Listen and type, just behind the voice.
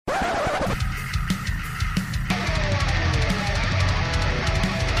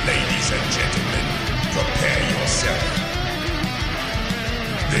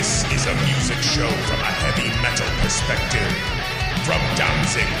show from a heavy metal perspective. From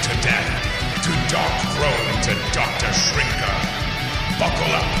Danzig to Death, to Dark Throne to Dr. Shrinker. Buckle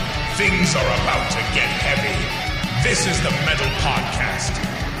up, things are about to get heavy. This is the Metal Podcast.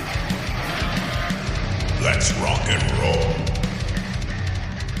 Let's rock and roll.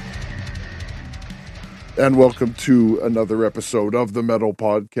 And welcome to another episode of the Metal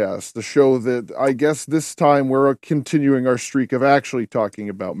Podcast, the show that I guess this time we're continuing our streak of actually talking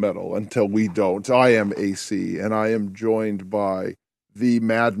about metal until we don't. I am AC, and I am joined by the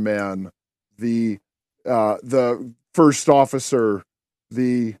madman, the first officer,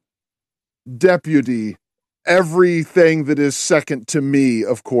 the deputy, everything that is second to me,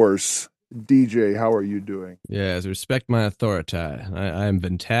 of course. DJ, how are you doing? Yes, respect my authority. I am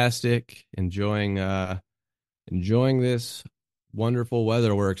fantastic, enjoying this wonderful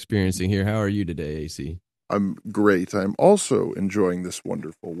weather we're experiencing here. How are you today, AC? I'm great. I'm also enjoying this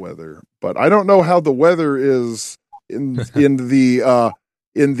wonderful weather, but I don't know how the weather is in the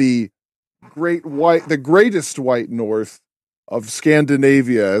greatest white north of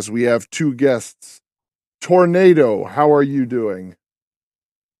Scandinavia, as we have two guests. Tornado, how are you doing?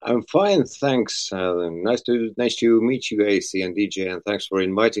 I'm fine, thanks. Nice to meet you, AC and DJ, and thanks for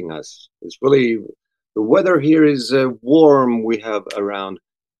inviting us. It's really, the weather here is warm. We have around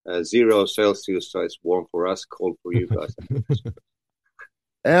 0 Celsius, so it's warm for us, cold for you guys.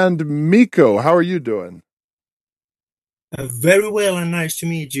 And Mikko, how are you doing? Very well, and nice to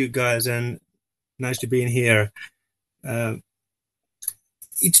meet you guys, and nice to be in here.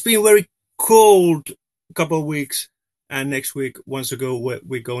 It's been very cold a couple of weeks. And next week, once ago,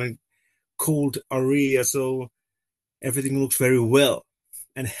 we're going cold area, so everything looks very well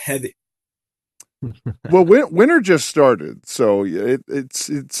and heavy. Well, winter just started, so it's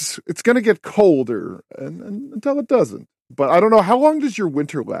going to get colder and until it doesn't. But I don't know, how long does your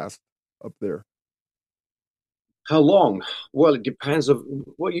winter last up there? How long? Well, it depends of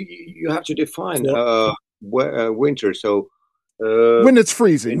well, you have to define winter. So when it's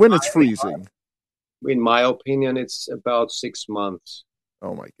freezing, in my opinion, it's about 6 months.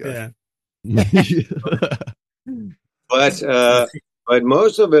 Oh my god! Yeah. But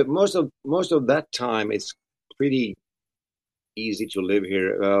most of that time, it's pretty easy to live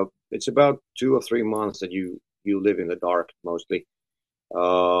here. It's about 2 or 3 months that you live in the dark mostly.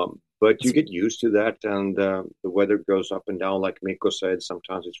 But you get used to that, and the weather goes up and down, like Mikko said.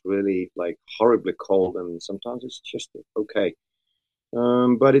 Sometimes it's really like horribly cold, and sometimes it's just okay.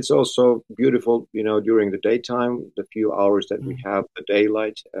 But it's also beautiful, during the daytime, the few hours that we have the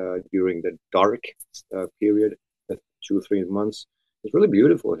daylight during the dark period, 2 or 3 months. It's really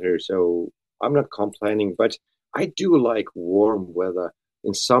beautiful here, so I'm not complaining. But I do like warm weather.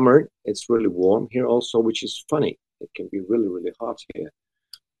 In summer, it's really warm here also, which is funny. It can be really, really hot here.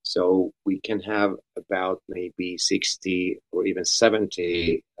 So we can have about maybe 60 or even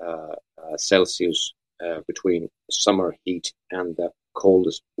 70 Celsius between summer heat and the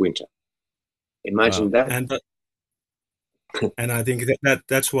coldest winter. Imagine that. And I think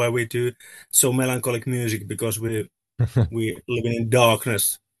that's why we do so melancholic music, because we living in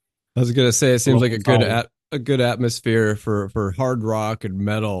darkness. I was gonna say, it seems like a good atmosphere for hard rock and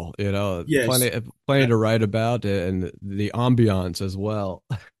metal. Yes. Plenty to write about, and the ambiance as well.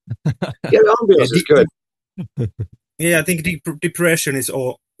 Yeah, the ambiance is good. Yeah, I think depression is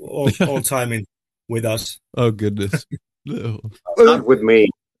all time with us. Oh goodness. No. Not with me.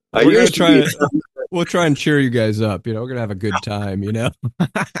 We'll try and cheer you guys up. We're gonna have a good time.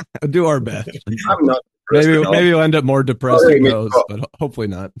 Do our best. I'm not. Maybe we'll end up more depressed than those, but hopefully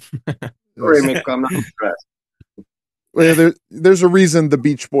not. Sorry, Mikko, I'm not depressed. Well, there's a reason the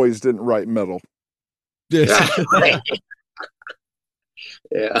Beach Boys didn't write metal. Yeah.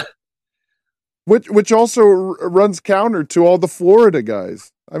 Which also runs counter to all the Florida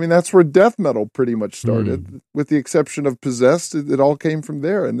guys. I mean, that's where death metal pretty much started. With the exception of Possessed, it all came from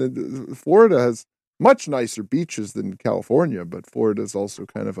there. And Florida has much nicer beaches than California, but Florida is also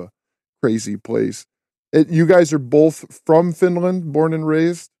kind of a crazy place. You guys are both from Finland, born and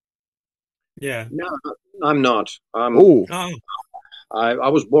raised? Yeah. No, I'm not. Oh. I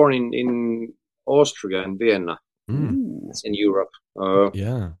was born in Austria, in Vienna. It's in Europe.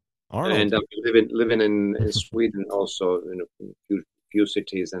 Yeah. Arnold. And I'm living in Sweden also, in a few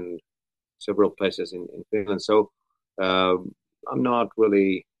cities and several places in Finland. So I'm not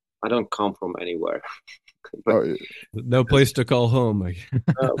really, I don't come from anywhere. But, no place to call home.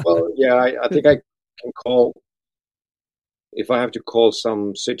 Well, yeah, I think I can call, if I have to call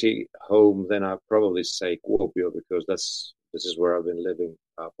some city home, then I'd probably say Kuopio, because this is where I've been living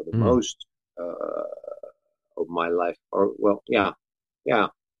for the most of my life. Or, well, yeah.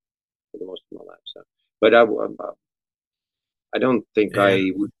 for the most of my life. So, but I don't think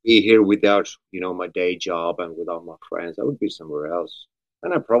I would be here without, my day job and without my friends. I would be somewhere else,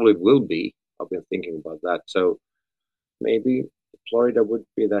 and I probably will be. I've been thinking about that. So maybe Florida wouldn't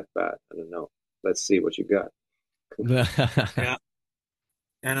be that bad. I don't know. Let's see what you got. Yeah.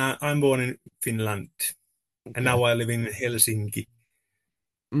 And I'm born in Finland, and now I live in Helsinki,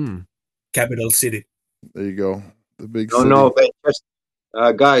 capital city. There you go. The big No, city. no, they just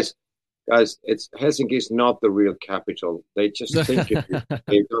guys, it's Helsinki is not the real capital. They just think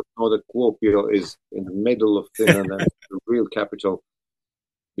they don't know that Kuopio is in the middle of Finland and the real capital.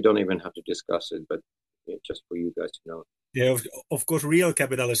 We don't even have to discuss it, but just for you guys to know. Yeah, of course, real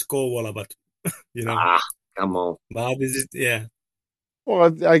capital is Kouvola, but come on. But this is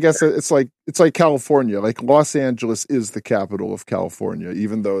Well, I guess it's like California. Like Los Angeles is the capital of California,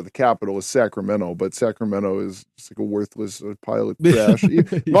 even though the capital is Sacramento. But Sacramento is just like a worthless pile of trash.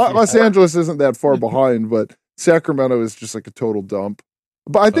 Los Angeles isn't that far behind, but Sacramento is just like a total dump.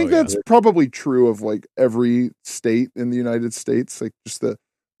 But I think that's probably true of like every state in the United States. Like just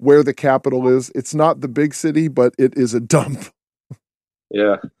where the capital is. It's not the big city, but it is a dump.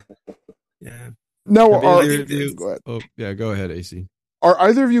 Yeah. Yeah. No, go ahead. Oh, yeah, go ahead, AC. Are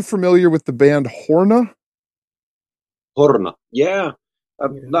either of you familiar with the band Horna? Horna, yeah.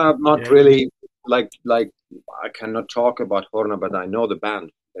 Not really. Like I cannot talk about Horna, but I know the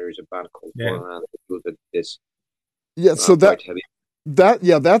band. There is a band called Horna that included this. Yeah, so that's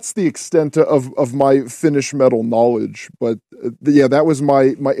the extent of my Finnish metal knowledge. But that was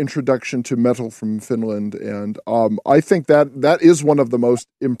my introduction to metal from Finland, and I think that is one of the most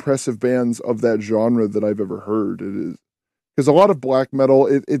impressive bands of that genre that I've ever heard. It is. Because a lot of black metal,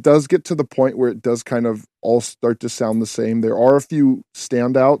 it does get to the point where it does kind of all start to sound the same. There are a few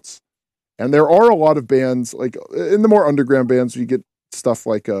standouts, and there are a lot of bands, like in the more underground bands, you get stuff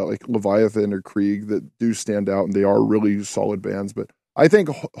like Leviathan or Krieg that do stand out, and they are really solid bands. But I think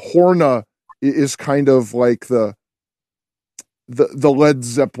Horna is kind of like the Led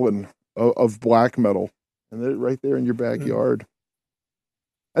Zeppelin of black metal, and they're right there in your backyard.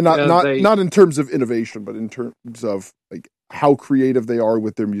 And not in terms of innovation, but in terms of like how creative they are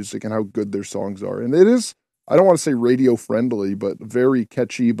with their music and how good their songs are. And it is, I don't want to say radio friendly, but very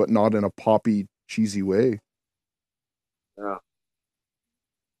catchy, but not in a poppy, cheesy way. Yeah.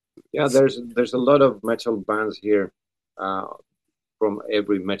 Yeah, there's a lot of metal bands here from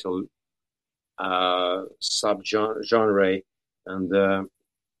every metal subgenre. And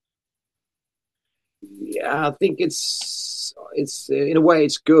I think it's in a way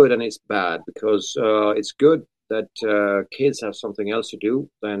it's good and it's bad, because it's good that kids have something else to do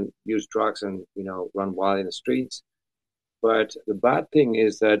than use drugs and run wild in the streets. But the bad thing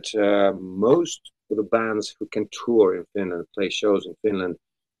is that most of the bands who can tour in Finland, play shows in Finland,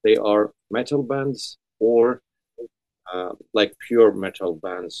 they are metal bands or like pure metal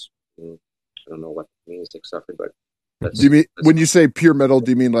bands. I don't know what it means exactly, but do you mean when you say pure metal?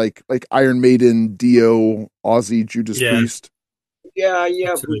 Do you mean like Iron Maiden, Dio, Ozzy, Judas Priest? Yeah,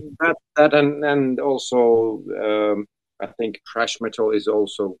 that and also I think thrash metal is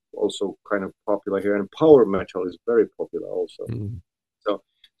also kind of popular here, and power metal is very popular also. So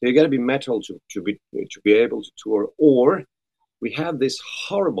you got to be metal to be able to tour. Or we have this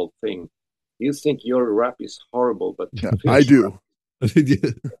horrible thing. You think your rap is horrible, but I do.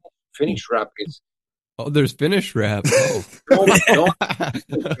 Finnish rap is. Oh, there's Finnish rap. Oh.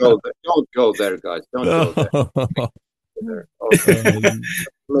 Don't go there, guys. Don't go there. Okay.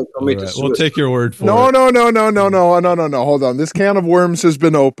 We'll take your word for it. No. Hold on. This can of worms has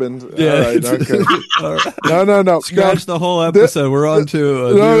been opened. Yeah. All right. Okay. All right. No. Scratch the whole episode. We're on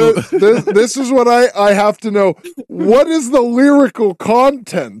to this is what I have to know. What is the lyrical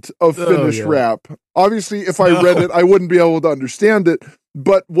content of Finnish rap? Obviously, if I read it, I wouldn't be able to understand it.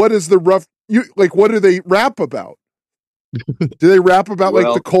 But what is the rough? What do they rap about? Do they rap about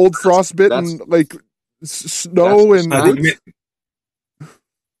like the cold frostbite and like snow and?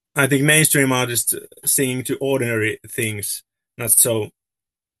 I think mainstream artists singing to ordinary things, not so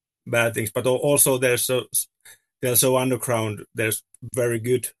bad things. But also they're so underground. There's very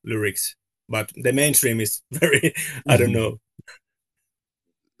good lyrics, but the mainstream is very I don't know.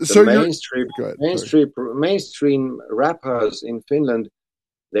 So mainstream rappers in Finland,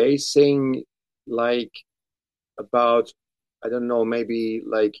 they sing like about, I don't know, maybe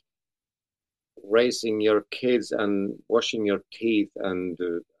like raising your kids and washing your teeth and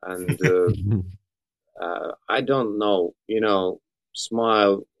I don't know,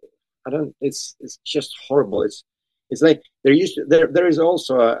 smile. It's just horrible. It's like there is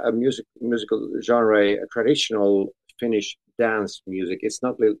also a musical genre, a traditional Finnish dance music. It's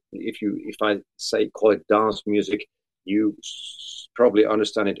not if I say call it dance music, you probably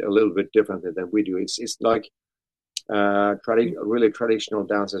understand it a little bit differently than we do. It's like really traditional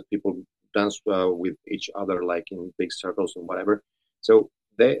dances. People dance with each other like in big circles and whatever. So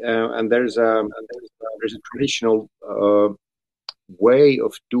they and there's a traditional way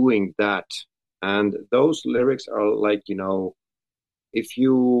of doing that, and those lyrics are like, if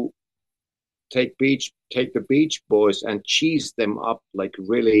you take the Beach Boys and cheese them up like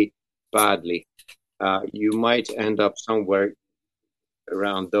really badly, you might end up somewhere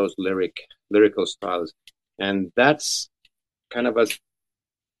around those lyrical styles, and that's kind of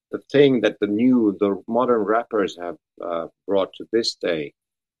the thing that the modern rappers have brought to this day.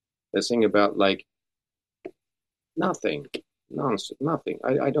 They sing about like nothing, nonsense, nothing.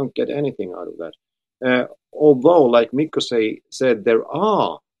 I don't get anything out of that. Although, like Mikko said, there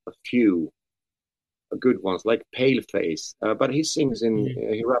are a few good ones, like Paleface, but he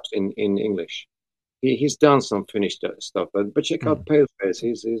raps in English. He's done some Finnish stuff, but check out Paleface.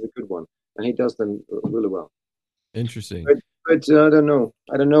 He's a good one, and he does them really well. Interesting. But I don't know.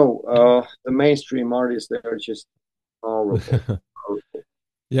 The mainstream artists, they're just horrible.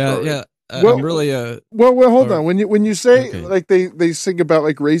 Yeah, Sorry. yeah. Well, I'm really Well, hold on. When you say like they sing about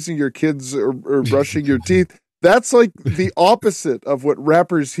like raising your kids or brushing your teeth, that's like the opposite of what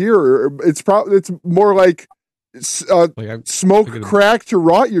rappers hear. It's more like smoke crack to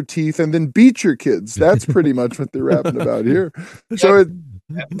rot your teeth and then beat your kids. That's pretty much what they're rapping about here. So did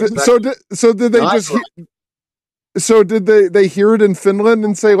they just so did they hear it in Finland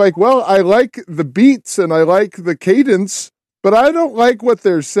and say like, well, I like the beats and I like the cadence, but I don't like what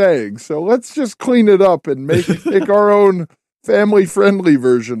they're saying. So let's just clean it up and make our own family-friendly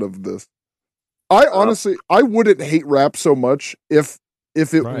version of this. I honestly, I wouldn't hate rap so much if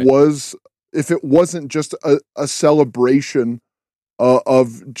it wasn't just a celebration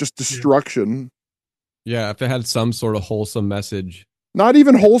of just destruction. Yeah, if it had some sort of wholesome message. Not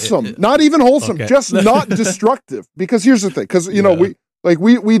even wholesome. Okay. Just not destructive. Because here's the thing. Because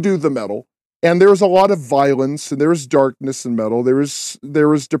we do the metal. And there's a lot of violence, and there's darkness in metal. There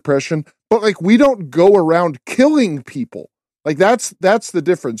is depression, but like we don't go around killing people. Like that's the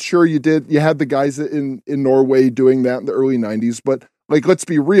difference. Sure, you had the guys in Norway doing that in the early 90s, but like let's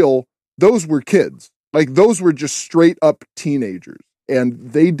be real, those were kids. Like those were just straight up teenagers, and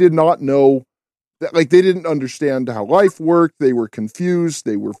they did not know that. Like they didn't understand how life worked. They were confused.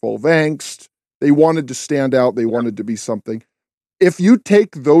 They were full of angst. They wanted to stand out. They wanted to be something. If you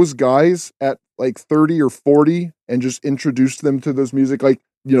take those guys at like 30 or 40 and just introduce them to those music, like,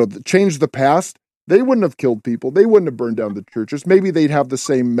 change the past, they wouldn't have killed people. They wouldn't have burned down the churches. Maybe they'd have the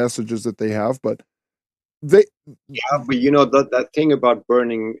same messages that they have, but they... Yeah, but that thing about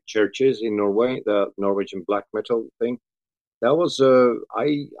burning churches in Norway, the Norwegian black metal thing, that was,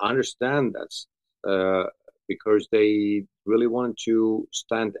 I understand that because they really wanted to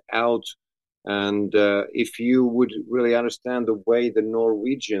stand out. And if you would really understand the way the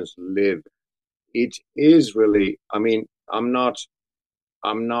Norwegians live, it is really, I mean, I'm not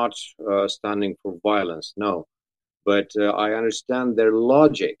standing for violence, no, but I understand their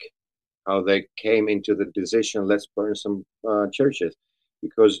logic, how they came into the decision, let's burn some churches,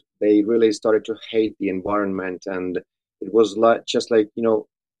 because they really started to hate the environment, and it was just like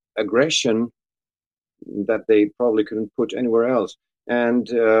aggression that they probably couldn't put anywhere else. And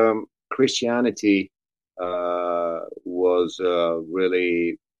Christianity was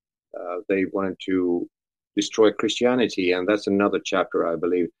really they wanted to destroy Christianity, and that's another chapter, I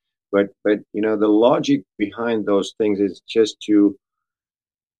believe. But the logic behind those things is just to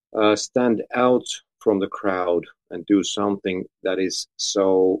stand out from the crowd and do something that is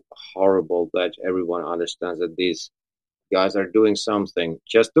so horrible that everyone understands that these guys are doing something.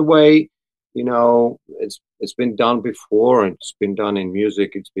 Just the way it's been done before, and it's been done in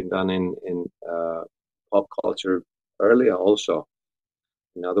music. It's been done in pop culture earlier, also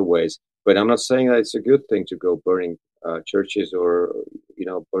in other ways. But I'm not saying that it's a good thing to go burning churches or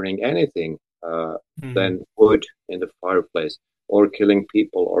burning anything than wood in the fireplace, or killing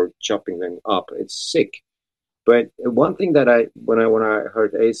people or chopping them up. It's sick. But one thing that when I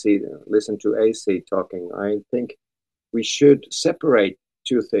heard listen to AC talking, I think we should separate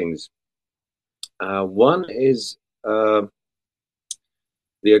two things. One is the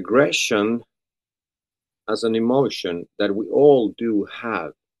aggression as an emotion that we all do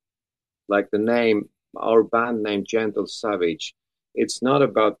have, like our band name, Gentle Savage. It's not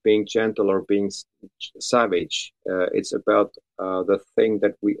about being gentle or being savage. It's about the thing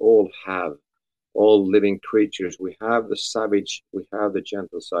that we all have, all living creatures. We have the savage, we have the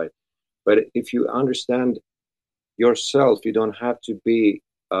gentle side. But if you understand yourself. You don't have to be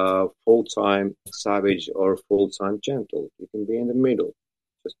full-time savage or full-time gentle. You can be in the middle,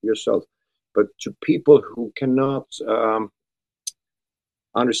 just yourself. But to people who cannot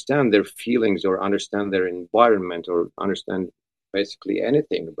understand their feelings or understand their environment or understand basically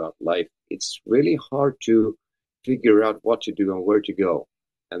anything about life, it's really hard to figure out what to do and where to go.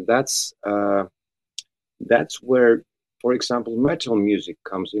 And that's where, for example, metal music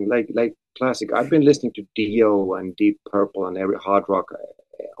comes in, like classic. I've been listening to Dio and Deep Purple and every hard rock,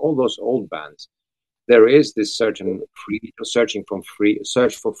 all those old bands. There is this certain search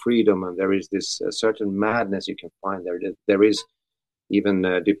for freedom, and there is this certain madness you can find there. There is even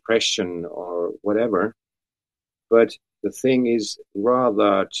depression or whatever. But the thing is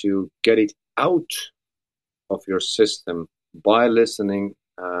rather to get it out of your system by listening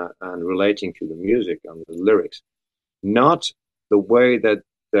and relating to the music and the lyrics, not the way that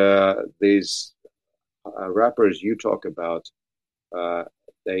these rappers you talk about,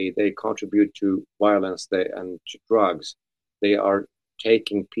 they contribute to violence and to drugs. They are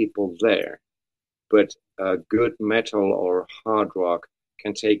taking people there. But good metal or hard rock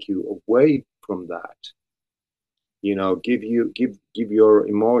can take you away from that. You know, give your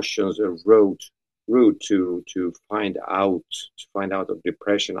emotions a route to find out of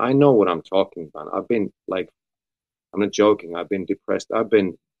depression. I know what I'm talking about. I've been like, I'm not joking. I've been depressed.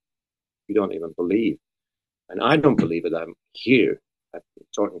 You don't even believe, and I don't believe it. I'm here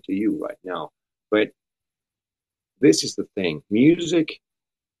talking to you right now. But this is the thing: music,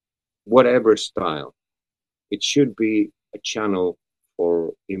 whatever style, it should be a channel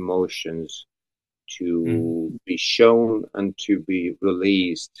for emotions to be shown and to be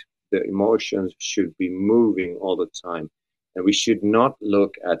released. The emotions should be moving all the time. And we should not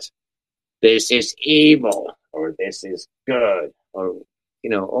look at this is evil or this is good or,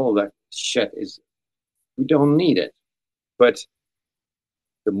 all that shit we don't need it. But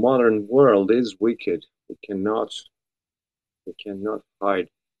the modern world is wicked. We cannot hide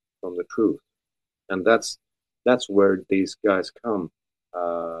from the truth. And that's where these guys come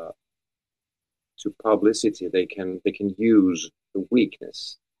to publicity. They can use the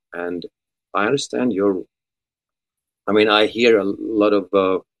weakness. And I understand I hear a lot of,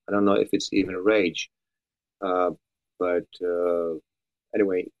 I don't know if it's even rage, but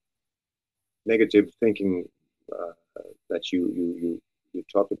anyway, negative thinking that you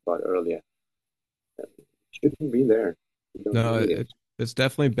talked about earlier shouldn't be there. No, it's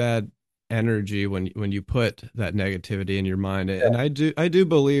definitely bad energy when you put that negativity in your mind. And I do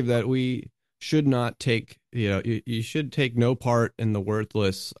believe that we should not take, you should take no part in the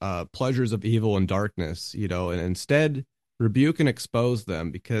worthless pleasures of evil and darkness, and instead rebuke and expose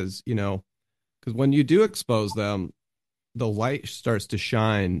them, because when you do expose them, the light starts to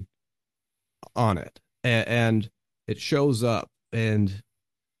shine on it, and it shows up, and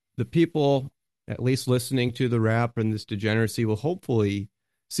the people, at least listening to the rap and this degeneracy, will hopefully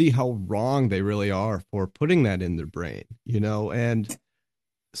see how wrong they really are for putting that in their brain, and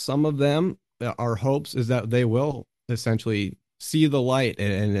some of them, our hopes is that they will essentially see the light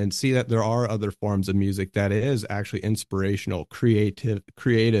and see that there are other forms of music that is actually inspirational,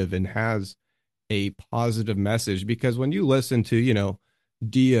 creative, and has a positive message. Because when you listen to,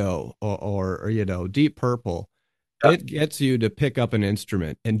 Dio or Deep Purple, it gets you to pick up an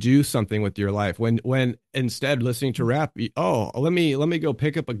instrument and do something with your life. When instead listening to rap, let me go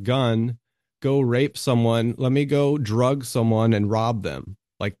pick up a gun, go rape someone, let me go drug someone and rob them.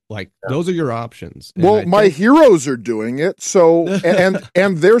 Like those are your options. And well, my heroes are doing it, so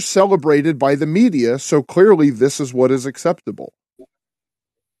and they're celebrated by the media, so clearly this is what is acceptable.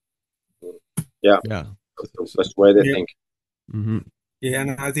 Yeah. That's the way they think. Mm-hmm. Yeah,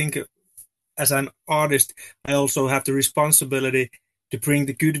 and I think as an artist, I also have the responsibility to bring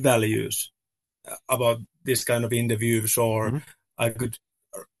the good values about this kind of interviews, or I could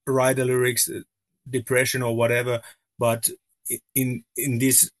write the lyrics, depression or whatever, but in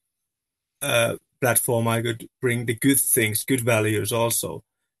this platform, I could bring the good things, good values also.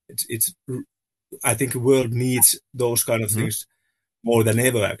 It's I think the world needs those kind of things more than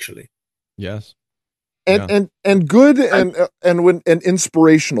ever, actually. Yes. And good and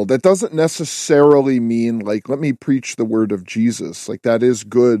inspirational. That doesn't necessarily mean like, let me preach the word of Jesus. Like, that is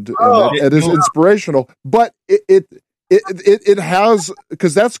good and that is inspirational, but it has,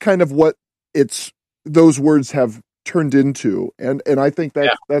 because that's kind of what those words have turned into, and I think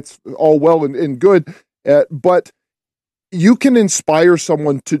that's all well and good, but you can inspire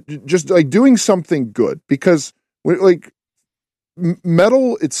someone to just like doing something good, because like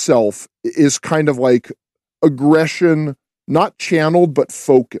metal itself is kind of like aggression, not channeled but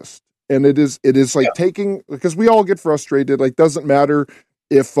focused, And it is like taking, because we all get frustrated. Like, doesn't matter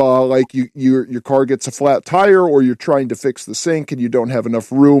if like your car gets a flat tire, or you're trying to fix the sink and you don't have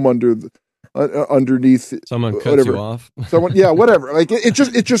enough room underneath. Someone cuts whatever. you off. Someone, yeah, whatever. Like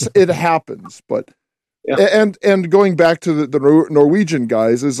it happens. But and going back to the Norwegian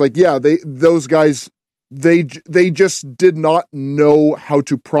guys, is like, yeah, those guys. They just did not know how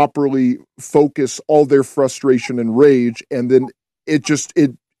to properly focus all their frustration and rage, and then it just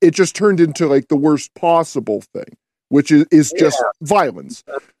turned into like the worst possible thing, which is just violence.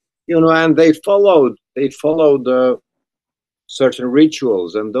 And they followed certain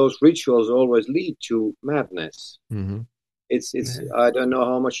rituals, and those rituals always lead to madness. Mm-hmm. It's I don't know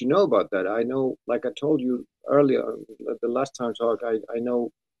how much you know about that. I know, like I told you earlier, the last time talk, I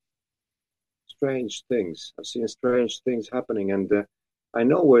know strange things. I've seen strange things happening, and I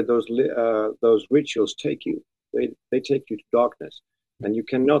know where those rituals take you. They take you to darkness, and you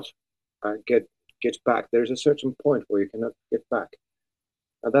cannot get back. There's a certain point where you cannot get back.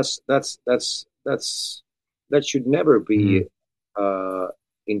 That should never be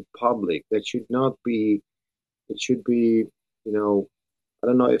in public. That should not be. It should be, I don't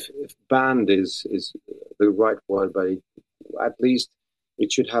know if banned is the right word, but at least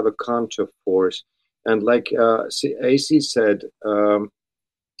it should have a counter force. And like AC said, I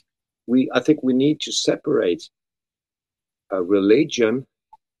think we need to separate religion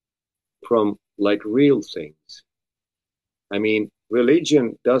from like real things. I mean,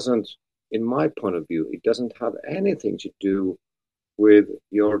 religion doesn't, in my point of view, it doesn't have anything to do with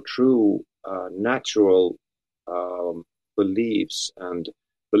your true natural beliefs and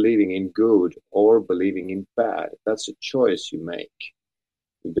believing in good or believing in bad. That's a choice you make.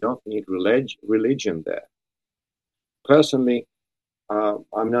 You don't need religion there. Personally,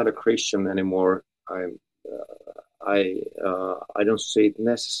 I'm not a Christian anymore. I don't see it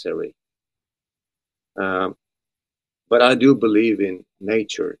necessary. But I do believe in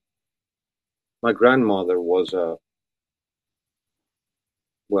nature. My grandmother was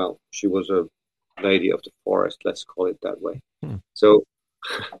she was a lady of the forest. Let's call it that way. So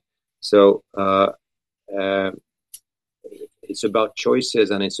it's about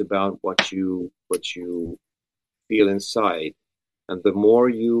choices, and it's about what you feel inside. And the more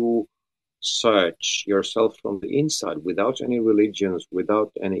you search yourself from the inside, without any religions,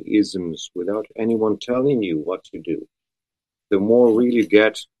 without any isms, without anyone telling you what to do, the more real you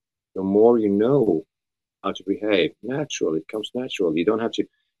get, the more you know how to behave. Natural, it comes natural. You don't have to.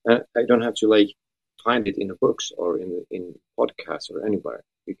 I don't have to like find it in the books or in podcasts or anywhere.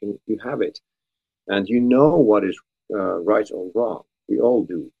 You have it, and you know what is right or wrong. We all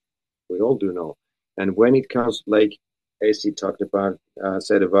do. We all do know. And when it comes, like AC talked about,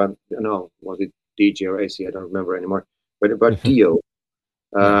 said about, was it DJ or AC? I don't remember anymore. But about Dio,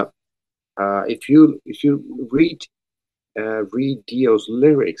 if you read Dio's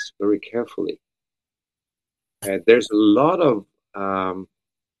lyrics very carefully, there's a lot of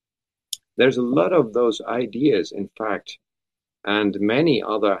those ideas, in fact, and many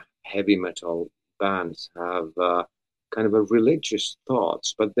other heavy metal bands have kind of a religious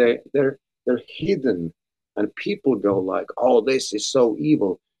thoughts, but they're hidden, and people go like, "Oh, this is so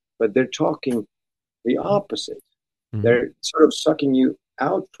evil," but they're talking the opposite. Mm-hmm. They're sort of sucking you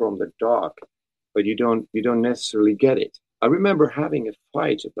out from the dark, but you don't necessarily get it. I remember having a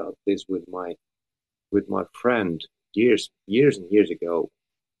fight about this with my friend years and years ago.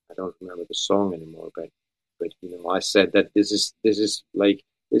 I don't remember the song anymore, but I said that this is like,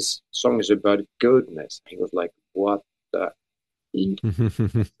 this song is about goodness. He was like, "What the?" I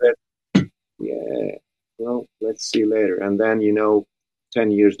said, "Yeah, well, let's see later." And then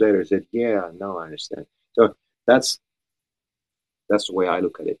 10 years later, I said, "Yeah, now I understand." So that's the way I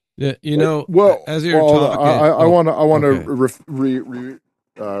look at it. Yeah, as you're talking, I want to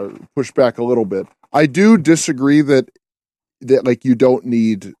push back a little bit. I do disagree that like you don't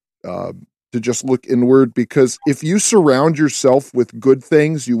need to just look inward, because if you surround yourself with good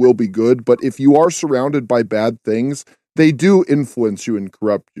things, you will be good. But if you are surrounded by bad things, they do influence you and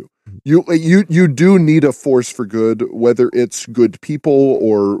corrupt you. You do need a force for good, whether it's good people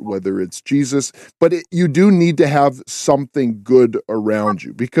or whether it's Jesus. But you do need to have something good around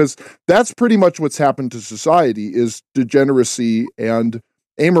you, because that's pretty much what's happened to society, is degeneracy and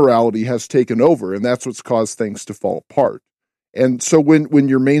amorality has taken over, and that's what's caused things to fall apart. And so when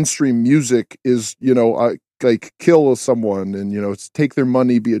your mainstream music is, like kill someone and, it's take their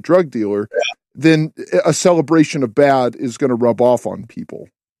money, be a drug dealer, then a celebration of bad is going to rub off on people.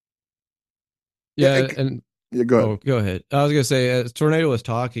 Yeah. Go ahead. Oh, go ahead. I was going to say, as Tornado was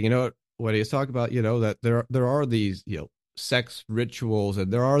talking, what he was talking about, that there are these, sex rituals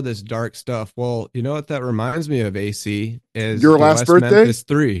and there are this dark stuff. Well, you know what that reminds me of, AC, is your the last West birthday. Memphis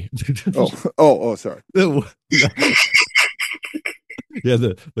 3. Sorry. Yeah,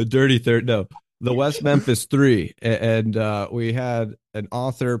 the dirty third. No, the West Memphis 3, and we had an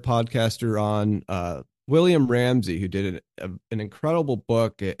author podcaster on, William Ramsey, who did an incredible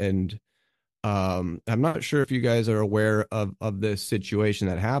book. And I'm not sure if you guys are aware of this situation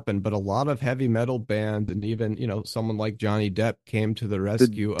that happened, but a lot of heavy metal bands and even, someone like Johnny Depp came to the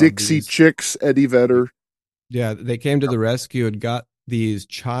rescue. The Dixie Chicks, Eddie Vedder. Yeah, they came to the rescue and got these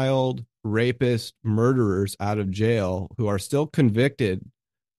child rapist murderers out of jail who are still convicted,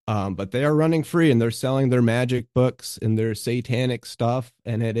 but they are running free and they're selling their magic books and their satanic stuff.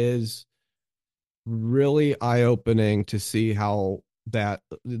 And it is really eye-opening to see how that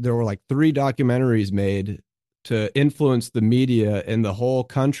there were like 3 documentaries made to influence the media in the whole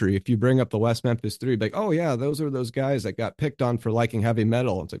country. If you bring up the West Memphis 3, like, oh yeah, those are those guys that got picked on for liking heavy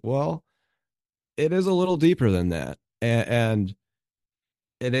metal. It's like, well, it is a little deeper than that. And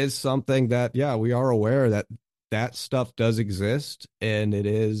it is something that, yeah, we are aware that stuff does exist, and it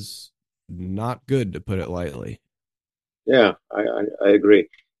is not good, to put it lightly. Yeah, I agree.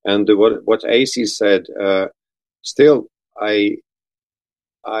 And what AC said, still, I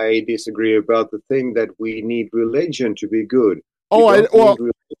disagree about the thing that we need religion to be good. I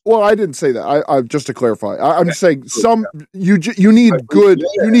didn't say that. I just to clarify, I'm just saying you need good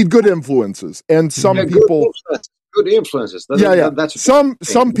you need good influences, and some people good influences. That's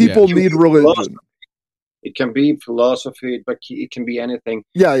some people need religion. It can be philosophy, but it can be anything.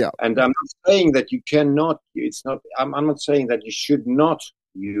 Yeah. And I'm not saying that you cannot. It's not. I'm not saying that you should not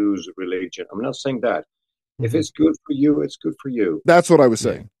use religion. I'm not saying that. If it's good for you, it's good for you. That's what I was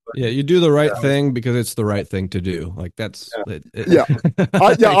saying. Yeah, you do the right thing because it's the right thing to do. Like that's I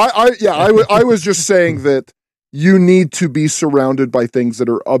was just saying that you need to be surrounded by things that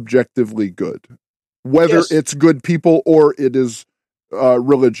are objectively good, whether it's good people or it is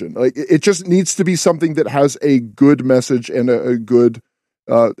religion. Like it just needs to be something that has a good message and a good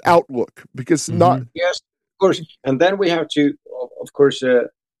outlook. Because not yes, of course, and then we have to, of course.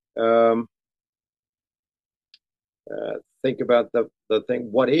 Think about the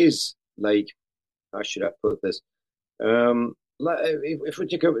thing. What is, like, how should I put this? If we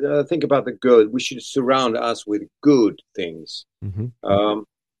think about the good, we should surround us with good things. Mm-hmm.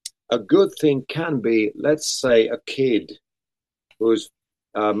 A good thing can be, let's say, a kid who's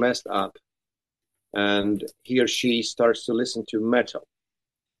messed up, and he or she starts to listen to metal,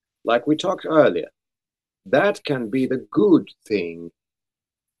 like we talked earlier. That can be the good thing,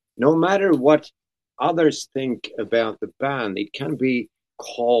 no matter what others think about the band. It can be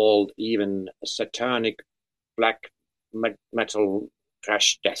called even a satanic black metal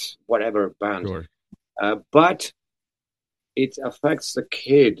thrash death, whatever band. Sure. But it affects the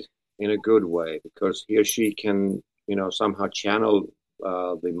kid in a good way, because he or she can, somehow channel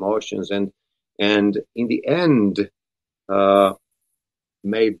the emotions, and in the end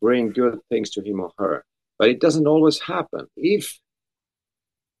may bring good things to him or her. But it doesn't always happen. If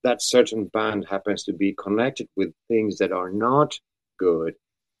that certain band happens to be connected with things that are not good,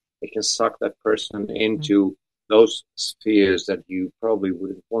 it can suck that person into those spheres that you probably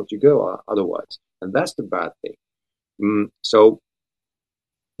wouldn't want to go otherwise. And that's the bad thing. So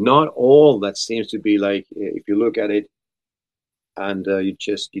not all that seems to be like, if you look at it and you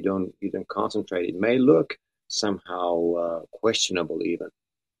don't concentrate, it may look somehow questionable even,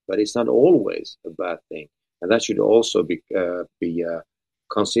 but it's not always a bad thing. And that should also be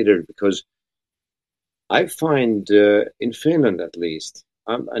considered, because I find in Finland, at least,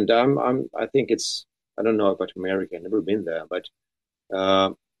 I think it's, I don't know about America, I've never been there, but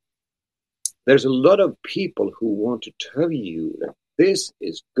there's a lot of people who want to tell you that this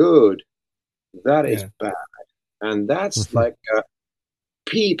is good, that is bad, and that's like a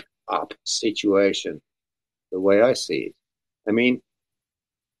peep up situation, the way I see it. I mean,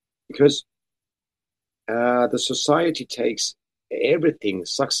 because the society takes everything,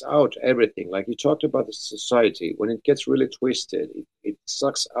 sucks out everything. Like you talked about the society, when it gets really twisted, it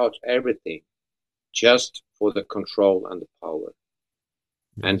sucks out everything just for the control and the power.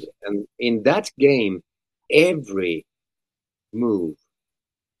 And in that game, every move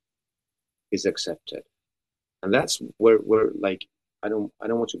is accepted, and that's where like I don't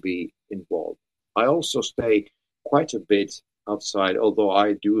want to be involved. I also stay quite a bit outside, although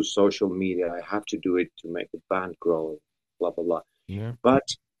I do social media. I have to do it to make the band grow. Blah blah blah. Yeah.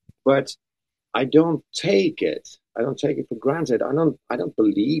 But I don't take it. I don't take it for granted. I don't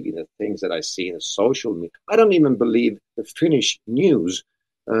believe in the things that I see in the social media. I don't even believe the Finnish news.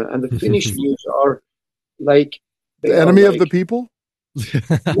 And the Finnish news are like The enemy of the people?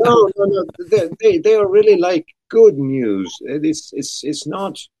 No. They are really like good news. It's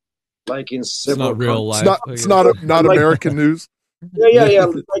not like in It's several not real countries. life. It's not Like- American news. Yeah.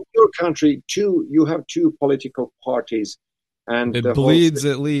 Like your country, you have two political parties, and It the bleeds,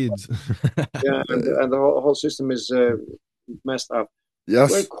 it leads. and the whole system is messed up.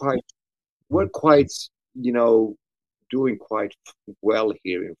 Yes. We're quite, doing quite well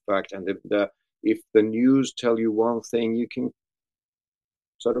here, in fact. And if the news tell you one thing, you can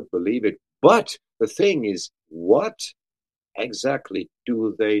sort of believe it. But the thing is, what exactly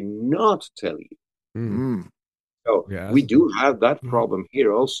do they not tell you? Mm. So Yeah. we do have that problem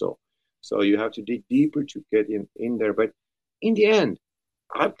here also. So you have to dig deeper to get in there. But in the end,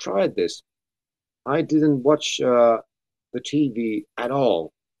 I've tried this. I didn't watch the TV at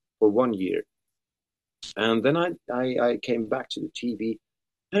all for 1 year. And then I came back to the TV,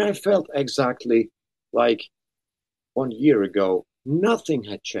 and I felt exactly like 1 year ago. Nothing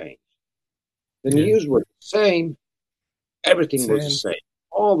had changed. The Yeah. news were the same. Everything was the same.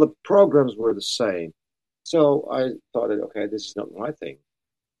 All the programs were the same. So I thought, okay, this is not my thing.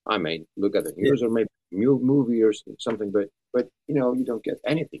 I may look at the news or maybe a movie or something, but you don't get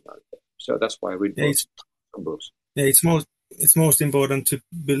anything out of it. So that's why I read books. Yeah, it's most important to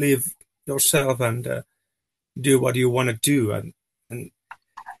believe yourself and do what you want to do, and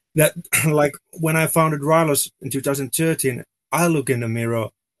that like when I founded Rylos in 2013, I look in the mirror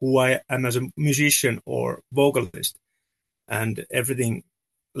who I am as a musician or vocalist, and everything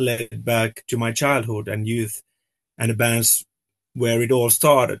led back to my childhood and youth and the bands where it all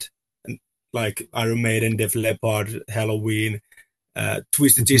started, and like Iron Maiden, Def Leppard, Halloween,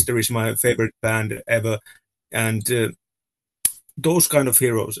 Twisted Sister is my favorite band ever, and those kind of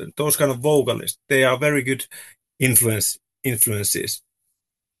heroes and those kind of vocalists, they are very good influences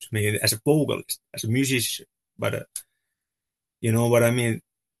to me as a vocalist, as a musician. But you know what I mean?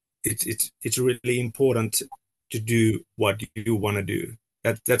 It's really important to do what you want to do.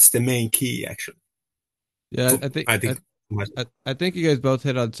 That's the main key, actually. Yeah, I think you guys both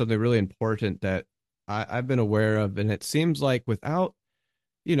hit on something really important that I've been aware of, and it seems like without,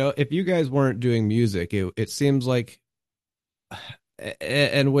 if you guys weren't doing music, it seems like,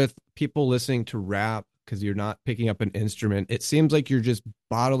 and with people listening to rap, because you're not picking up an instrument, it seems like you're just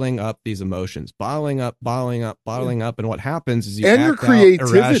bottling up these emotions, bottling up, and what happens is you and your act out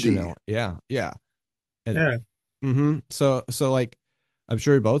creativity. irrational. Yeah. Yeah. So like, I'm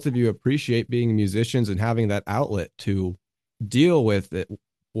sure both of you appreciate being musicians and having that outlet to deal with it,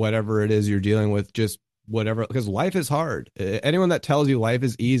 whatever it is you're dealing with, just whatever, because life is hard. Anyone that tells you life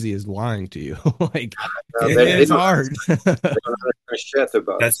is easy is lying to you. Like, it's hard.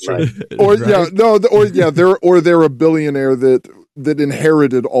 That's true. Or right? they're a billionaire that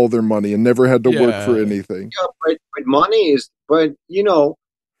inherited all their money and never had to work for anything. Yeah, but money is. But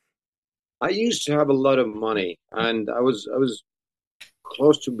I used to have a lot of money, and I was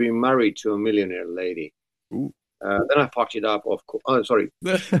close to being married to a millionaire lady. Then I fucked it up. Of course. Oh, sorry.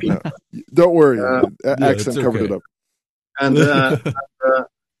 Don't worry. Accent covered it up. And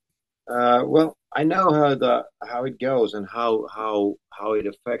well, I know how it goes and how it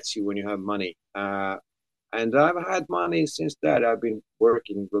affects you when you have money. And I've had money since that. I've been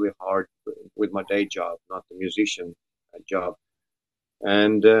working really hard with my day job, not the musician job.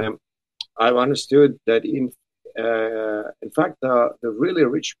 And I've understood that in fact the really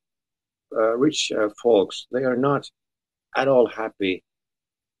rich folks, they are not at all happy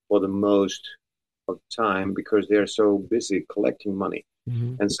for the most of the time because they are so busy collecting money.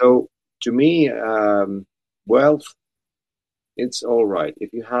 Mm-hmm. And so to me, wealth, it's all right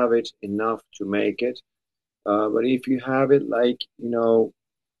if you have it enough to make it. But if you have it like,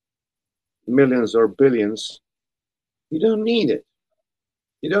 millions or billions, you don't need it.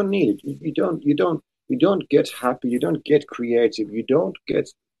 You don't need it. You don't get happy. You don't get creative. You don't get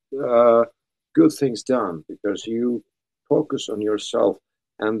good things done because you focus on yourself,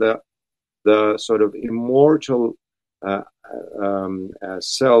 and the sort of immortal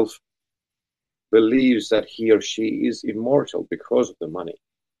self believes that he or she is immortal because of the money,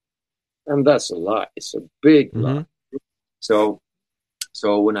 and that's a lie. It's a big lie. So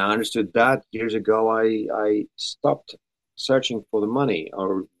when I understood that years ago, I stopped searching for the money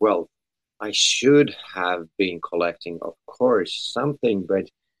or wealth. I should have been collecting, of course, something, but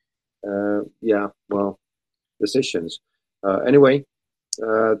decisions. Anyway,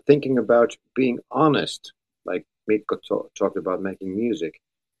 thinking about being honest, like Mikko talked about making music,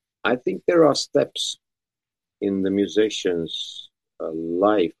 I think there are steps in the musician's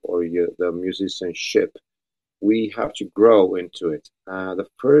life or the musicianship. We have to grow into it. The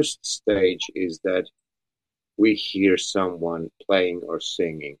first stage is that we hear someone playing or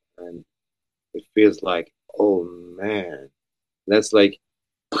singing, and it feels like, oh man, that's like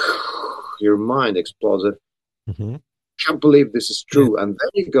your mind explodes. Mm-hmm. Can't believe this is true. And then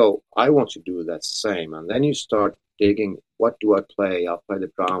you go, I want to do that same. And then you start digging, what do I play? I'll play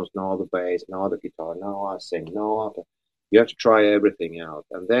the drums, now the bass, now the guitar, now I sing, now I... You have to try everything out.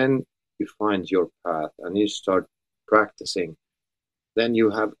 And then you find your path and you start practicing. Then you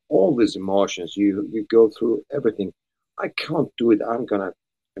have all these emotions. You go through everything. I can't do it. I'm gonna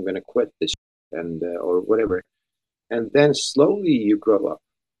quit this and or whatever. And then slowly you grow up.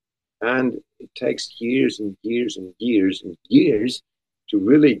 And it takes years and years and years and years to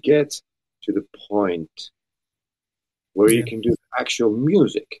really get to the point where you can do actual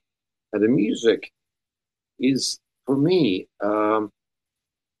music. And the music is, for me,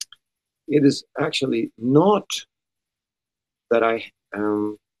 it is actually not that I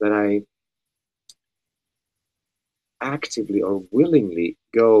actively or willingly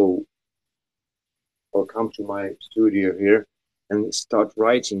go or come to my studio here and start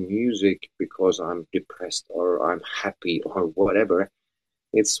writing music because I'm depressed or I'm happy or whatever.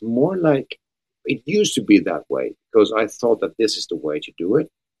 It's more like, it used to be that way because I thought that this is the way to do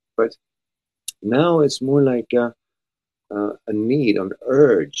it. But now it's more like a need, an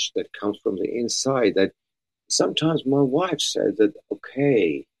urge that comes from the inside. That sometimes my wife said that,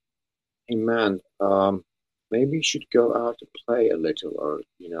 okay, hey man, maybe you should go out and play a little, or,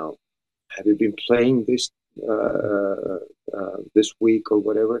 have you been playing this this week or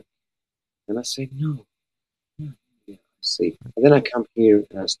whatever? And I say, no. Yeah, see. And then I come here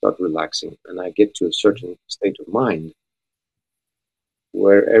and I start relaxing and I get to a certain state of mind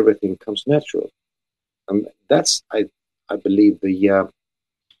where everything comes natural. And that's, I believe, the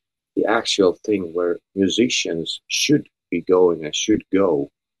actual thing where musicians should be going and should go,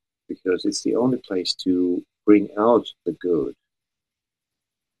 because it's the only place to bring out the good.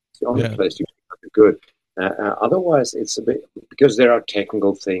 It's the only place to bring out the good. Otherwise, it's a bit, because there are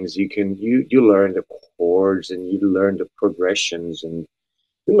technical things. You learn the chords and you learn the progressions and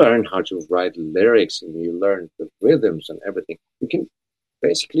you learn how to write lyrics and you learn the rhythms and everything. You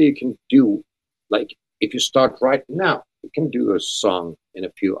can do, like, if you start right now, you can do a song in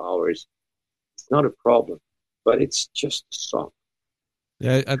a few hours. It's not a problem, but it's just a song.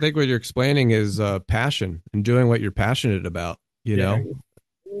 Yeah, I think what you're explaining is passion and doing what you're passionate about. You know.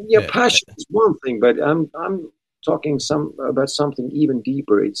 Yeah, passion is one thing, but I'm talking about something even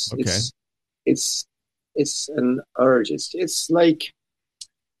deeper. It's an urge. It's like,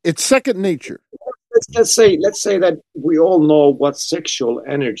 it's second nature. Let's say that we all know what sexual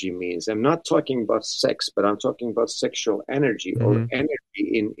energy means. I'm not talking about sex, but I'm talking about sexual energy or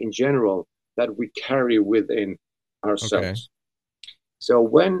energy in general that we carry within ourselves. Okay. So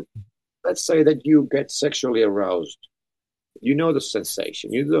when, let's say that you get sexually aroused, you know the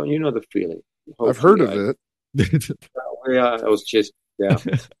sensation, you know the feeling. Hopefully, I've heard of it. Yeah, I was just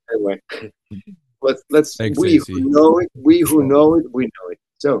Anyway, let's Thanks, we who know it, we know it.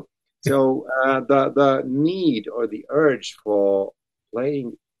 So the need or the urge for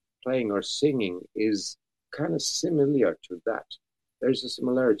playing or singing is kind of similar to that. There's a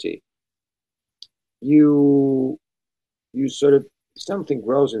similarity. You sort of, something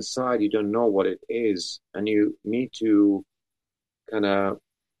grows inside, you don't know what it is, and you need to kind of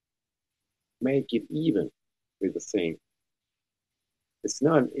make it even with the thing.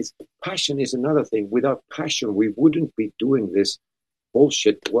 Passion is another thing. Without passion, we wouldn't be doing this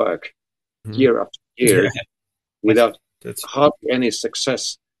bullshit work year after year without hardly any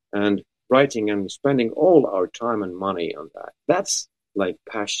success, and writing and spending all our time and money on that. That's like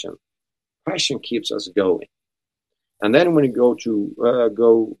passion. Passion keeps us going. And then when you go to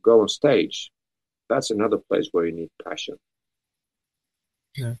go on stage, that's another place where you need passion.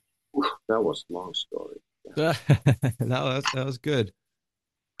 Yeah, that was a long story. No, that was good.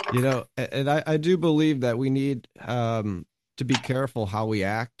 And I do believe that we need to be careful how we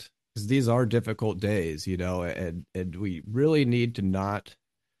act, because these are difficult days, and we really need to not,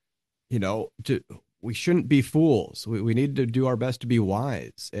 we shouldn't be fools. We need to do our best to be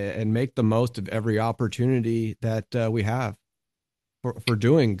wise and make the most of every opportunity that we have for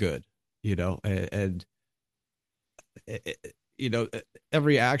doing good, and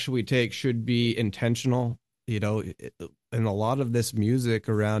every action we take should be intentional, and a lot of this music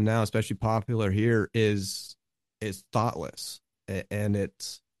around now, especially popular here, is thoughtless, and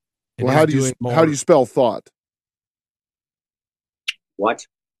it's well, how do you spell thought? What?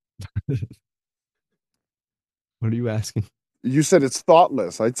 What are you asking? You said it's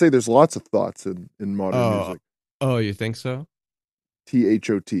thoughtless. I'd say there's lots of thoughts in modern music. Oh, you think so?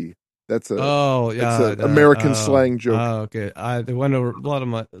 THOT. That's a yeah, American slang joke. Okay, they went over a lot of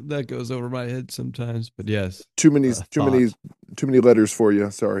my that goes over my head sometimes, but yes, too many letters for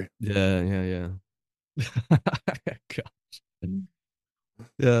you. Sorry. Yeah. Gosh.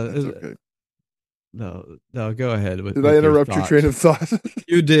 Yeah. That's okay. No, go ahead. Did I interrupt your train of thought?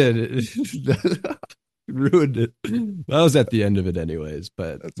 You did. Ruined it. That was at the end of it, anyways.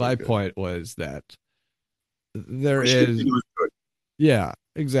 But my point was that there is. Yeah,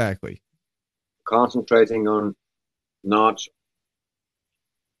 exactly. Concentrating on not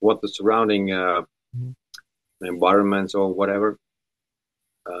what the surrounding environments or whatever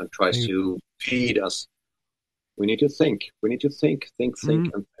tries to feed us. We need to think. We need to think, and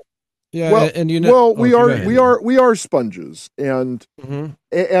think. Yeah, well, and you know, well, we are sponges, and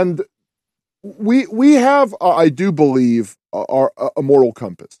and we have, I do believe, a moral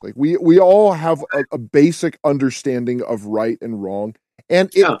compass. Like we all have a basic understanding of right and wrong, and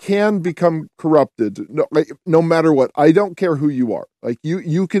it can become corrupted. No matter what. I don't care who you are. Like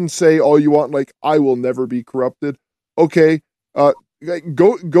you can say all you want. Like, I will never be corrupted. Okay.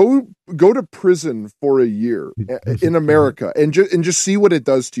 Go to prison for a year in America and just see what it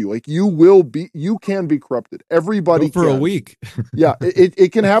does to you. Like, you can be corrupted. Everybody go for a week. Yeah,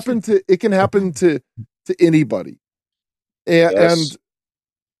 it can happen to anybody. And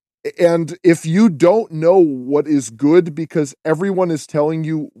if you don't know what is good because everyone is telling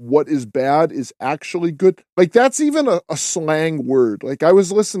you what is bad is actually good, like, that's even a slang word. Like, I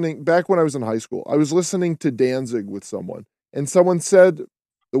was listening back when I was in high school. I was listening to Danzig with someone. And someone said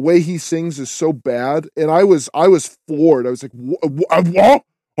the way he sings is so bad, and I was floored. I was like, "What?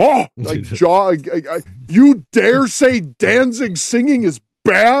 Oh, like jaw! You dare say Danzig singing is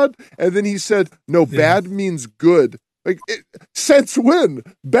bad?" And then he said, "No, bad means good." Like, since when?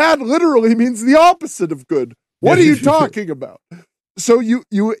 Bad literally means the opposite of good. What are you talking about? So you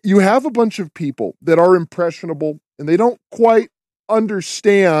have a bunch of people that are impressionable, and they don't quite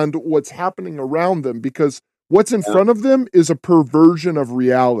understand what's happening around them because what's in front of them is a perversion of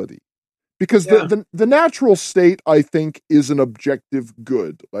reality. Because the natural state, I think, is an objective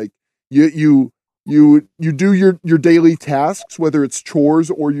good. Like, you do your daily tasks, whether it's chores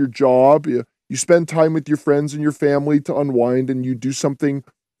or your job. You spend time with your friends and your family to unwind, and you do something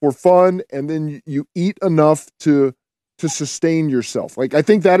for fun, and then you eat enough to sustain yourself. Like, I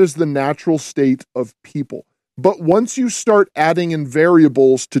think that is the natural state of people. But once you start adding in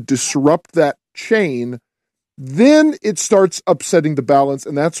variables to disrupt that chain, then it starts upsetting the balance,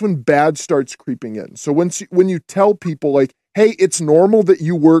 and that's when bad starts creeping in. So when you tell people, like, hey, it's normal that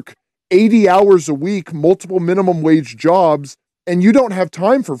you work 80 hours a week, multiple minimum wage jobs, and you don't have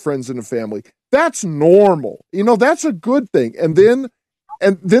time for friends and a family, that's normal. That's a good thing. And then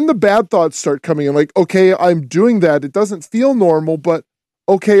the bad thoughts start coming in, like, okay, I'm doing that. It doesn't feel normal, but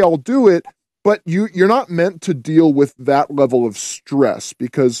okay, I'll do it. But you're not meant to deal with that level of stress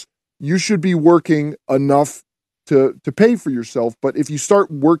because you should be working enough to pay for yourself. But if you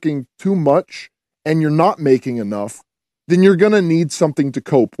start working too much and you're not making enough, then you're going to need something to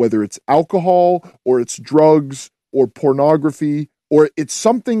cope, whether it's alcohol or it's drugs or pornography, or it's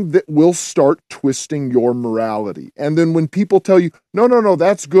something that will start twisting your morality. And then when people tell you, no,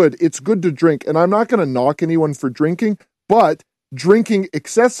 that's good. It's good to drink. And I'm not going to knock anyone for drinking, but drinking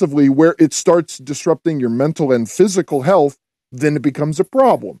excessively where it starts disrupting your mental and physical health, then it becomes a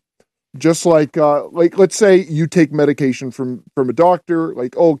problem. Just like let's say you take medication from a doctor,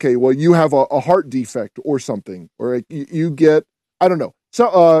 like, okay, well, you have a heart defect or something, or like you get, I don't know.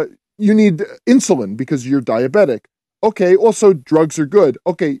 So you need insulin because you're diabetic. Okay, also drugs are good.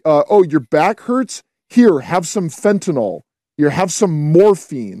 Okay, your back hurts? Here, have some fentanyl. Here, have some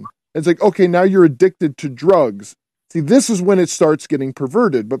morphine. It's like, okay, now you're addicted to drugs. See, this is when it starts getting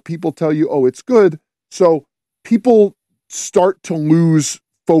perverted, but people tell you, oh, it's good. So people start to lose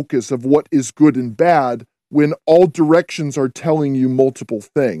focus of what is good and bad when all directions are telling you multiple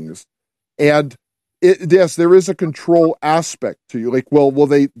things. And yes, there is a control aspect to you. Like, well,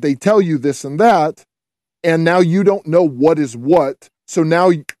 they tell you this and that, and now you don't know what is what. So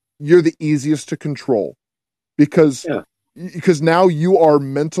now you're the easiest to control because now you are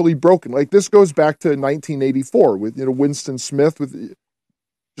mentally broken. Like, this goes back to 1984 with Winston Smith with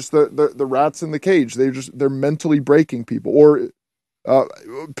just the rats in the cage. They're mentally breaking people. Or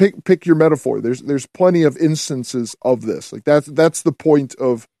pick your metaphor. There's plenty of instances of this. Like, that's the point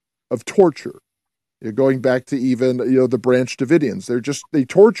of torture. Going back to even the Branch Davidians, they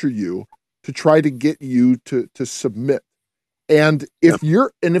torture you to try to get you to submit. And if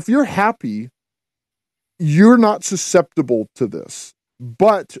you're happy, you're not susceptible to this.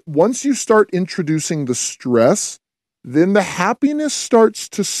 But once you start introducing the stress, then the happiness starts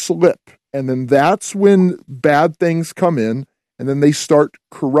to slip. And then that's when bad things come in, and then they start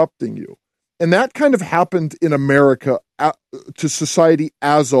corrupting you. And that kind of happened in America to society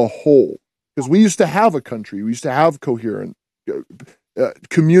as a whole, because we used to have a country. We used to have coherent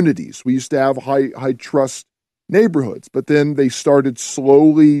communities. We used to have high trust neighborhoods, but then they started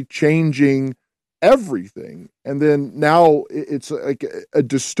slowly changing everything. And then now it's like a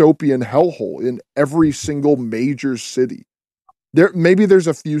dystopian hellhole in every single major city. Maybe there's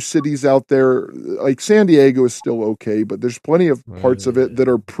a few cities out there, like San Diego is still okay, but there's plenty of parts of it that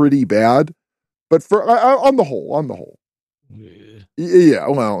are pretty bad. But on the whole. Yeah,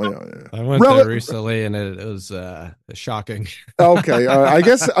 well, yeah. I went there recently, and it was shocking. Okay, I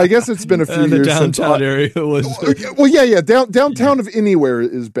guess it's been a few years. The downtown area was well, yeah. Downtown of anywhere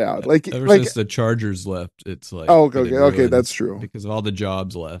is bad. Ever since the Chargers left, it's like okay, that's true because of all the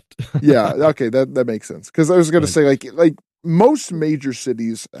jobs left. Yeah, okay, that makes sense. Because I was going to say like most major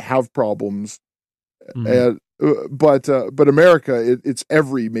cities have problems, and but America, it's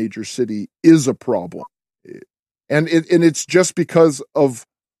every major city is a problem. And it's just because of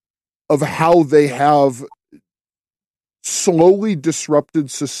how they have slowly disrupted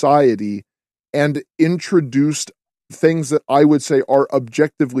society and introduced things that I would say are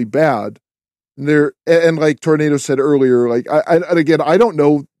objectively bad. And like Tornado said earlier, like and again, I don't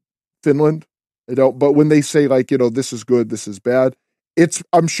know Finland, but when they say like, this is good, this is bad,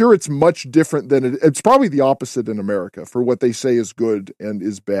 I'm sure it's much different than it's probably the opposite in America for what they say is good and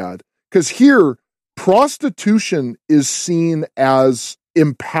is bad. Because here, prostitution is seen as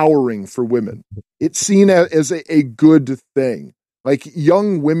empowering for women. It's seen as a good thing. Like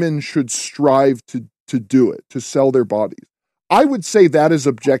young women should strive to do it, to sell their bodies. I would say that is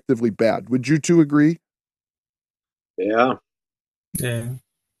objectively bad. Would you two agree? Yeah.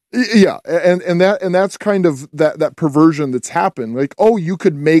 Yeah, and that's kind of that perversion that's happened. Like, oh, you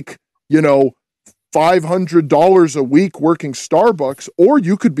could make, $500 a week working Starbucks, or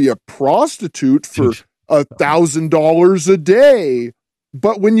you could be a prostitute for $1,000 a day.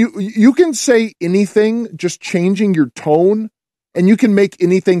 But when you can say anything, just changing your tone, and you can make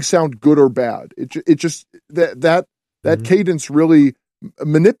anything sound good or bad. It just that cadence really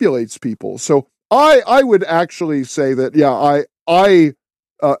manipulates people. So I would actually say that I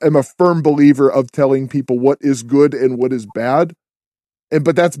am a firm believer of telling people what is good and what is bad,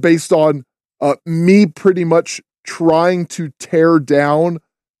 but that's based on me pretty much trying to tear down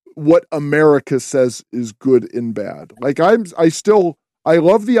what America says is good and bad. Like I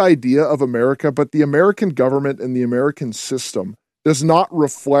love the idea of America, but the American government and the American system does not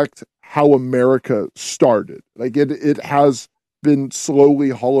reflect how America started. Like it has been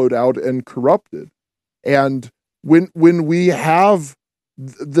slowly hollowed out and corrupted. And when we have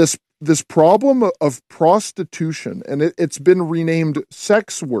this problem of prostitution, and it's been renamed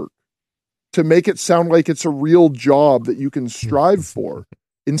sex work to make it sound like it's a real job that you can strive for,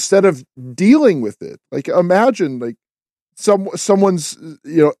 instead of dealing with it. Like imagine like someone's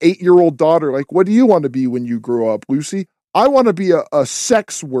 8-year-old daughter, like, what do you want to be when you grow up, Lucy? I want to be a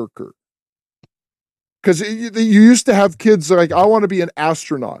sex worker. Because you used to have kids like, I want to be an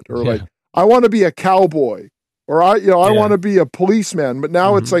astronaut, or like, I want to be a cowboy, or I want to be a policeman. But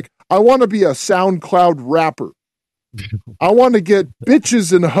now it's like, I want to be a SoundCloud rapper. I want to get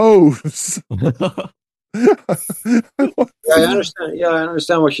bitches and hoes. I understand. Yeah, I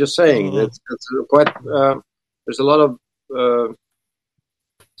understand what you're saying. It's quite. There's a lot of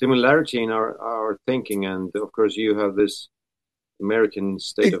similarity in our thinking, and of course, you have this American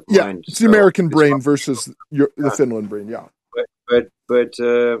state of mind. It's the American brain versus the Finland brain. Yeah, but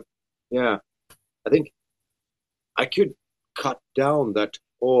yeah, I think I could cut down that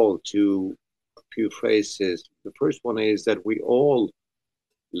all to a few phrases. The first one is that we all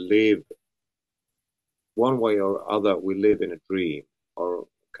live one way or other. We live in a dream or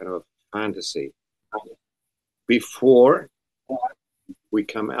kind of a fantasy before we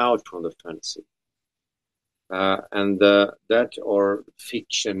come out from the fantasy, and that or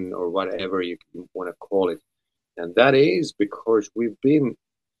fiction or whatever you want to call it, and that is because we've been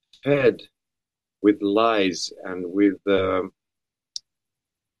fed with lies and with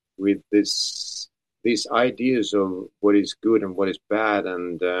these ideas of what is good and what is bad,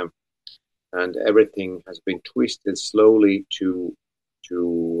 and everything has been twisted slowly to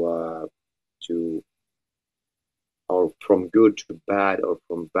or from good to bad or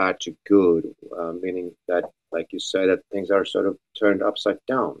from bad to good, meaning that, like you said, that things are sort of turned upside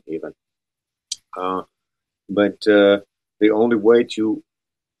down even. But the only way to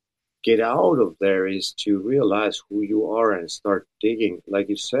get out of there is to realize who you are and start digging. Like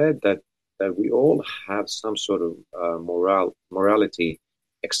you said, that that we all have some sort of morality,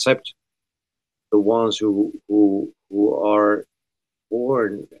 except the ones who are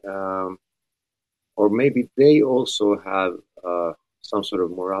born, or maybe they also have some sort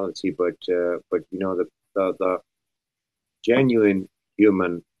of morality, but the genuine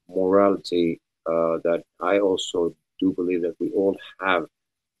human morality that I also do believe that we all have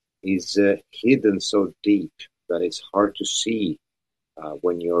is hidden so deep that it's hard to see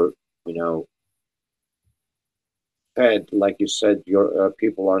when you're, fed, like you said, your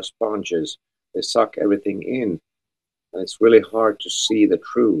people are sponges. They suck everything in, and it's really hard to see the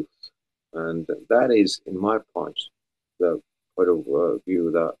truth. And that is, in my the point of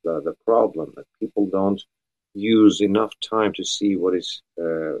view, the problem that people don't use enough time to see what is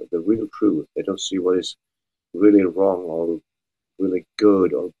the real truth. They don't see what is really wrong or really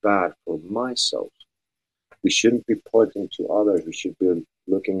good or bad for myself. We shouldn't be pointing to others. We should be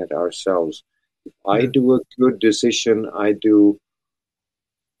looking at ourselves. If I do a good decision, I do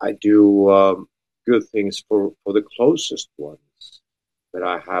good things for the closest ones that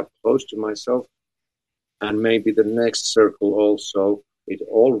I have close to myself, and maybe the next circle also. It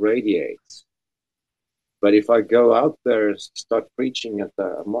all radiates. But if I go out there and start preaching at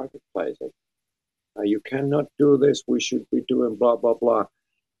the marketplace, you cannot do this, we should be doing blah, blah, blah,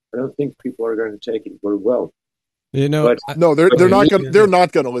 I don't think people are going to take it very well. They're not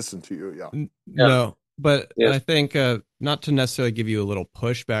going to listen to you. Yeah. No, but yes. I think not to necessarily give you a little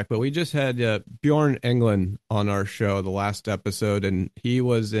pushback, but we just had Bjorn Englund on our show the last episode, and he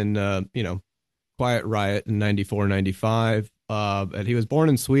was in Quiet Riot in 94, 95, and he was born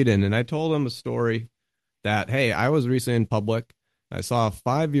in Sweden. And I told him a story that, hey, I was recently in public. I saw a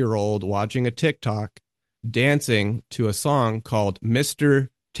 5-year-old watching a TikTok dancing to a song called Mr.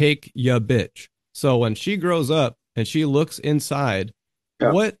 Take Ya Bitch. So when she grows up and she looks inside,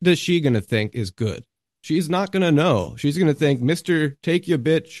 what does she going to think is good? She's not going to know. She's going to think, Mr. Take Ya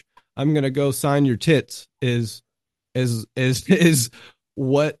Bitch, I'm going to go sign your tits is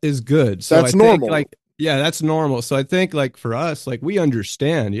what is good. So that's normal. That's normal. So I think for us, we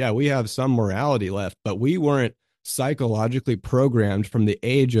understand, we have some morality left, but we weren't psychologically programmed from the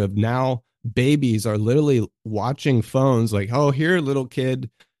age of now. Babies are literally watching phones oh, here, little kid,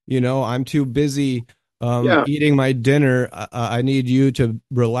 I'm too busy eating my dinner. I need you to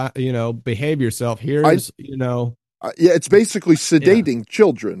relax, behave yourself. Here's, it's basically sedating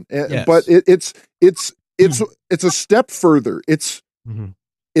children. Yes. But it's a step further. It's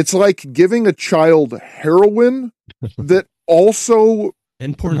like giving a child heroin that also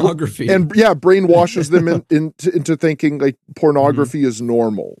and pornography brainwashes them into thinking pornography is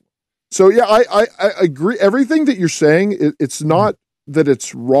normal. So I agree. Everything that you're saying, it's not that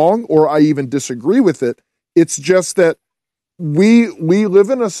it's wrong or I even disagree with it. It's just that we live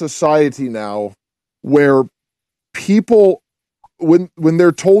in a society now where people, when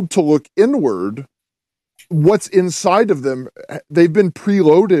they're told to look inward, what's inside of them, they've been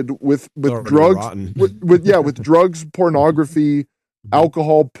preloaded with drugs, with drugs, pornography,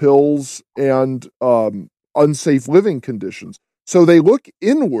 alcohol, pills, and unsafe living conditions. So they look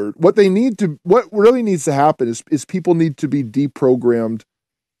inward. What really needs to happen is people need to be deprogrammed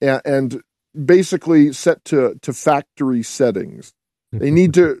and basically set to factory settings. They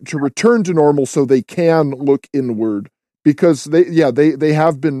need to return to normal so they can look inward, because they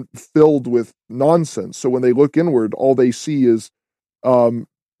have been filled with nonsense. So when they look inward, all they see is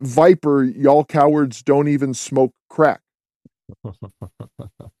Viper, y'all cowards don't even smoke crack.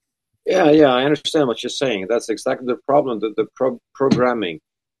 Yeah, I understand what you're saying. That's exactly the problem, the programming.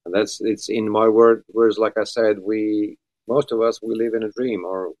 And it's in my words, like I said, most of us, we live in a dream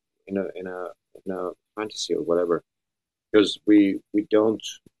or in a fantasy or whatever, because we don't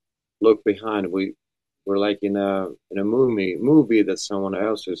look behind. We're like in a movie that someone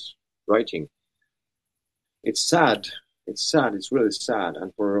else is writing. It's sad. It's really sad.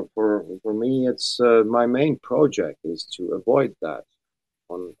 And for me, it's my main project is to avoid that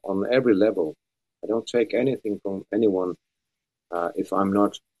on every level. I don't take anything from anyone if I'm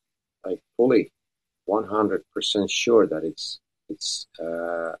not fully 100% sure that it's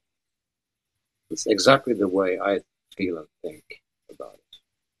exactly the way I feel and think about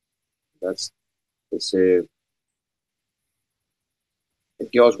it.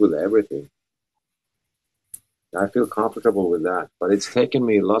 It goes with everything. I feel comfortable with that, but it's taken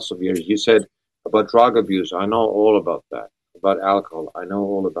me lots of years. You said about drug abuse. I know all about that. About alcohol, I know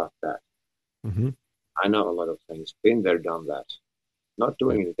all about that. Mm-hmm. I know a lot of things. Been there, done that. Not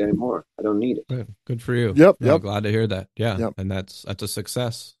doing it anymore. I don't need it. Good for you. Yep. Glad to hear that. Yeah. Yep. And that's a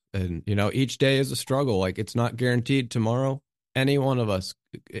success. And each day is a struggle. It's not guaranteed tomorrow. any one of us,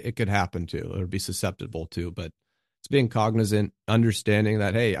 it could happen to or be susceptible to, but it's being cognizant, understanding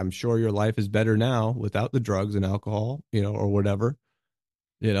that, hey, I'm sure your life is better now without the drugs and alcohol, or whatever,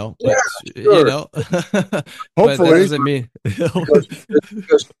 Yeah, but, sure. but that Hopefully. doesn't mean, Because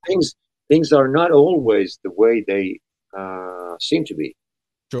things are not always the way they seem to be.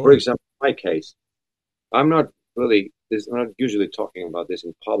 For sure. example, in my case, I'm not usually talking about this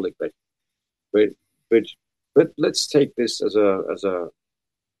in public, but but but let's take this as a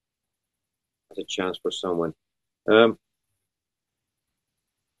chance for someone. Um,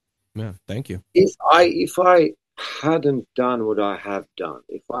 Yeah. Thank you. if I hadn't done what I have done,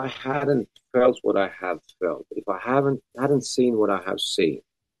 if I hadn't felt what I have felt, if I hadn't seen what I have seen,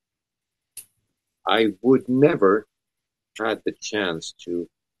 I would never had the chance to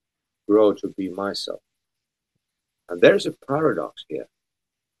grow to be myself. And there's a paradox here.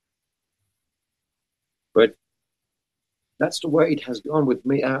 But that's the way it has gone with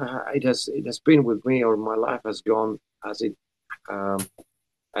me. It has been with me, or my life has gone as it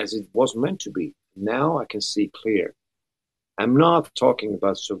was meant to be. Now I can see clear. I'm not talking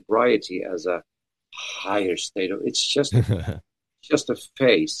about sobriety as a higher state of. It's just a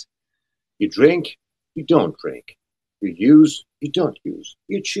phase. You drink, you don't drink. You use, you don't use.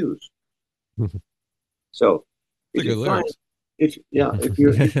 You choose. So if you find, if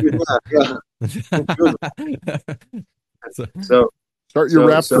you so Start your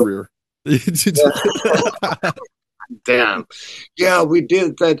rap career. Damn. Yeah, we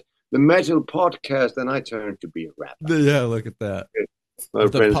did that. The metal podcast, and I turned to be a rapper. Yeah, look at that. My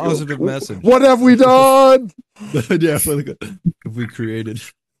With a friends positive go, message. What have we done? Yeah, have we created?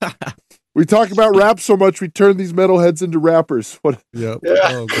 We talk about rap so much, we turn these metalheads into rappers. What? Yep. Yeah.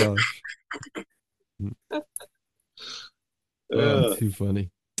 Oh gosh. Oh, too funny.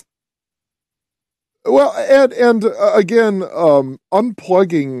 Well, and again,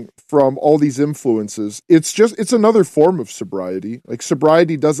 unplugging from all these influences, it's another form of sobriety. Like,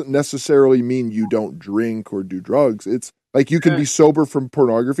 sobriety doesn't necessarily mean you don't drink or do drugs. It's like you can be sober from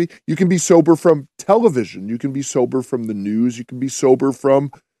pornography, you can be sober from television, you can be sober from the news, you can be sober from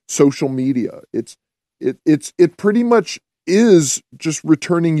social media. It pretty much is just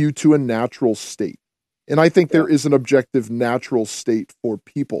returning you to a natural state. And I think there is an objective natural state for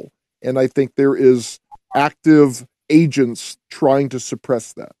people. And I think there is active agents trying to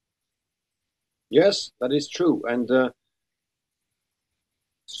suppress that. Yes, that is true. And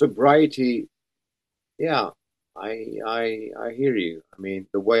sobriety, yeah, I hear you. I mean,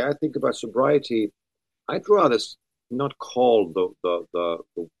 the way I think about sobriety, I'd rather not call the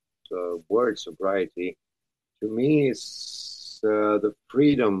word sobriety. To me, it's the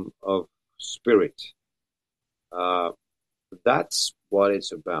freedom of spirit. That's what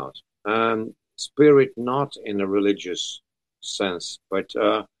it's about. And spirit, not in a religious sense, but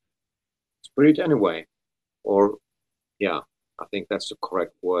spirit anyway. Or, yeah, I think that's the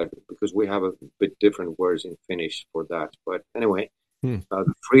correct word, because we have a bit different words in Finnish for that. But anyway,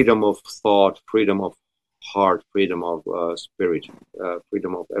 freedom of thought, freedom of heart, freedom of spirit,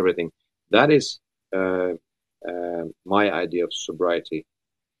 freedom of everything. That is my idea of sobriety.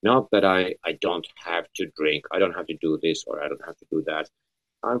 Not that I don't have to drink, I don't have to do this, or I don't have to do that.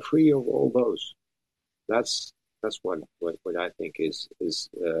 I'm free of all those. That's what I think is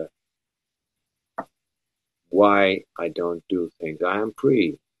why I don't do things. I am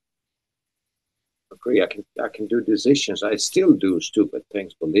free. I'm free. I can do decisions. I still do stupid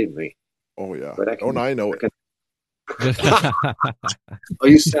things, believe me. Oh yeah. But I know it. Oh,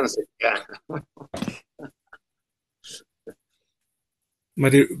 you sense it, yeah.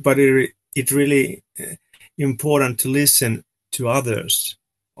 But it really important to listen to others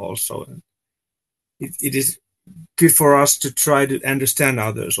also. It is good for us to try to understand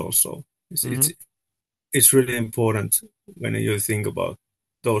others also. It's really important when you think about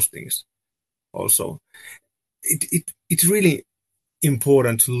those things also. It's really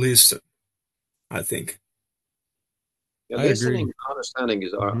important to listen, I think. Yeah, listening and understanding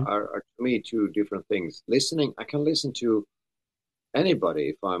are to me two different things. Listening, I can listen to anybody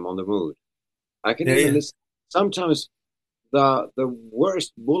if I'm on the mood. I can even listen. Sometimes the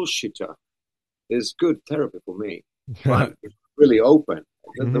worst bullshitter is good therapy for me. I'm really open.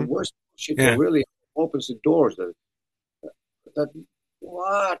 The worst bullshitter really opens the doors. That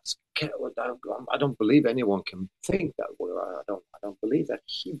I don't believe anyone can think that way. I don't believe that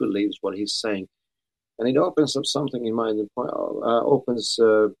he believes what he's saying, and it opens up something in mind. Opens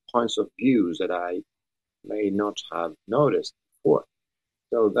points of views that I may not have noticed before.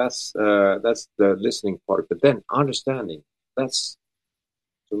 So that's the listening part. But then understanding, that's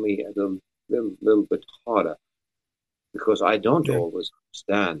to me a little bit harder. because I don't Yeah. always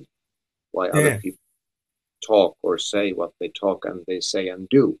understand why Yeah. other people talk or say what they talk and they say and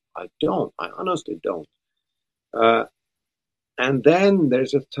do. I don't. I honestly don't. And then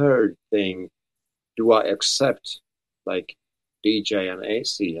there's a third thing. Do I accept, like DJ and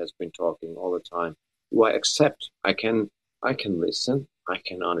AC has been talking all the time? Do I accept? I can listen, I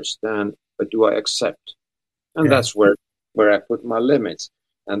can understand, but do I accept? And Yeah. that's where I put my limits,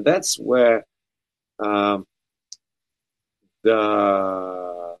 and that's where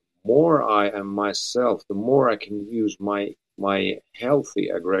the more I am myself, the more I can use my healthy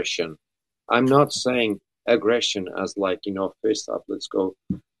aggression. I'm not saying aggression as like, fist up, let's go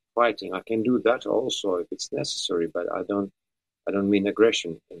fighting. I can do that also if it's necessary, but I don't mean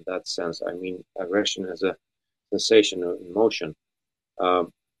aggression in that sense. I mean aggression as a sensation or emotion,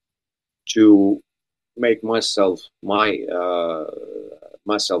 to make myself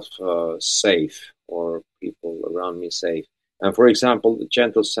safe, or people around me safe. And for example, the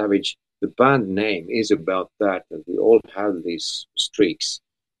Gentle Savage, the band name is about that we all have these streaks.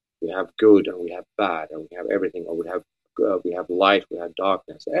 We have good and we have bad and we have everything, or we have light, we have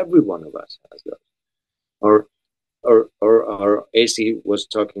darkness. Every one of us has those. Or AC was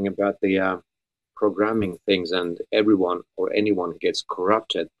talking about the programming things, and everyone or anyone gets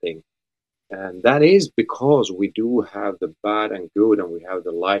corrupted thing. And that is because we do have the bad and good, and we have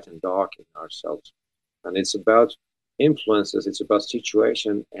the light and dark in ourselves. And it's about influences, it's about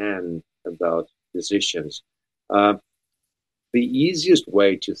situation, and about decisions. The easiest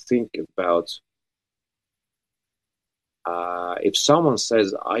way to think about, if someone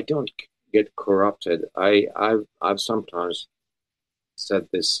says, I don't get corrupted, I've sometimes said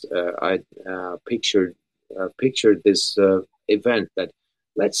this, I pictured this event, that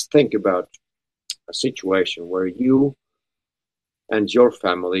let's think about a situation where you and your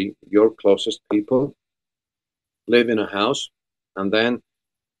family, your closest people, live in a house, and then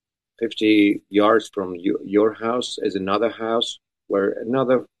 50 yards from your house is another house where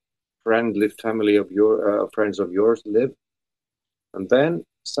another friendly family of your friends of yours live. And then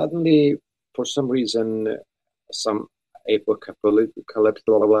suddenly, for some reason, some apocalyptic,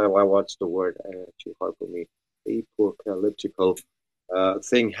 what's the word? Too hard for me. Apocalyptical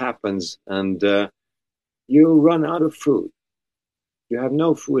thing happens, and you run out of food. You have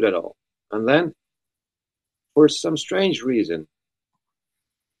no food at all. And then, for some strange reason,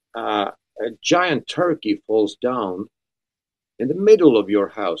 a giant turkey falls down in the middle of your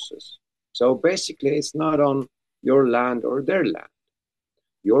houses. So basically, it's not on your land or their land.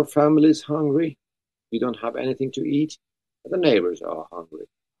 Your family is hungry. You don't have anything to eat. The neighbors are hungry.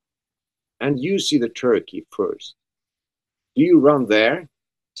 And you see the turkey first. Do you run there,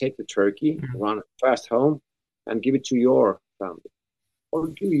 take the turkey, run fast home, and give it to your family? Or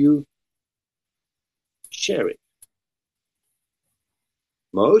do you share it?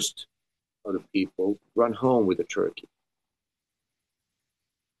 Most of the people run home with the turkey.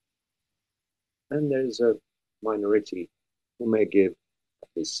 And there's a minority who may give at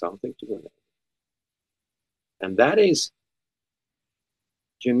least something to the neighbor. And that is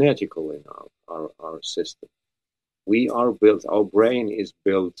genetical in our system. We are built, our brain is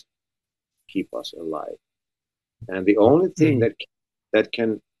built to keep us alive. And the only thing that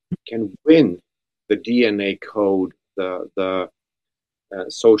can win the DNA code, the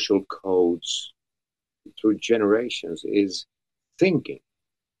social codes through generations, is thinking.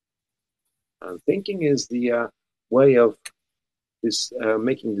 And thinking is the way of this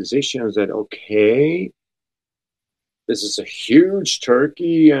making decisions that, okay, this is a huge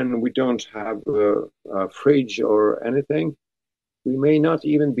turkey and we don't have a fridge or anything. We may not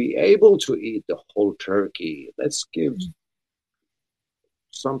even be able to eat the whole turkey. Let's give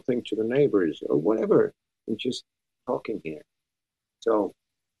something to the neighbors or whatever. I'm just talking here. So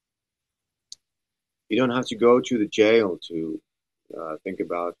you don't have to go to the jail to think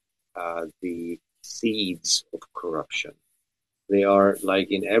about the seeds of corruption. They are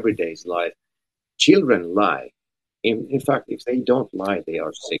like in everyday's life. Children lie. In fact, if they don't lie, they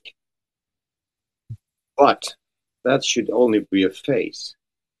are sick. But that should only be a phase,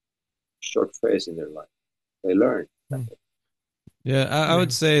 short phase in their life. They learn. Yeah, I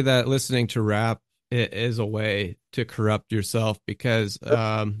would say that listening to rap is a way to corrupt yourself, because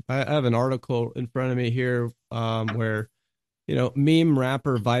I have an article in front of me here where, meme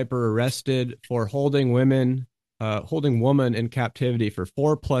rapper Viper arrested for holding woman in captivity for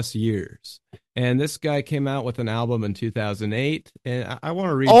 4+ years. And this guy came out with an album in 2008, and I want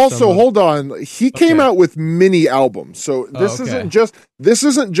to read. Also, hold on. He came out with mini albums, so this isn't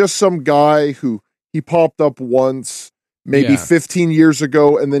just some guy who he popped up once, maybe 15 years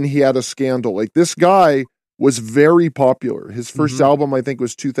ago, and then he had a scandal. Like, this guy was very popular. His first Mhm. album, I think,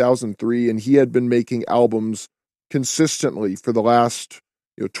 was 2003, and he had been making albums consistently for the last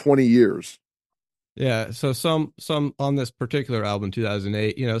 20 years. Yeah, so some on this particular album,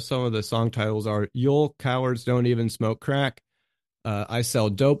 2008, some of the song titles are "You'll Cowards Don't Even Smoke Crack," "I Sell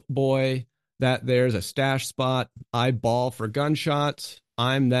Dope Boy," "That There's a Stash Spot," "I Ball for Gunshots,"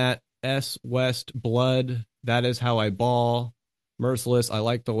 "I'm That S West Blood," "That Is How I Ball," "Merciless," "I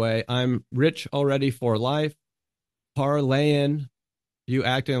Like the Way," "I'm Rich Already for Life," "Parlayin'," "You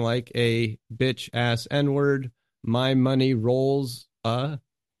Acting Like a Bitch Ass N-Word," "My Money Rolls," "I'm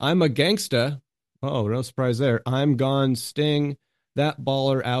a Gangsta." Oh, no surprise there. "I'm Gone," "Sting," "That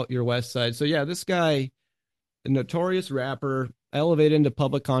Baller Out Your West Side." So yeah, this guy, a notorious rapper, elevated into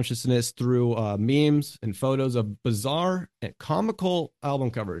public consciousness through memes and photos of bizarre and comical album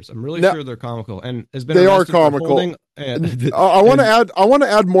covers. I'm really Now- sure they're comical, and has been They are arrested for comical. holding. I want to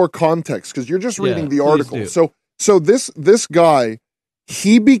add more context because you're just reading the please article. do. So this guy,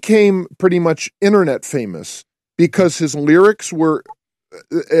 he became pretty much internet famous because his lyrics were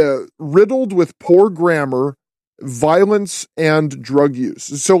riddled with poor grammar, violence, and drug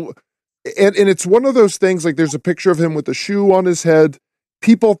use. So, and it's one of those things, like there's a picture of him with a shoe on his head.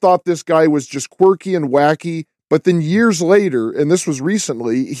 People thought this guy was just quirky and wacky, but then years later, and this was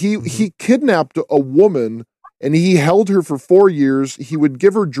recently, he kidnapped a woman and he held her for 4 years. He would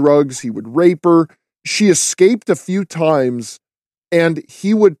give her drugs. He would rape her. She escaped a few times, and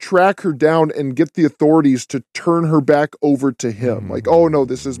he would track her down and get the authorities to turn her back over to him. Like, oh no,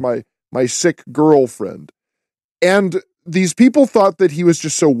 this is my sick girlfriend. And these people thought that he was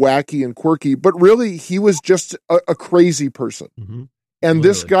just so wacky and quirky, but really he was just a crazy person. Mhm. And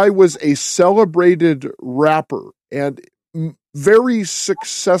this guy was a celebrated rapper and very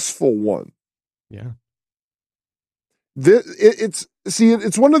successful one. Yeah.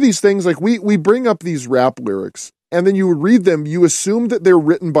 It's one of these things, like we bring up these rap lyrics and then you read them, you assume that they're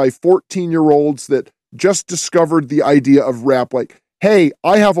written by 14-year-olds that just discovered the idea of rap. Like, hey,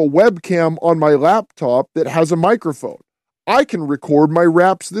 I have a webcam on my laptop that has a microphone. I can record my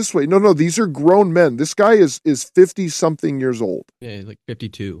raps this way. No, these are grown men. This guy is 50-something years old. Yeah, he's like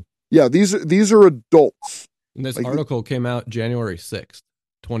 52. Yeah, these are adults. And this Like, article came out January 6th,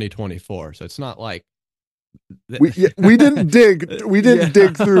 2024. So it's not like we didn't dig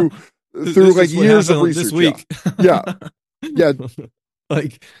dig through This like is what years of happened research. this week. Yeah. Yeah.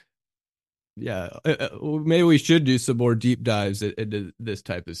 Like, yeah, maybe we should do some more deep dives into this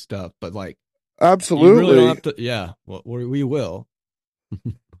type of stuff. But like, Absolutely. you really don't have to. Yeah, well, we will.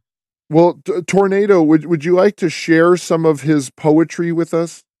 Well, Tornado, would you like to share some of his poetry with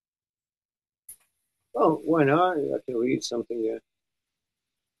us? Oh, why not? I can read something. Yeah.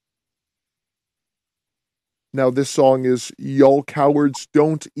 Now, this song is "Y'all Cowards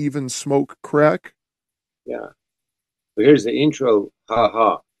Don't Even Smoke Crack." Yeah. So here's the intro. Ha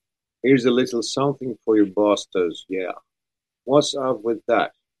ha. Here's a little something for your bastards. Yeah. What's up with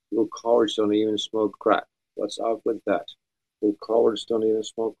that? You cowards don't even smoke crack. What's up with that? You cowards don't even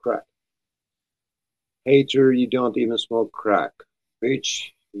smoke crack. Hater, you don't even smoke crack.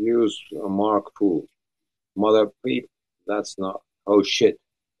 Bitch, use a mark fool. Mother peep, that's not. Oh shit.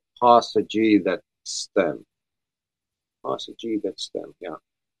 Pass a G that stem. Pass a G that stem, yeah.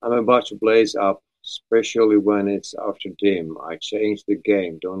 I'm about to blaze up, especially when it's after dim. I changed the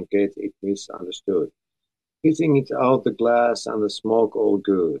game, don't get it misunderstood. Hitting it out the glass and the smoke all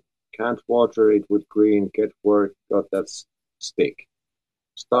good. Can't water it with green, get work, got that stick.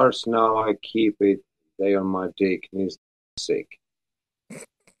 Stars now, I keep it, they on my dick, knees sick.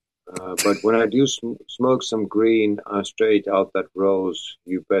 But when I do smoke some green, I'm straight out that rose,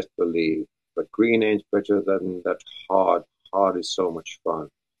 you best believe. But green ain't better than that hard. Hard is so much fun.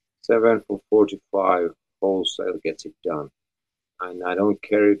 7 for 45, wholesale gets it done. And I don't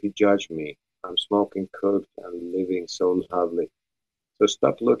care if you judge me. I'm smoking cooked and living so lovely. So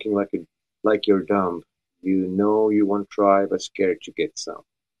stop looking like you're dumb. You know you won't try, but scared to get some.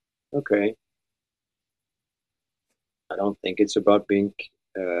 Okay. I don't think it's about being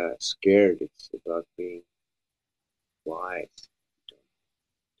scared. It's about being wise. Don't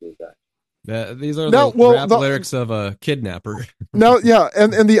do that. These are Now, the well, rap lyrics of a kidnapper. Now, yeah,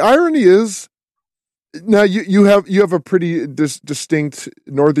 and the irony is, now you have a pretty distinct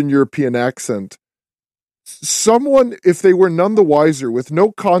Northern European accent. Someone, if they were none the wiser, with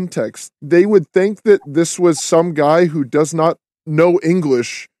no context, they would think that this was some guy who does not know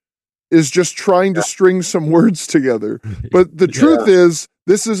English, is just trying to string some words together. But the truth is,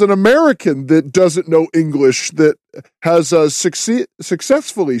 this is an American that doesn't know English that has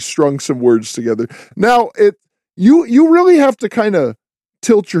successfully strung some words together. Now, you really have to kind of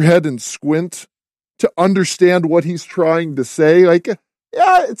tilt your head and squint to understand what he's trying to say. Like,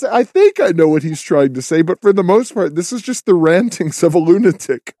 yeah, I think I know what he's trying to say, but for the most part, this is just the rantings of a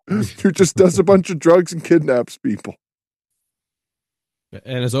lunatic who just does a bunch of drugs and kidnaps people.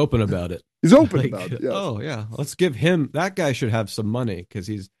 And is open about it. He's open about it. Yes. Oh yeah, let's give him. That guy should have some money because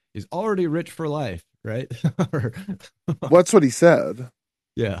he's already rich for life, right? That's what he said.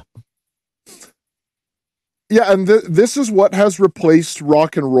 Yeah. Yeah, and this is what has replaced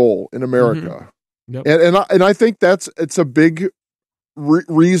rock and roll in America. Yep. And I think it's a big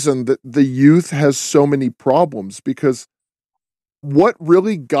reason that the youth has so many problems, because what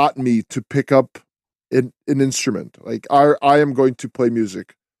really got me to pick up an instrument, like I am going to play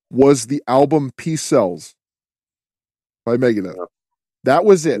music, was the album Peace Sells by Megadeth. That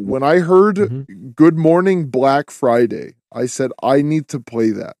was it. When I heard Good Morning Black Friday, I said, I need to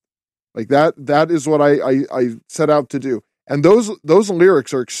play that. Like that is what I set out to do. And those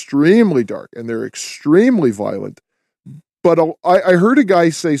lyrics are extremely dark and they're extremely violent. But I heard a guy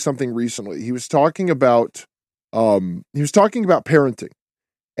say something recently. He was talking about parenting.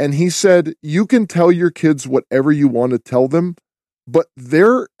 And he said, you can tell your kids whatever you want to tell them, but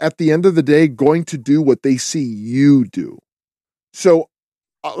they're at the end of the day going to do what they see you do. So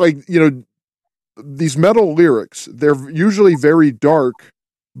these metal lyrics, they're usually very dark.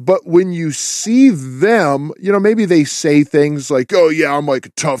 But when you see them, maybe they say things like, oh, yeah, I'm like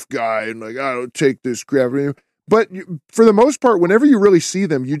a tough guy and like, I don't take this crap. But for the most part, whenever you really see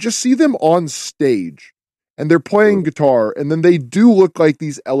them, you just see them on stage and they're playing guitar. And then they do look like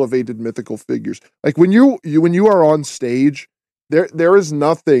these elevated mythical figures. Like when you are on stage, there is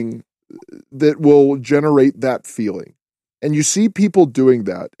nothing that will generate that feeling. And you see people doing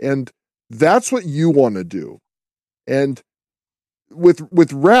that. And that's what you want to do. And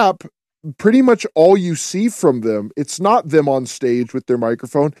with rap, pretty much all you see from them, it's not them on stage with their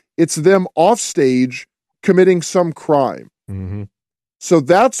microphone, it's them off stage committing some crime. Mm-hmm. So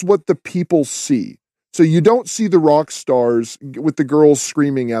that's what the people see. So you don't see the rock stars with the girls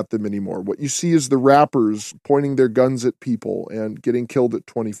screaming at them anymore. What you see is the rappers pointing their guns at people and getting killed at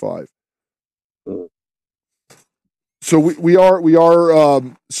 25. So we are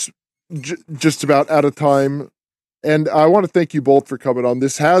just about out of time. And I want to thank you both for coming on.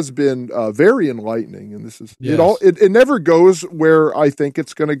 This has been very enlightening, and this is it never goes where I think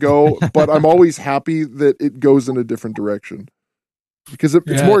it's going to go, but I'm always happy that it goes in a different direction because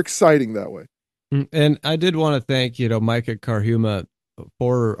it's more exciting that way. And I did want to thank Micah Karhuma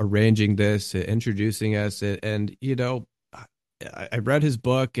for arranging this, introducing us, and I read his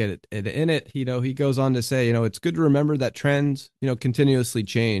book, and in it, he goes on to say, it's good to remember that trends, continuously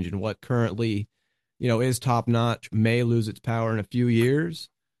change, and what currently is top notch may lose its power in a few years.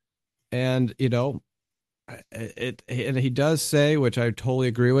 And, and he does say, which I totally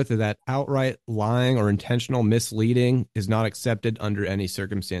agree with, that outright lying or intentional misleading is not accepted under any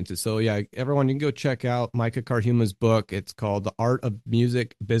circumstances. So yeah, everyone, you can go check out Micah Karhuma's book. It's called The Art of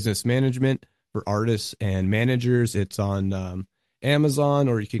Music Business Management for Artists and Managers. It's on Amazon,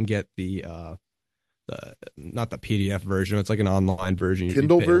 or you can get the not the PDF version. It's like an online version. You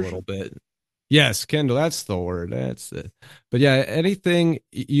Kindle can pay version? a little bit. Yes, Kindle. That's the word. That's it. But yeah, anything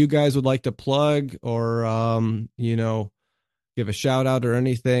you guys would like to plug, or give a shout out, or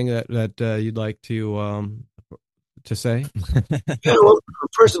anything that you'd like to say? Well,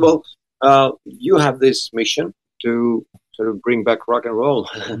 first of all, you have this mission to sort of bring back rock and roll.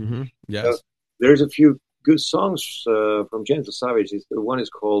 Mm-hmm. Yes. There's a few good songs from Gentle Savage. The one is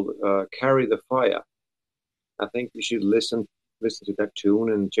called "Carry the Fire." I think you should listen to that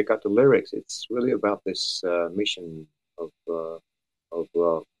tune and check out the lyrics. It's really about this mission of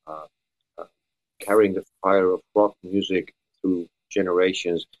carrying the fire of rock music through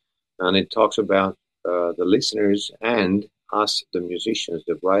generations, and it talks about the listeners and us, the musicians,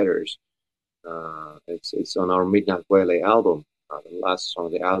 the writers. It's on our Midnight Valley album, the last song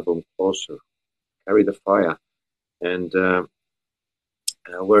of the album, Closer, Carry the Fire, and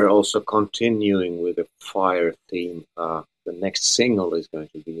we're also continuing with the fire theme. The next single is going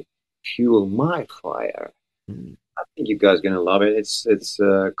to be "Fuel My Fire." I think you guys are going to love it. It's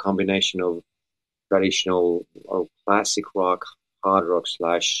a combination of traditional or classic rock, hard rock /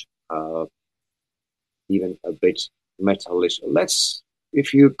 even a bit metalish.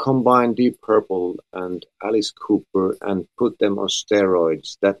 If you combine Deep Purple and Alice Cooper and put them on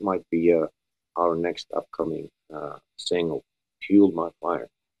steroids, that might be our next upcoming single, "Fuel My Fire."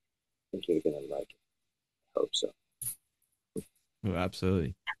 I think you're going to like it. I hope so. Oh,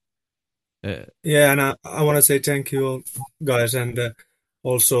 absolutely. Yeah, and I want to say thank you all, guys, and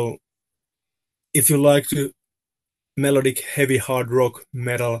also, if you like to melodic, heavy, hard rock,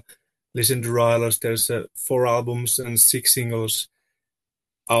 metal, listen to Railos. There's 4 albums and 6 singles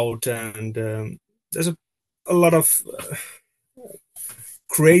out, and there's a lot of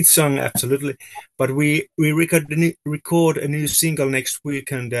great song, absolutely. But we record a new single next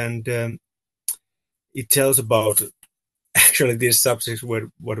week, and it tells about actually these subjects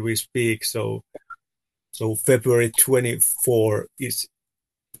what we speak. So February 24 is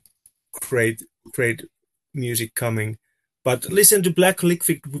great music coming. But listen to Black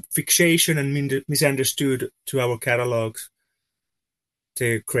Liquid Fixation and Misunderstood to our catalogs.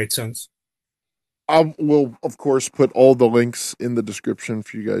 They're great songs. We'll, of course, put all the links in the description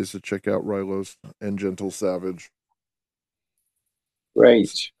for you guys to check out Railos and Gentle Savage.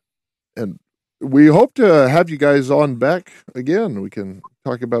 Great. And we hope to have you guys on back again. We can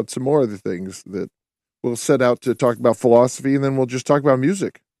talk about some more other things that we'll set out to talk about philosophy, and then we'll just talk about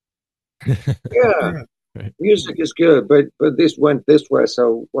music. Yeah. Right. Music is good, but this went this way,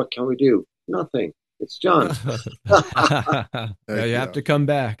 so what can we do? Nothing. It's done. Yeah, you have to come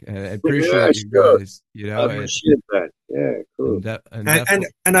back. I appreciate you guys. You know, I appreciate that. Yeah, cool.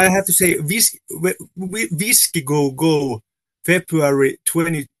 And I have to say, Whiskey Go Go, February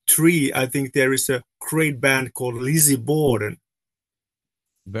 23. I think there is a great band called Lizzie Borden.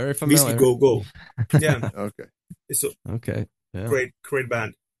 Very familiar. Whiskey Go Go. Yeah. Okay. It's a okay. Yeah. Great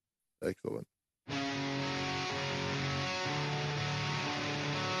band. Excellent.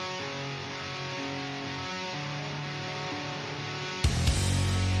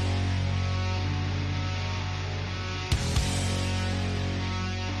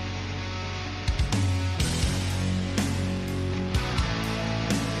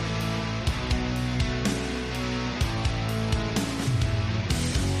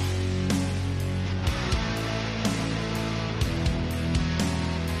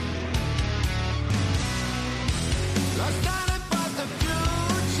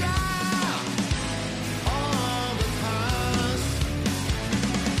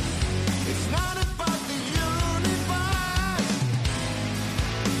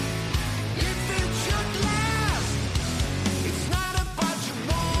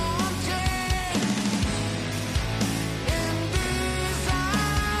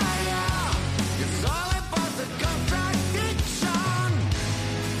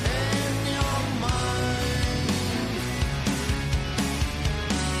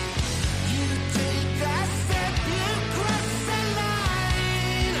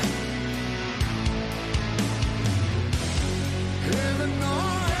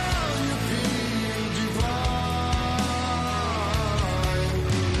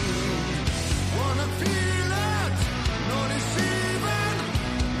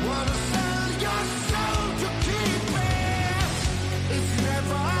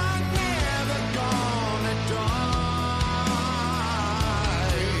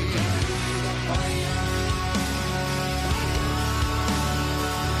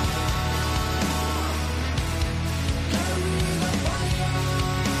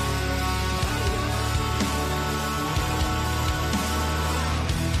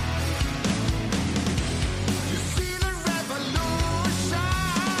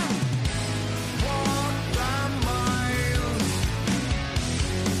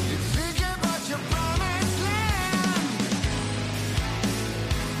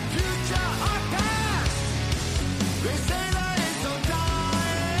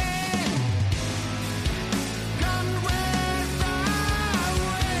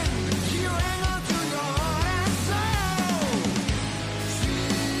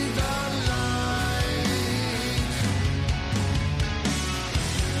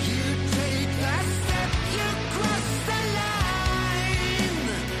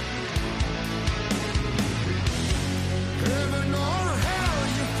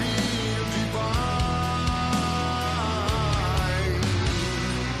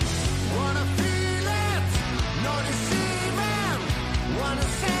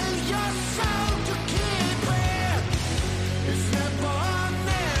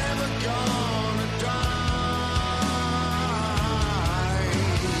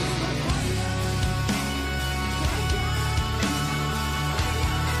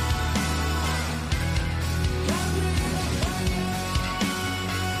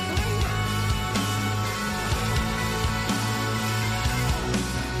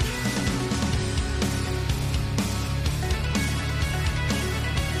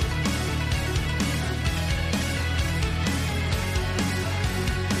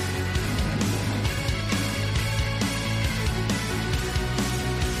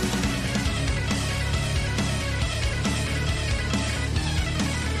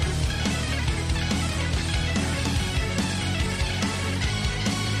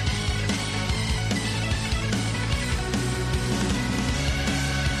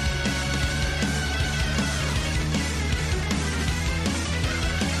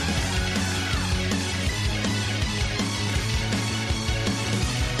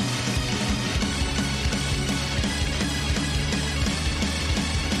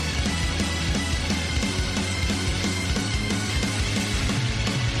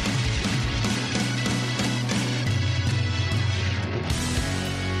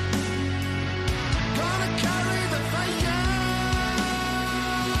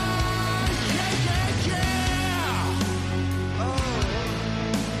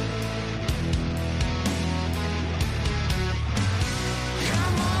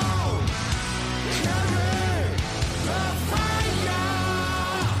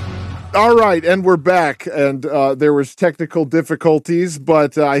 All right, and we're back, and there was technical difficulties,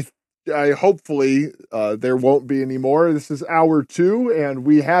 but I hopefully there won't be any more. This is hour 2, and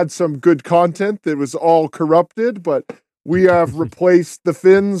we had some good content that was all corrupted, but we have replaced the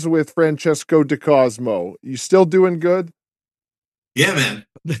Finns with Francesco De Cosmo. You still doing good? Yeah, man.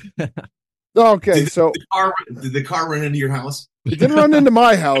 Okay, so did the car run into your house? it didn't run into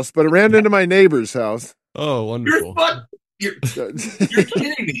my house, but it ran into my neighbor's house. Oh, wonderful. You're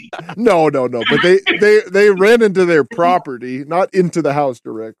kidding me. No, but they ran into their property, not into the house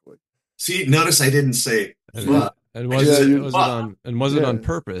directly. See, notice I didn't say fuck. And was it on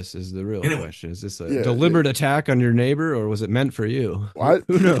purpose is the real question. Is this a deliberate attack on your neighbor, or was it meant for you?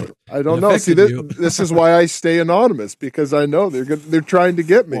 Who knows? I don't know. See, this is why I stay anonymous, because I know they're trying to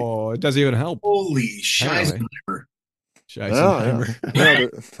get me. Oh, it doesn't even help. Holy Scheisenheimer.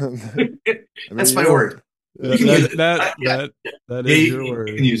 That's my word. That is your word.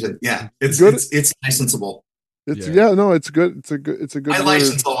 You can use it. Yeah, it's good. It's licensable. It's good. It's a good. I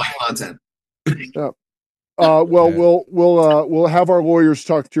license all my content. Yeah. We'll have our lawyers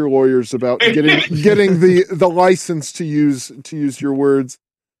talk to your lawyers about getting the license to use your words.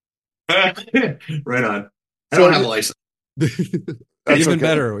 Right on. I don't have a license. Even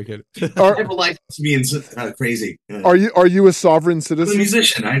better, we could. I have a license being crazy. Are you a sovereign citizen? I'm a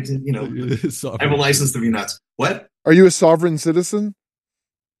musician. I have a license to be nuts. What? Are you a sovereign citizen?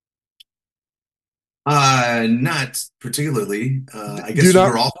 Not particularly. I guess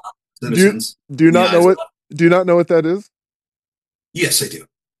we're all citizens. Do you not know what? Do you not know what that is? Yes, I do.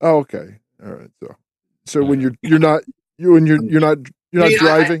 Oh, okay. All right. So when you're not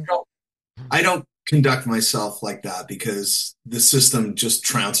driving. I don't conduct myself like that because the system just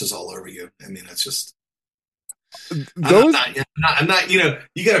trounces all over you. I mean, it's just. I'm not. You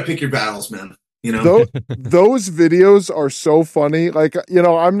got to pick your battles, man. Those videos are so funny. Like,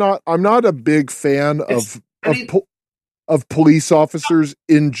 I'm not a big fan of police officers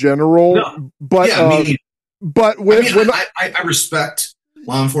in general, but I respect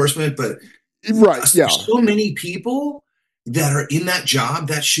law enforcement, but right, yeah, there's so many people that are in that job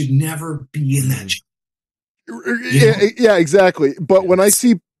that should never be in that job. Yeah, exactly. But when I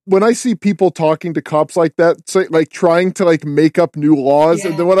see people talking to cops like that, so, like trying to make up new laws,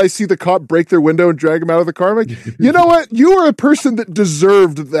 and then when I see the cop break their window and drag them out of the car, I'm like, you know what? You are a person that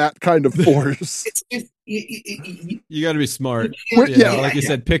deserved that kind of force. You got to be smart. Like you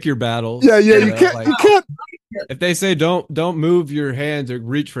said, pick your battles. Yeah. You can't. If they say don't move your hands or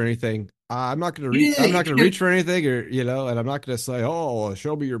reach for anything, I'm not going to reach. I'm not going to reach for anything, or and I'm not going to say, "Oh,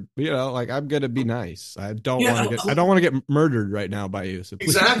 show me your." I'm going to be nice. I don't want to get murdered right now by you. So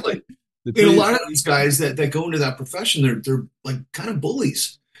please. Exactly. A lot of these guys that go into that profession, they're like kind of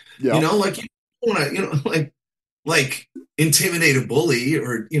bullies. Yeah. You don't want to, intimidate a bully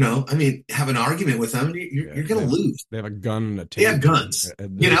or have an argument with them. You're going to lose. They have a gun and a tape. They have guns.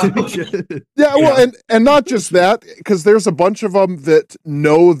 Yeah, well, and not just that, because there's a bunch of them that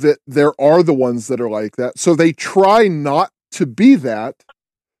know that there are the ones that are like that, so they try not to be that.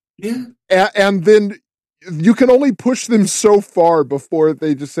 Yeah, and then you can only push them so far before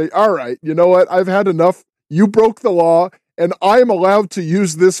they just say, "All right, you know what? I've had enough. You broke the law." And I'm allowed to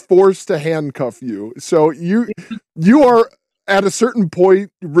use this force to handcuff you. So you are at a certain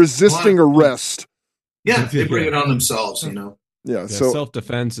point resisting arrest. Yeah, they bring it on themselves, Yeah, so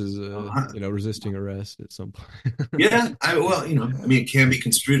self-defense is resisting arrest at some point. Yeah, it can be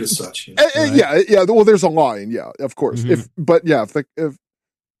construed as such. Right? Yeah. Well, there's a line. Yeah, of course. Mm-hmm.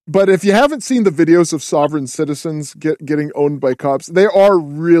 But if you haven't seen the videos of sovereign citizens getting owned by cops, they are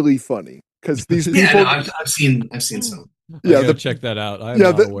really funny because these people. I've seen some. Yeah, check that out.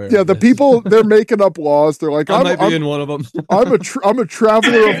 The people, they're making up laws. They're like, I might be in one of them. I'm a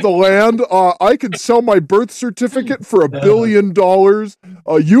traveler of the land. I could sell my birth certificate for $1 billion.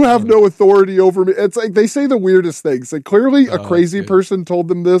 You have no authority over me. It's like they say the weirdest things. Like clearly a crazy person told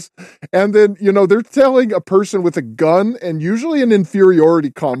them this, and then they're telling a person with a gun and usually an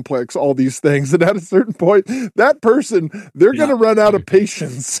inferiority complex all these things. And at a certain point, that person they're going to run out of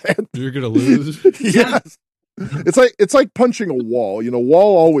patience. And you're going to lose. Yes. It's like punching a wall.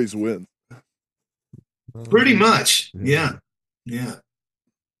 Wall always wins. Pretty much. Yeah.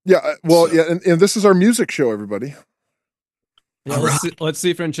 Well, and this is our music show, everybody. Yeah, let's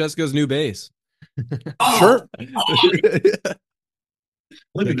see Francesco's new bass. Sure.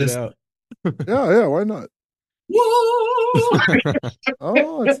 Look at this. Yeah. Why not? Whoa!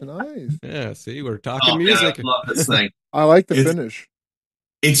 Oh, it's nice. Yeah. See, we're talking music. I love this thing. I like the finish.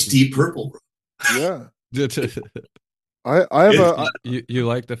 It's Deep Purple. Yeah. I have you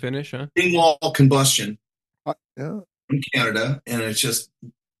like the finish, huh? Dingwall Combustion. Yeah. From Canada, and it's just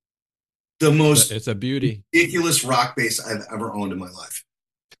the most it's a beauty, ridiculous rock bass I've ever owned in my life.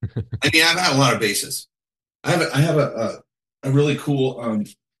 I mean, I've had a lot of basses. I have a really cool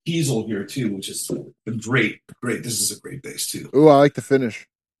Kiesel here too, which is a great. This is a great bass too. Oh, I like the finish.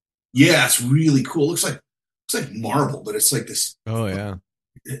 Yeah, it's really cool. Looks like marble, but it's like this. Oh yeah.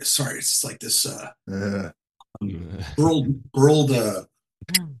 Sorry, it's like this burled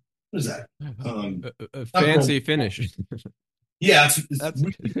what is that? A fancy finish. Yeah, that's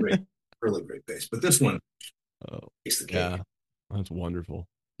really great. Really great bass. But this one takes the cake. Yeah, that's wonderful.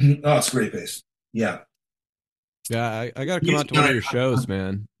 Oh, it's a great bass. Yeah. Yeah, I got to come out to one of your shows,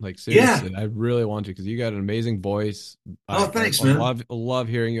 man. Like seriously, I really want to because you got an amazing voice. Thanks, man. man. Love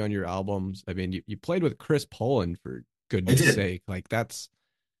hearing you on your albums. I mean, you played with Chris Poland for goodness sake. Like that's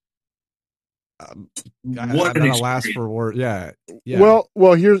what an last for word. Yeah.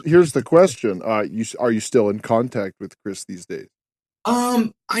 Well, here's the question. Are you still in contact with Chris these days?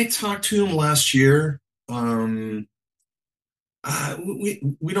 I talked to him last year. We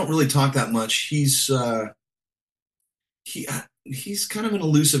don't really talk that much. He's kind of an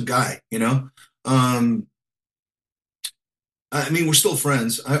elusive guy, you know. I mean, we're still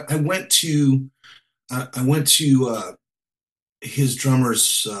friends. I went to his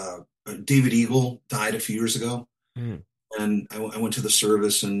drummer's David Eagle died a few years ago, and I went to the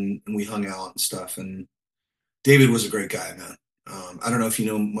service and we hung out and stuff. And David was a great guy, man. I don't know if you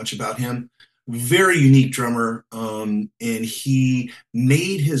know much about him. Very unique drummer, and he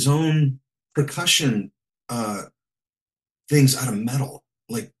made his own percussion things out of metal,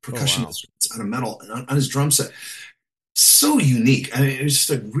 like percussion instruments out of metal, and on his drum set. So unique. I mean, it's just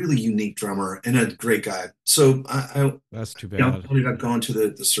a really unique drummer and a great guy. So that's too bad. You know, I ended up going to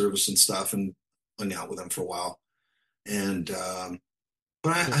the service and stuff and hung out with him for a while. And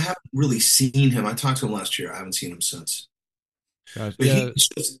but I haven't really seen him. I talked to him last year. I haven't seen him since. But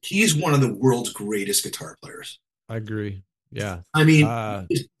he's one of the world's greatest guitar players. I agree. Yeah. I mean, and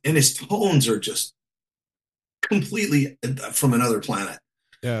his tones are just completely from another planet.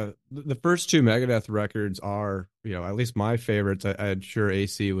 Yeah, the first two Megadeth records are, you know, at least my favorites. I'm sure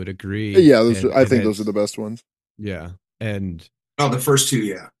AC would agree. Yeah, I think those are the best ones. Yeah, and the first two,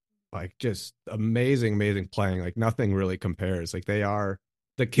 yeah, like just amazing playing. Like nothing really compares. Like they are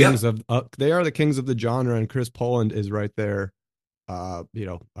the kings of the genre, and Chris Poland is right there. You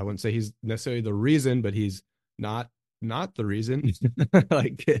know, I wouldn't say he's necessarily the reason, but he's not the reason.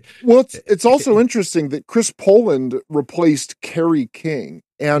 Like, well, it's also interesting that Chris Poland replaced Kerry King,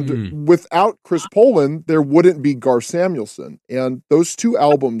 and without Chris Poland, there wouldn't be Gar Samuelson. And those two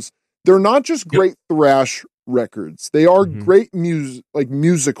albums, they're not just great thrash records; they are great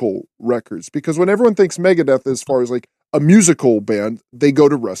musical records. Because when everyone thinks Megadeth, as far as like a musical band, they go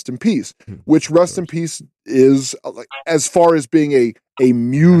to Rust in Peace, which Rust in Peace is, like, as far as being a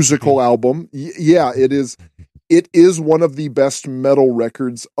musical album. Yeah, it is. It is one of the best metal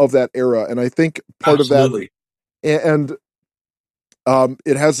records of that era. And I think part of that, and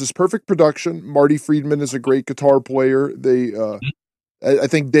it has this perfect production. Marty Friedman is a great guitar player. I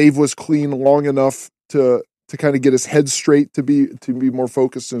think Dave was clean long enough to kind of get his head straight to be more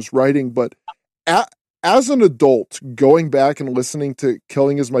focused in his writing. But as an adult, going back and listening to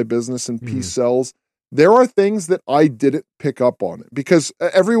Killing Is My Business and Peace Sells, there are things that I didn't pick up on, because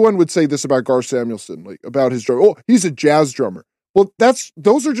everyone would say this about Gar Samuelson, like about his drum. Oh, he's a jazz drummer. Well,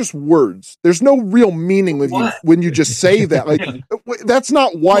 those are just words. There's no real meaning when you just say that. Like that's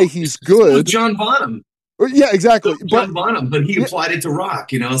not why he's good. John Bonham. Yeah, exactly. John Bonham, but he applied it to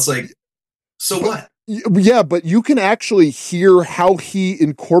rock. You know, it's like, so what? Yeah, but you can actually hear how he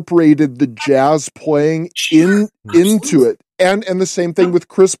incorporated the jazz playing into it. And the same thing with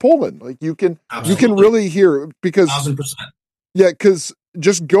Chris Poland. Like you can really hear, because 1,000%. Yeah, because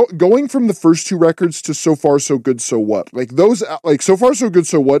just going from the first two records to So Far So Good So What, like those, like So Far So Good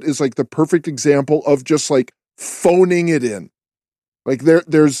So What is like the perfect example of just like phoning it in. Like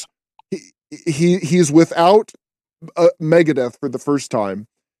he's without Megadeth for the first time,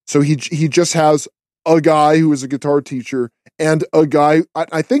 so he just has a guy who is a guitar teacher and a guy.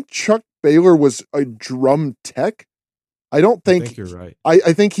 I think Chuck Baylor was a drum tech. I think you're right.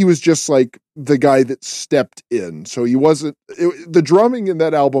 I think he was just like the guy that stepped in. So he wasn't the drumming in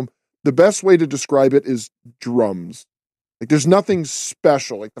that album. The best way to describe it is drums. Like there's nothing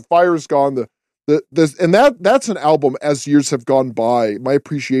special. Like the fire is gone. And that's an album, as years have gone by, my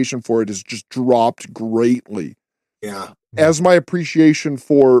appreciation for it has just dropped greatly. Yeah. As my appreciation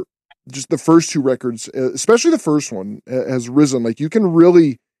for just the first two records, especially the first one, has risen. Like you can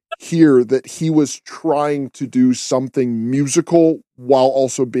really hear that he was trying to do something musical while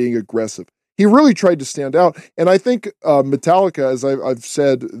also being aggressive. he really tried to stand out. And I think Metallica, as I've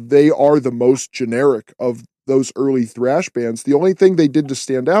said, they are the most generic of those early thrash bands. The only thing they did to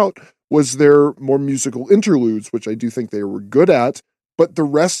stand out was their more musical interludes, which I do think they were good at. But the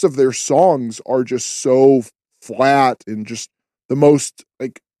rest of their songs are just so flat and just the most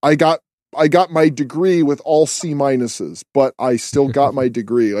like I got my degree with all C minuses, but I still got my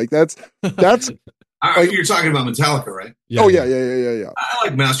degree. Like that's like, you're talking about Metallica, right? Yeah, yeah. I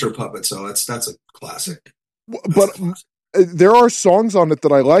like Master of Puppets, so that's a classic. But there are songs on it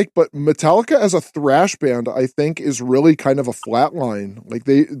that I like, but Metallica as a thrash band, I think, is really kind of a flat line. Like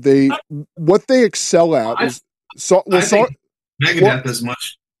they what they excel at is Megadeth is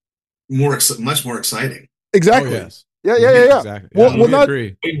much more exciting. Exactly. Oh, yes. Yeah. Exactly. Well, not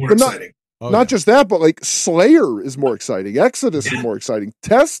way more exciting. Not just that, but like Slayer is more exciting. Exodus is more exciting.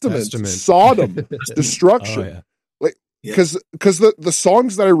 Testament. Sodom, Destruction. Oh, yeah. Like because the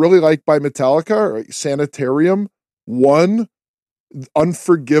songs that I really like by Metallica are like Sanitarium, One,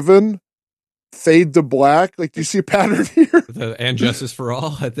 Unforgiven, Fade to Black. Like, do you see a pattern here? And Justice for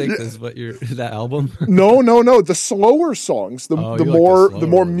All, I think is what that album. No. The slower songs, the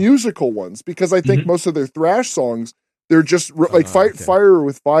more musical ones, because I think most of their thrash songs, they're just like Fire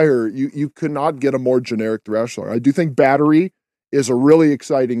with Fire. You could not get a more generic thrash song. I do think Battery is a really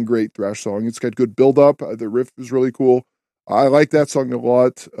exciting, great thrash song. It's got good build up. The riff is really cool. I like that song a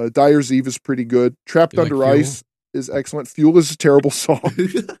lot. Dyer's Eve is pretty good. Trapped Under Ice is excellent. Fuel is a terrible song.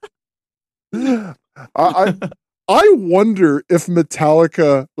 I wonder if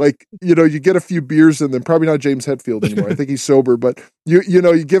Metallica, like, you get a few beers in them, probably not James Hetfield anymore. I think he's sober, but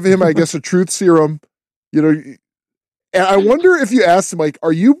you give him, I guess, a truth serum, and I wonder if you asked him, like,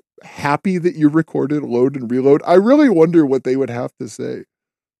 are you happy that you recorded Load and Reload? I really wonder what they would have to say.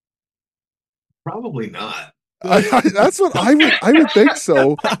 Probably not. That's what I would think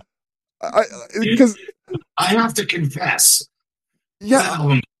so. Because I have to confess.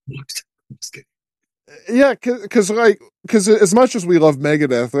 Yeah. Yeah, because as much as we love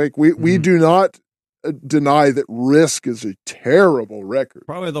Megadeth, like we do not deny that Risk is a terrible record.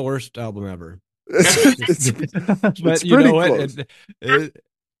 Probably the worst album ever. It's but you know what?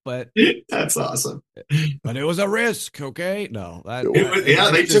 But that's awesome. But it was a risk, okay? No,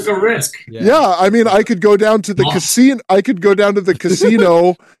 they took a risk. Yeah, I mean, I could go down to the casino. I could go down to the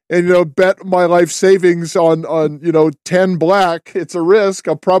casino and bet my life savings on 10 black. It's a risk.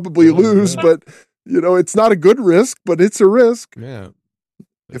 I'll probably lose, but it's not a good risk, but it's a risk. Yeah.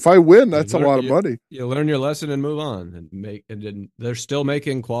 If I win, that's a lot of money. You learn your lesson and move on, and they're still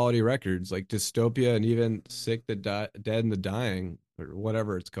making quality records like Dystopia and even Sick, the Dead and the Dying, or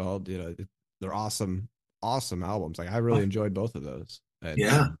whatever it's called. They're awesome albums. Like, I really enjoyed both of those. And,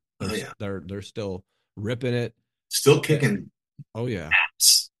 they're still ripping it, still kicking. Oh yeah,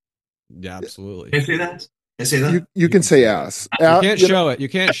 ass. Yeah, absolutely. Can I say that? I say that you can say ass. You can't show it. You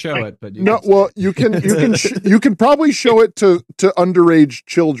can't show it, but you can probably show it to underage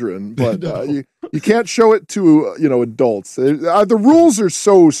children, but you can't show it to adults. The rules are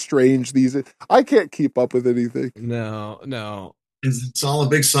so strange these days. I can't keep up with anything. No. It's all a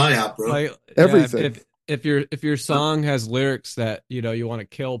big psyop, bro. Like, everything. If your song has lyrics that you want to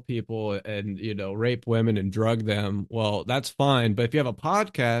kill people and rape women and drug them, well, that's fine. But if you have a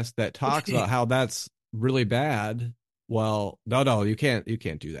podcast that talks about how that's really bad, well, no, you can't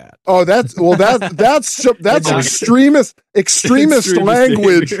do that. Oh, that's extremist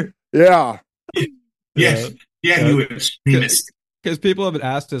language. Yeah, you extremist. Because people have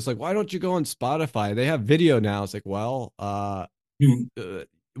asked us, like, why don't you go on Spotify? They have video now. It's like, well,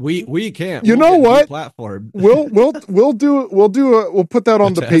 we can't. You know what? Platform. We'll put that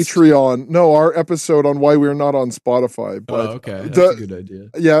on the Patreon. No, our episode on why we're not on Spotify. But okay, that's a good idea.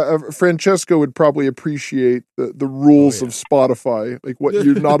 Yeah, Francesco would probably appreciate the rules of Spotify, like what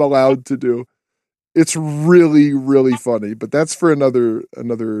you're not allowed to do. It's really, really funny, but that's for another day.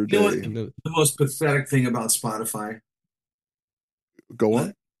 The most pathetic thing about Spotify. Go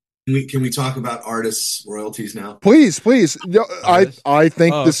on. Can we talk about artists' royalties now? Please. I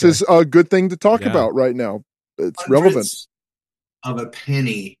think this is a good thing to talk about right now. It's relevant. Of a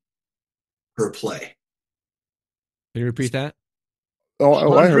penny per play. Can you repeat that?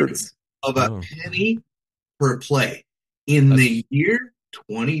 Oh, I heard. Of a penny per play in the year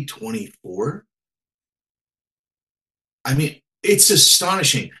 2024. I mean, it's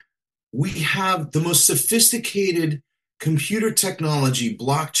astonishing. We have the most sophisticated computer technology,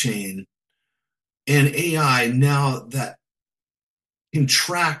 blockchain, and AI now that can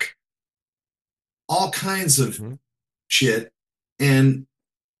track all kinds of shit, and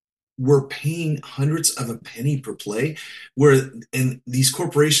we're paying hundreds of a penny per play, and these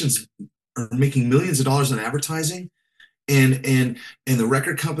corporations are making millions of dollars in advertising, and the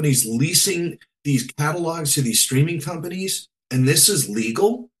record companies leasing these catalogs to these streaming companies, and this is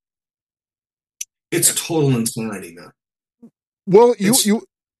legal. It's total insanity, man. Well,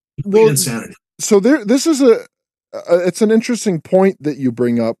 insanity. So this is it's an interesting point that you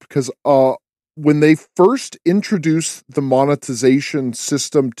bring up, because when they first introduced the monetization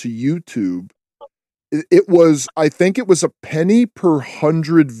system to YouTube, I think it was a penny per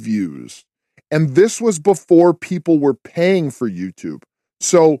 100 views. And this was before people were paying for YouTube.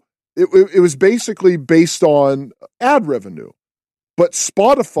 So it was basically based on ad revenue. But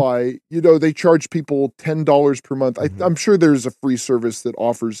Spotify, they charge people $10 per month. Mm-hmm. I'm sure there's a free service that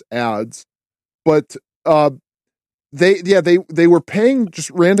offers ads, but they were paying just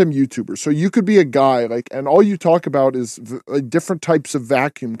random YouTubers. So you could be a guy and all you talk about is different types of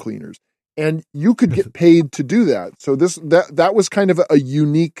vacuum cleaners, and you could get paid to do that. So that was kind of a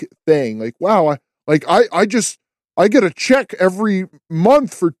unique thing. Like, wow, I get a check every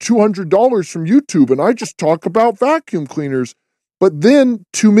month for $200 from YouTube, and I just talk about vacuum cleaners. But then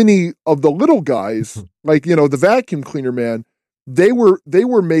too many of the little guys, the vacuum cleaner man, they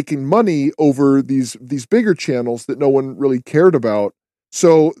were making money over these bigger channels that no one really cared about.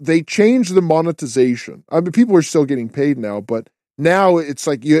 So they changed the monetization. I mean, people are still getting paid now, but now it's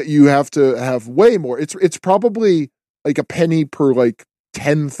like you have to have way more. It's probably like a penny per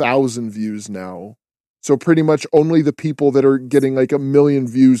 10,000 views now. So pretty much only the people that are getting 1 million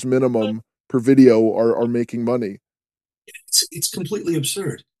views minimum per video are making money. It's completely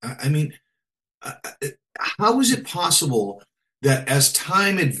absurd. I mean, how is it possible that as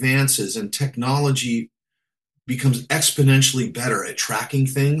time advances and technology becomes exponentially better at tracking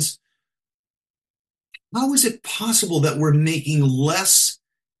things, how is it possible that we're making less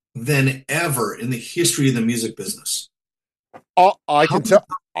than ever in the history of the music business? I can tell.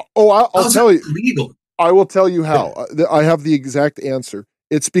 I'll tell you. Legal? I will tell you how. I have the exact answer.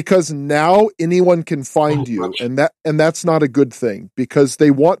 It's because now anyone can find you, and that's not a good thing, because they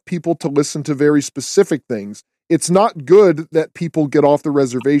want people to listen to very specific things. It's not good that people get off the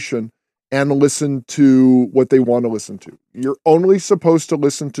reservation and listen to what they want to listen to. You're only supposed to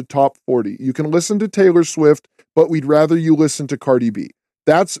listen to top 40. You can listen to Taylor Swift, but we'd rather you listen to Cardi B.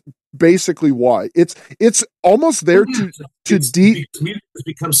 That's basically why. It's almost there Music has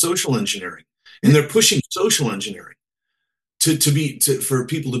become social engineering, and they're pushing social engineering for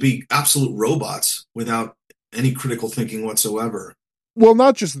people to be absolute robots without any critical thinking whatsoever. Well,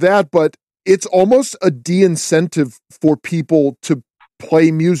 not just that, but it's almost a de-incentive for people to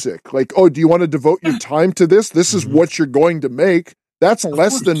play music. Like, oh, do you want to devote your time to this? This is what you're going to make. That's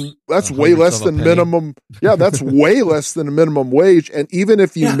way less than minimum. Yeah, that's way less than a minimum wage. And even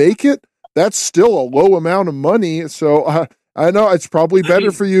if you make it, that's still a low amount of money. So I know it's probably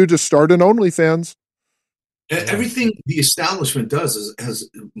better for you to start an OnlyFans. Everything the establishment does has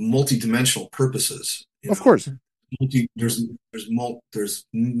multidimensional purposes. Of course. There's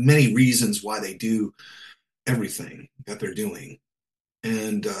many reasons why they do everything that they're doing.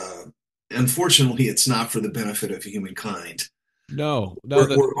 And unfortunately, it's not for the benefit of humankind. No,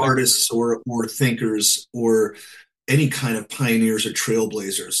 or artists or thinkers or any kind of pioneers or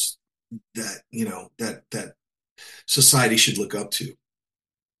trailblazers that society should look up to.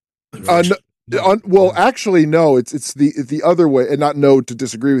 Well, actually, no. It's the other way, and not to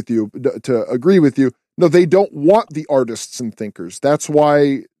disagree with you, to agree with you. No, they don't want the artists and thinkers. That's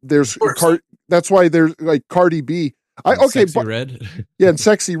why there's like Cardi B. Sexy Red. Yeah, and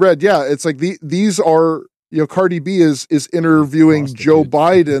Sexy Red. Yeah, it's like these are, Cardi B is interviewing Joe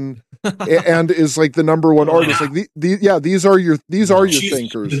Biden and is like the number one artist. Like these are your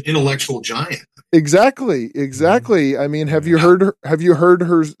thinkers. An intellectual giant. Exactly. I mean, have you heard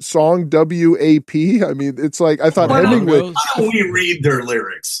her song WAP? I mean, it's like, I thought Hemingway. Why don't we read their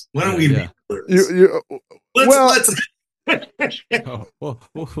lyrics? Why don't we read their lyrics?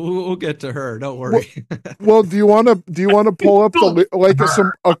 We'll get to her. Don't worry. Well, do you want to pull up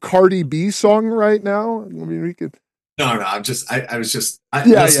a Cardi B song right now? I mean, we could. No.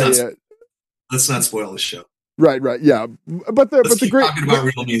 Let's not spoil the show. Right. Yeah, but the great talking about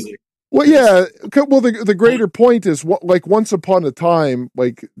real music. Well, yeah. Well, the greater point is once upon a time,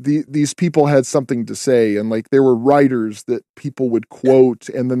 these people had something to say, and there were writers that people would quote,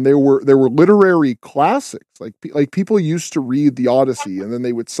 and then there were literary classics. Like people used to read the Odyssey, and then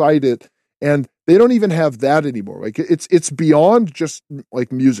they would cite it, and they don't even have that anymore. It's beyond just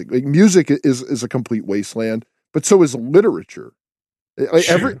music. Music is a complete wasteland, but so is literature.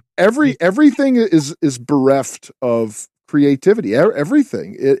 Everything is bereft of creativity,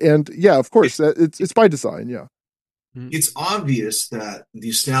 everything, and of course, it's by design. Yeah, it's obvious that the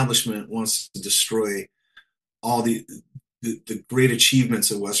establishment wants to destroy all the great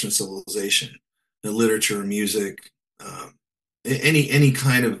achievements of Western civilization, the literature, music, any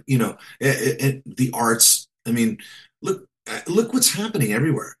kind of, the arts. I mean, look what's happening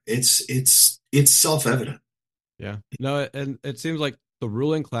everywhere. It's self-evident. Yeah. No, and it seems like the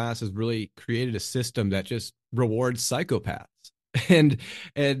ruling class has really created a system that just rewards psychopaths. And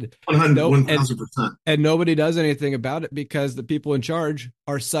 1,000%. And nobody does anything about it because the people in charge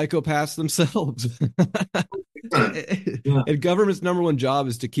are psychopaths themselves. Yeah. And government's number one job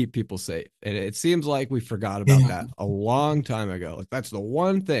is to keep people safe. And it seems like we forgot about that a long time ago. Like, that's the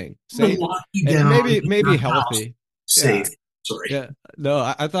one thing. Safe. And maybe healthy. Safe. Yeah. Sorry. Yeah.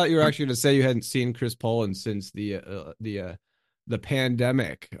 No, I thought you were actually going to say you hadn't seen Chris Poland since the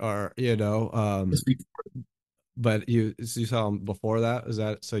pandemic, or but you saw him before that? Is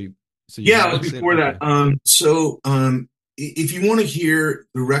that so? Yeah, it was before that. If you want to hear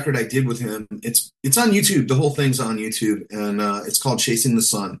the record I did with him, it's on YouTube. The whole thing's on YouTube, and it's called "Chasing the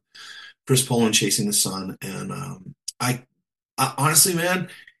Sun." Chris Poland, "Chasing the Sun," and I honestly, man,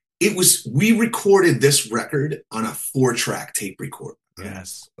 we recorded this record on a 4-track tape recorder.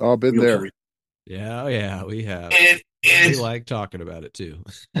 Yes, been there. Yeah, we have, and we like talking about it too.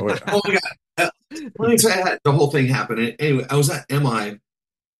 Oh my God. Let me tell you how the whole thing happened. Anyway, I was at MI,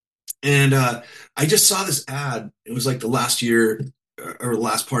 and I just saw this ad. It was like the last year or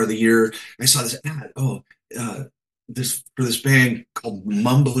last part of the year. I saw this ad. This for this band called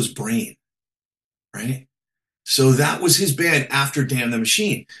Mumbo's Brain, right? So that was his band after Damn the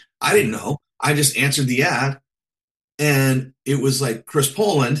Machine. I didn't know. I just answered the ad, and it was like Chris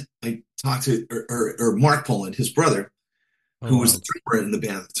Poland. I talked to or Mark Poland, his brother, who was the drummer in the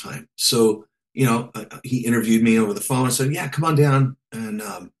band at the time. So, he interviewed me over the phone and said, "Yeah, come on down and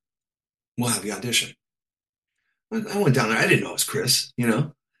we'll have the audition." I went down there. I didn't know it was Chris.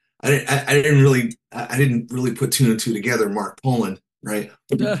 I didn't really put 2 and 2 together. Mark Poland, right?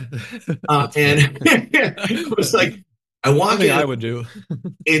 And it was like I walk in. I would do.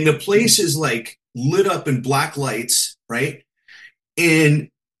 And the place is like lit up in black lights, right? And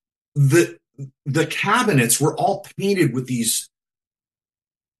the cabinets were all painted with these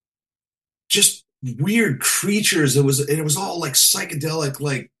just weird creatures. It was all like psychedelic,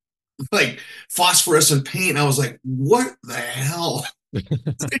 like phosphorescent paint. I was like, what the hell? I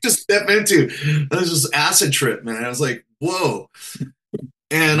just step into. It was just acid trip, man. I was like, whoa.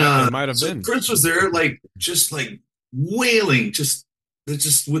 And might have been. Chris was there, just wailing, just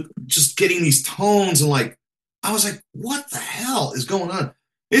getting these tones, and I was like, what the hell is going on?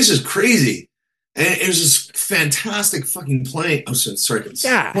 This is crazy. And it was just fantastic fucking playing. I'm sorry,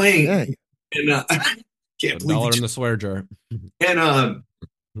 playing. Dang. And can't believe $1 in the swear jar. And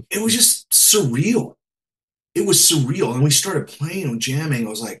it was just surreal. It was surreal. And we started playing and jamming. I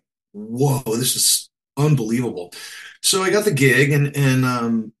was like, whoa, this is unbelievable. So I got the gig, and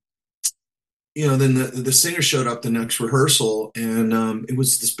then the singer showed up the next rehearsal, and it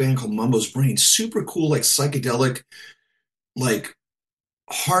was this band called Mumbo's Brain. Super cool, like psychedelic, like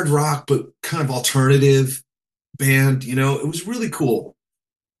hard rock, but kind of alternative band. It was really cool.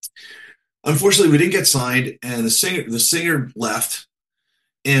 Unfortunately, we didn't get signed, and the singer left,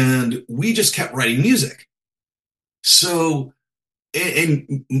 and we just kept writing music. So,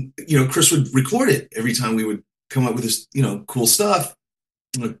 and Chris would record it every time we would come up with this, cool stuff.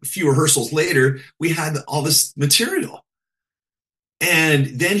 A few rehearsals later, we had all this material, and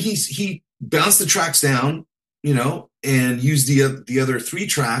then he bounced the tracks down, and used the other 3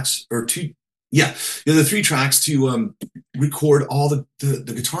 tracks or 2. Yeah, the other 3 tracks to record all the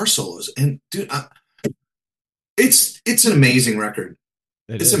guitar solos. And dude, it's an amazing record.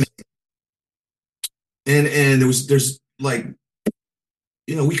 It's amazing. And there's like,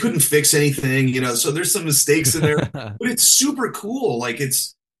 we couldn't fix anything, so there's some mistakes in there, but it's super cool. Like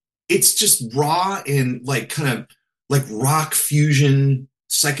it's just raw and like kind of like rock fusion,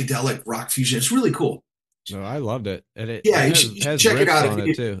 psychedelic rock fusion. It's really cool. No, I loved it. And you should check it out.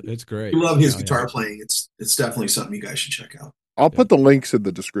 It's great. You love his guitar playing. It's definitely something you guys should check out. I'll put the links in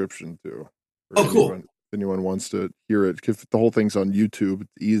the description too. Cool. If anyone wants to hear it, because the whole thing's on YouTube.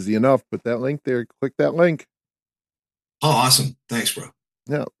 It's easy enough. Put that link there. Click that link. Oh, awesome. Thanks, bro.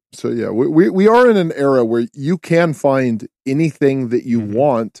 Yeah. So yeah, we are in an era where you can find anything that you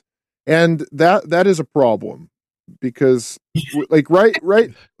want, and that is a problem, because like right.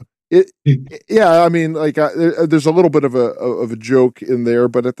 Yeah, I mean, like there's a little bit of a joke in there,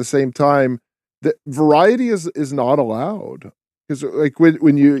 but at the same time, the variety is not allowed, because like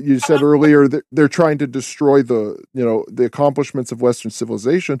when you said earlier that they're trying to destroy the accomplishments of Western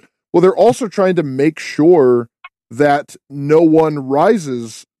civilization. Well, they're also trying to make sure that no one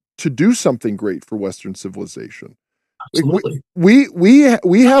rises to do something great for Western civilization. Absolutely. Like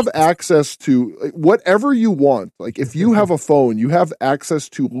we have access to whatever you want. Like if you have a phone, you have access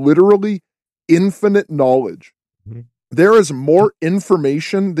to literally infinite knowledge. Mm-hmm. There is more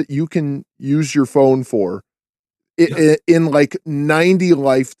information that you can use your phone for in like 90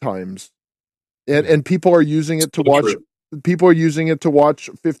 lifetimes. And people are using it to watch. People are using it to watch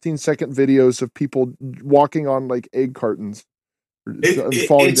 15-second videos of people walking on like egg cartons.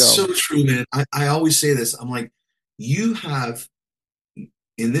 Falling down. So true, man. I always say this. I'm like, you have,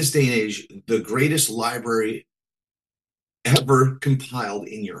 in this day and age, the greatest library ever compiled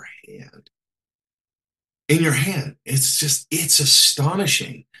in your hand. In your hand. It's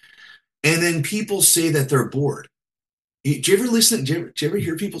astonishing. And then people say that they're bored. Do you ever listen? Do you ever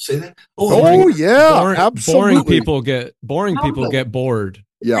hear people say that? Yeah, absolutely. Boring people get bored.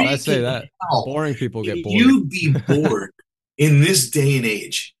 Yeah, I say that. Boring people get bored. You be bored in this day and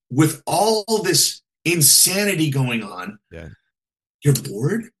age with all this insanity going on. Yeah, you're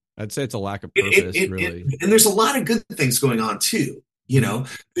bored. I'd say it's a lack of purpose, really. And there's a lot of good things going on too. You know,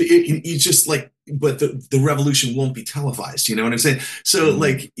 you just like, but the revolution won't be televised. You know what I'm saying? So,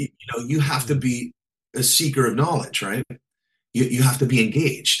 like, you know, you have to be a seeker of knowledge, right? You have to be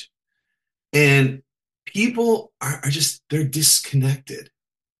engaged, and people are just, they're disconnected.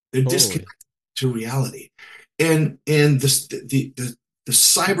 They're disconnected to reality, and the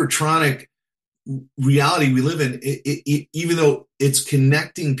cybertronic reality we live in, even though it's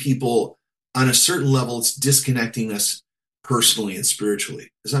connecting people on a certain level, it's disconnecting us personally and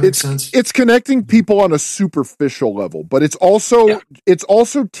spiritually. Does that make sense? It's connecting people on a superficial level, but it's also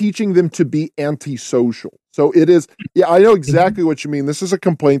teaching them to be antisocial. So it is, I know exactly what you mean. This is a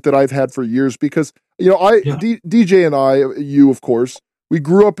complaint that I've had for years because, you know, DJ and I, you of course, we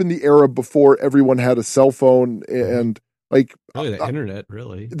grew up in the era before everyone had a cell phone and like really the internet,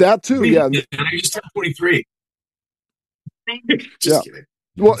 really. That too, yeah. I just turned 23. Just kidding.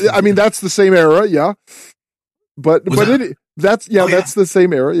 Well, I mean, that's the same era, yeah. That's the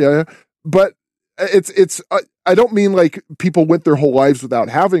same era, yeah. But it's I don't mean like people went their whole lives without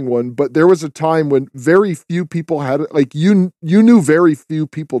having one, but there was a time when very few people had it. Like you knew very few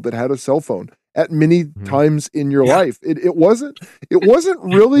people that had a cell phone at many times in your life. It wasn't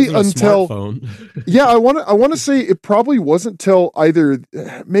really until I want to say it probably wasn't till either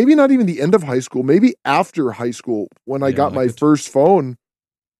maybe not even the end of high school, maybe after high school when I got my first phone.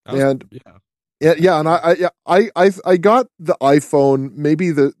 And I got the iPhone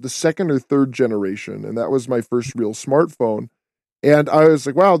maybe the second or third generation, and that was my first real smartphone. And I was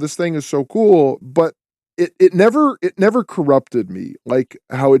like, wow, this thing is so cool, but it never corrupted me like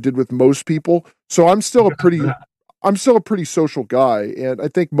how it did with most people. So I'm still a pretty social guy, and I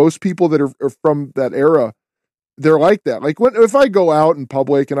think most people that are from that era, they're like that. Like if I go out in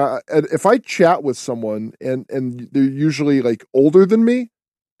public and if I chat with someone and they're usually like older than me,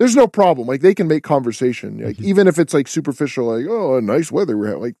 there's no problem. Like they can make conversation, like even if it's like superficial, like, oh, nice weather we're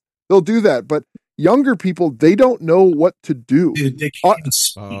having. Like they'll do that. But younger people, they don't know what to do. Dude, they can't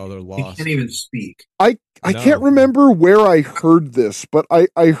speak. They're lost. They can't even speak. I can't remember where I heard this, but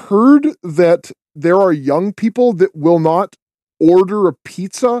I heard that there are young people that will not order a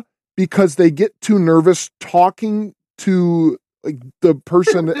pizza because they get too nervous talking to like the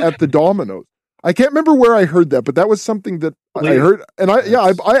person at the Domino's. I can't remember where I heard that, but that was something that I heard, and I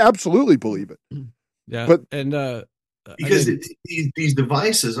absolutely believe it. Yeah, but because these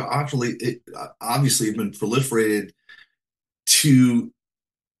devices are obviously have been proliferated to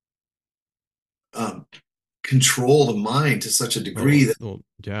control the mind to such a degree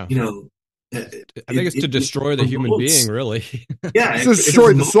that you know. I think it's to destroy the human being, really. Yeah, to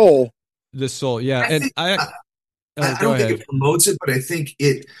destroy the soul. The soul, yeah. I don't think it promotes it, but I think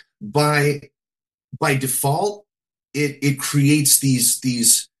it by default it creates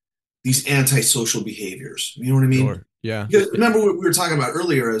these antisocial behaviors. You know what I mean? Sure. Yeah. Because remember what we were talking about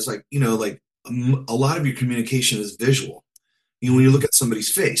earlier is like, you know, like a lot of your communication is visual. You know, when you look at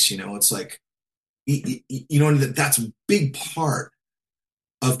somebody's face, you know, it's like, you know, that's a big part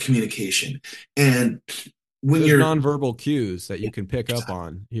of communication. And when there's nonverbal cues that you can pick up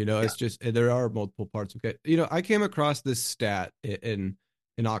on, you know, it's just, there are multiple parts. Okay. You know, I came across this stat in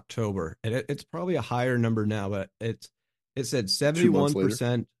October, and it's probably a higher number now, but it said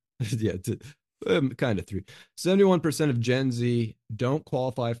 71%. Yeah. Kind of 71% of Gen Z don't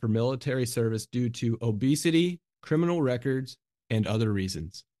qualify for military service due to obesity, criminal records, and other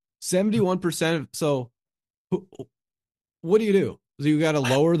reasons. 71%. So what do you do? you got to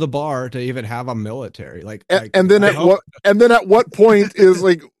lower the bar to even have a military. And then at what point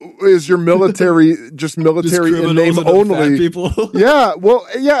is your military just military in name only? People. Yeah, well,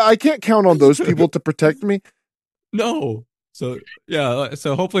 yeah, I can't count on those people to protect me. No. So yeah,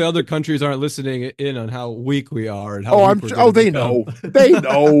 so hopefully other countries aren't listening in on how weak we are and how. They know. They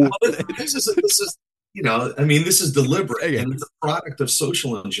know. This is I mean, this is deliberate and it's a product of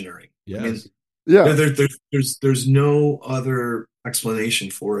social engineering. Yes. I mean, yeah. There's no other explanation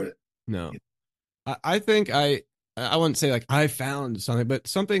for it. No. I think I wouldn't say like I found something, but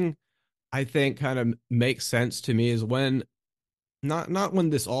something I think kind of makes sense to me is when not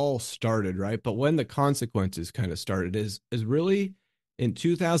when this all started, right? But when the consequences kind of started is really in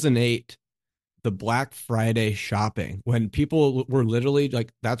 2008, the Black Friday shopping, when people were literally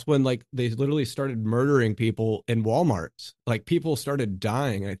like, that's when like they literally started murdering people in Walmarts. Like people started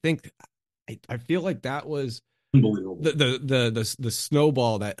dying. I think I feel like that was the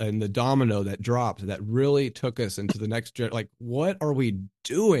snowball that and the domino that dropped that really took us into the next like, what are we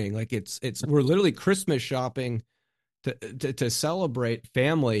doing? Like we're literally Christmas shopping to celebrate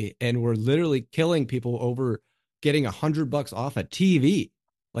family, and we're literally killing people over getting $100 off a TV.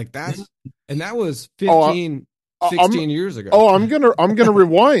 Like that was 16 years ago. Oh, I'm gonna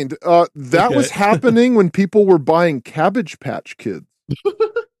rewind. That was happening when people were buying Cabbage Patch Kids.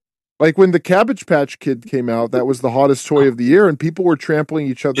 Like when the Cabbage Patch Kid came out, that was the hottest toy of the year, and people were trampling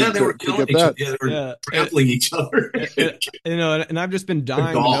each other to get that. They were trampling each other. And I've just been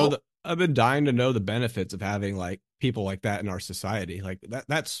dying to know I've been dying to know the benefits of having like people like that in our society. Like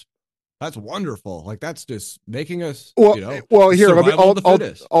that's wonderful. Like that's just making us. Well, here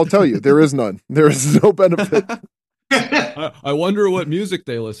I'll tell you, there is none. There is no benefit. I wonder what music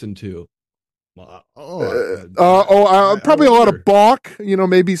they listen to. Probably a lot of Bach.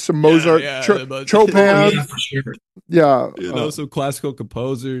 Maybe some Mozart, Chopin. Yeah, for sure. Yeah, some classical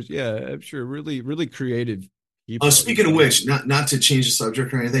composers. Yeah, I'm sure. Really, really creative people. Speaking of which, not to change the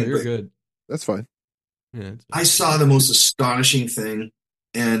subject or anything, you're good. That's fine. Yeah, I saw the most astonishing thing,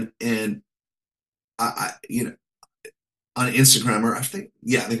 and I on Instagram, or I think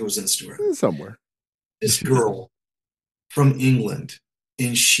it was Instagram somewhere. This girl from England,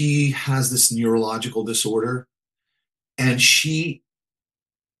 and she has this neurological disorder, and she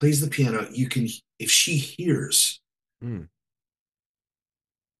plays the piano. If she hears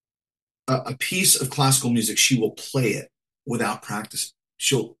a piece of classical music, she will play it without practice.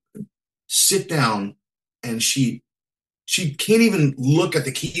 She'll sit down and she can't even look at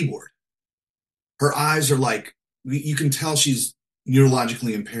the keyboard. Her eyes are like, you can tell she's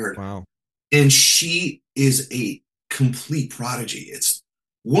neurologically impaired. Wow. And she is a complete prodigy. It's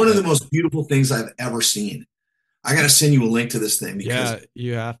one of the most beautiful things I've ever seen. I got to send you a link to this thing because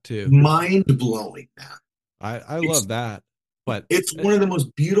you have to. Mind blowing, man. I love that. But it's one of the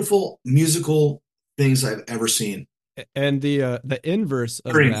most beautiful musical things I've ever seen. And the inverse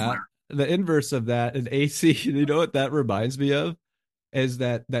of that. The inverse of that in AC, you know what that reminds me of? Is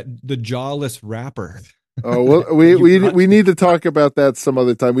that the jawless rapper. Oh, well, we need to talk about that some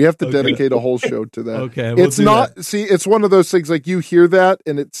other time. We have to dedicate a whole show to that. Okay. It's not, see, it's one of those things like you hear that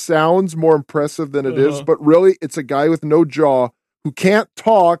and it sounds more impressive than it is, but really it's a guy with no jaw who can't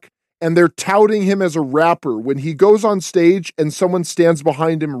talk, and they're touting him as a rapper. When he goes on stage and someone stands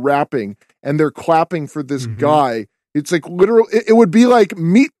behind him rapping and they're clapping for this guy, it's like literal. It would be like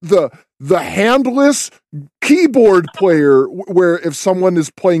meet the handless keyboard player, where if someone is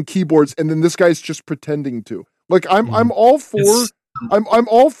playing keyboards and then this guy's just pretending to. Like I'm all for I'm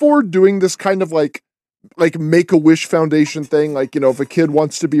all for doing this kind of like Make-A-Wish Foundation thing. Like, if a kid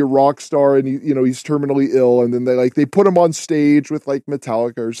wants to be a rock star and he's terminally ill, and then they put him on stage with like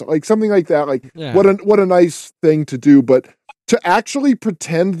Metallica or something like that. Like what a nice thing to do, but to actually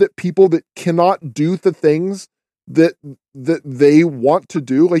pretend that people that cannot do the things that they want to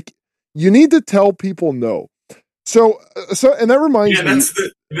do, like, you need to tell people no. So and that reminds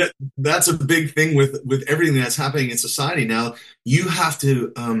me, that's a big thing with everything that's happening in society now. You have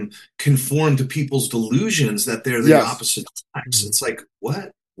to conform to people's delusions that they're the opposite sex. It's like,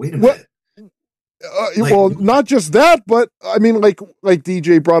 what? Wait a minute. Well, not just that, but I mean, like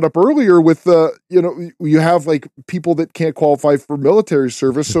DJ brought up earlier with you have like people that can't qualify for military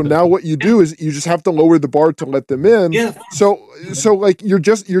service. So now what you do is you just have to lower the bar to let them in. Yeah. So like you're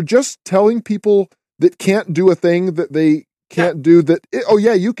just telling people that can't do a thing that they can't do that.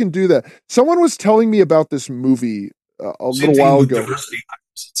 You can do that. Someone was telling me about this movie a little while ago.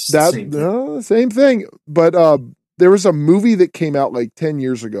 Same thing. But there was a movie that came out like 10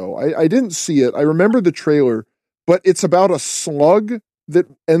 years ago. I didn't see it. I remember the trailer, but it's about a slug that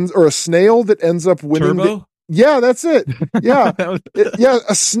ends, or a snail that ends up winning. Turbo? Yeah, that's it. Yeah, a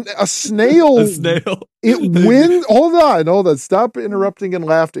snail. A snail. It wins. Hold on. Stop interrupting and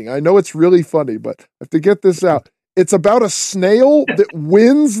laughing. I know it's really funny, but I have to get this out. It's about a snail that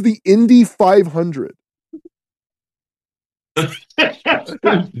wins the Indy 500.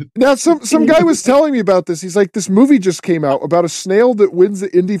 Now, some guy was telling me about this. He's like, this movie just came out about a snail that wins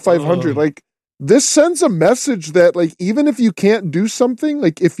the Indy 500. Like, this sends a message that, like, even if you can't do something,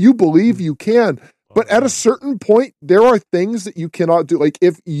 like, if you believe you can, but at a certain point, there are things that you cannot do. Like,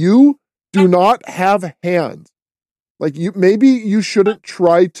 if you do not have hands, like, maybe you shouldn't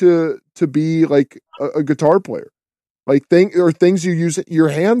try to be like a guitar player, like things you use your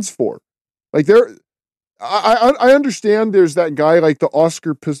hands for. Like, I understand there's that guy like the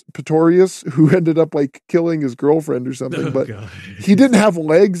Oscar Pistorius who ended up like killing his girlfriend or something, but he didn't have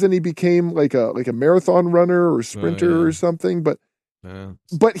legs and he became like a marathon runner or sprinter or something. But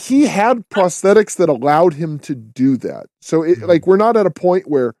he had prosthetics that allowed him to do that. So like we're not at a point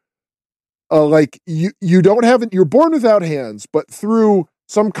where like you don't have it. You're born without hands, but through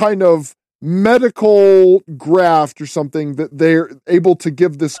some kind of medical graft or something that they're able to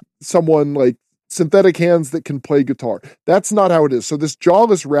give this someone like synthetic hands that can play guitar. That's not how it is. So this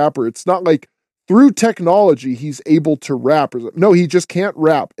jawless rapper, it's not like through technology he's able to rap. No, he just can't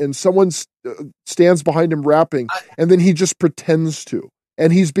rap. And someone stands behind him rapping, and then he just pretends to.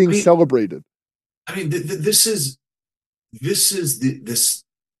 And he's being celebrated. I mean, this is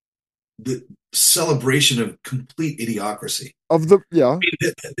the celebration of complete idiocracy. Of the I mean,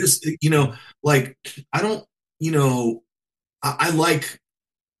 this, like I like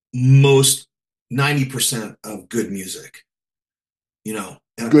most 90% of good music,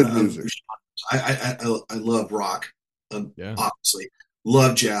 good music. I love rock, obviously,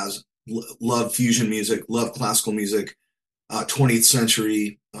 love jazz, love fusion music, love classical music, 20th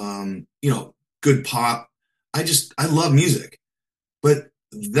century, good pop. I love music, but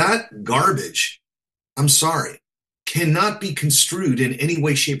that garbage, I'm sorry, cannot be construed in any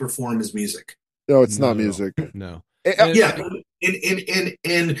way, shape, or form as music. No, it's not music. No. Yeah,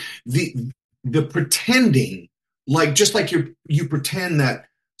 and the pretending, like just like you pretend that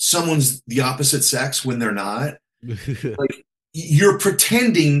someone's the opposite sex when they're not, like you're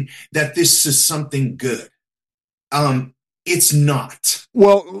pretending that this is something good. It's not.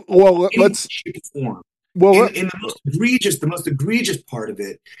 Well, let's form. Well, and the most egregious part of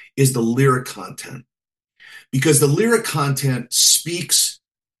it is the lyric content, because the lyric content speaks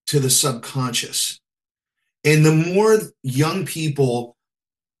to the subconscious. And the more young people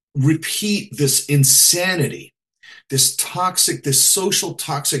repeat this insanity, this social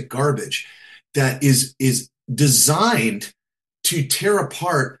toxic garbage that is designed to tear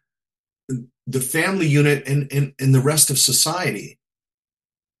apart the family unit and the rest of society,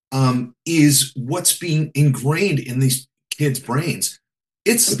 is what's being ingrained in these kids' brains.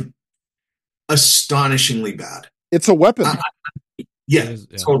 It's astonishingly bad. It's a weapon.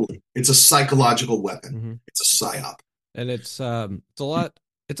 Totally. It's a psychological weapon. Mm-hmm. It's a psyop. And it's a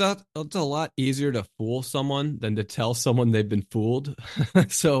lot easier to fool someone than to tell someone they've been fooled.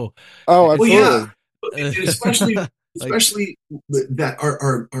 So absolutely. especially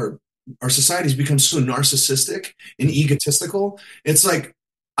that our society's become so narcissistic and egotistical. It's like,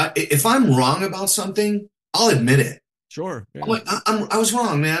 if I'm wrong about something, I'll admit it. Sure. Yeah. I was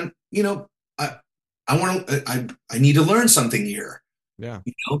wrong, man. I need to learn something here. Yeah.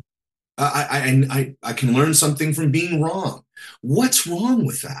 I can learn something from being wrong. What's wrong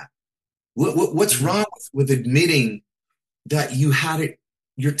with that? What's wrong with admitting that you had it?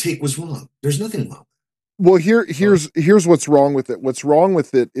 Your take was wrong. There's nothing wrong. Well, here's what's wrong with it. What's wrong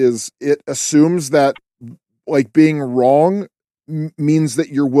with it is it assumes that like being wrong means that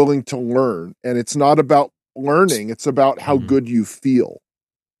you're willing to learn, and it's not about learning. It's about how good you feel.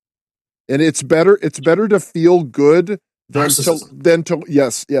 And it's better to feel good than to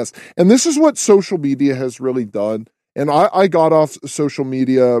yes. And this is what social media has really done. And I got off social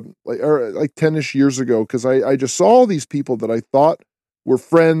media like 10-ish years ago because I just saw all these people that I thought were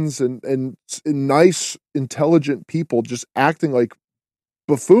friends and nice, intelligent people just acting like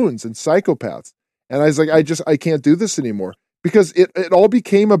buffoons and psychopaths. And I was like, I can't do this anymore, because it all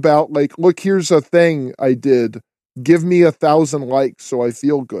became about like, look, here's a thing I did. Give me 1,000 likes so I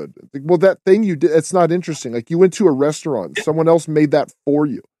feel good. Well, that thing you did, it's not interesting. Like, you went to a restaurant, someone else made that for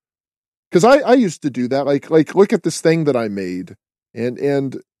you. Because I used to do that. Like look at this thing that I made,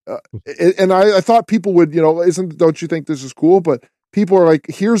 and I thought people would, don't you think this is cool? But people are like,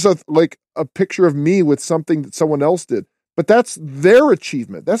 here's a picture of me with something that someone else did. But that's their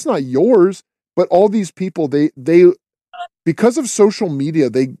achievement. That's not yours. But all these people, they because of social media,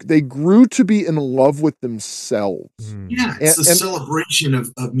 they grew to be in love with themselves. Yeah, it's a celebration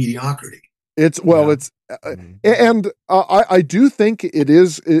of mediocrity. I do think it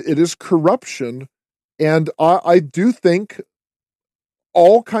is corruption, and I do think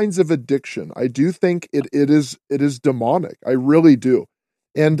all kinds of addiction. I do think it is demonic. I really do,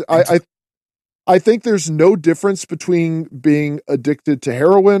 and I think there's no difference between being addicted to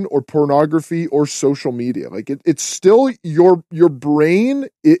heroin or pornography or social media. Like it's still your brain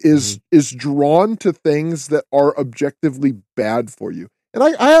is drawn to things that are objectively bad for you. And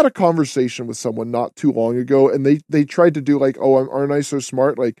I had a conversation with someone not too long ago, and they tried to do like, oh, aren't I so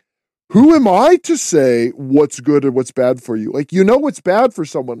smart? Like, who am I to say what's good and what's bad for you? Like, you know what's bad for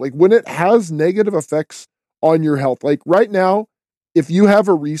someone. Like when it has negative effects on your health. Like right now, if you have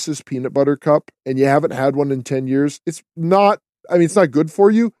a Reese's peanut butter cup and you haven't had one in 10 years, it's not good for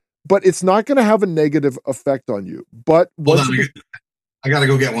you, but it's not going to have a negative effect on you. But I got to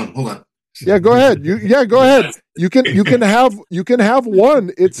go get one. Hold on. Yeah, go ahead. Go ahead. You can have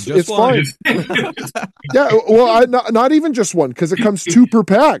one. It's fine. Yeah, well, not even just one, because it comes 2 per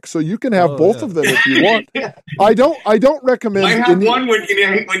pack, so you can have both of them if you want. I don't recommend. I have one when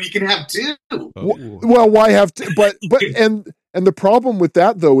you can have 2. Well, why have 2? But and the problem with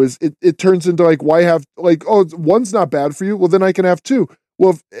that though is it turns into like, why have like, oh, one's not bad for you, well then I can have 2.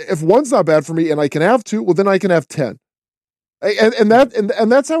 Well, if one's not bad for me and I can have 2, well then I can have 10. And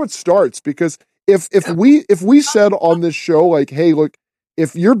that's how it starts, because if we said on this show, like, hey, look,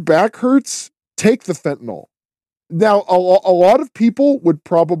 if your back hurts, take the fentanyl. Now, a lot of people would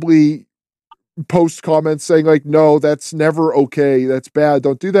probably post comments saying like, no, that's never okay. That's bad.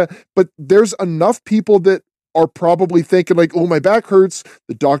 Don't do that. But there's enough people that are probably thinking like, oh, my back hurts.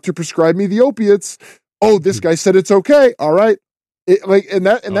 The doctor prescribed me the opiates. Oh, this guy said it's okay. All right.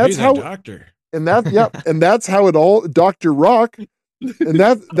 That's how doctor. And that's how it all, Dr. Rock,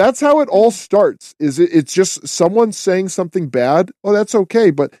 and that's how it all starts. It's just someone saying something bad. Oh, that's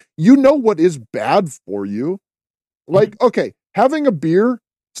okay, but you know what is bad for you. Like, okay, having a beer,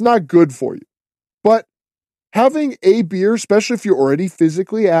 it's not good for you. But having a beer, especially if you're already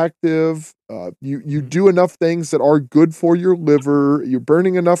physically active, you do enough things that are good for your liver, you're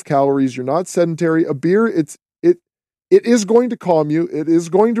burning enough calories, you're not sedentary. A beer, it is going to calm you, it is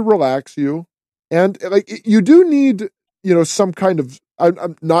going to relax you. And like you do need, some kind of,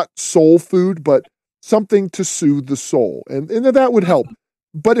 I'm not soul food, but something to soothe the soul, and that would help.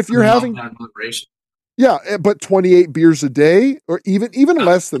 But if you're having, but 28 beers a day, or even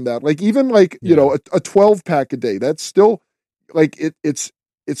less than that, like even like a 12 pack a day, that's still like it's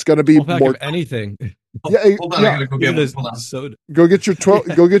going to be more of anything. Yeah, hold on, I gotta go get one. Hold on. Soda. Go get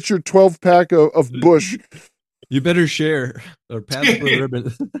your 12 pack of Busch. You better share or Pabst Blue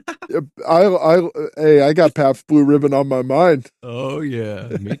Ribbon. I got Pabst Blue Ribbon on my mind. Oh yeah,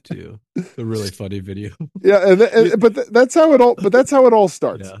 me too. It's a really funny video. Yeah, but that's how it all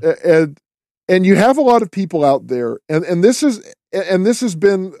starts. Yeah. And you have a lot of people out there, and this has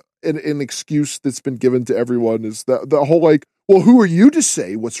been an excuse that's been given to everyone, is the whole like, well, who are you to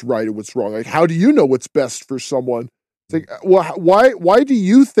say what's right or what's wrong? Like, how do you know what's best for someone? Like, well, why do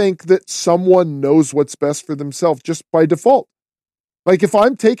you think that someone knows what's best for themselves just by default? Like, if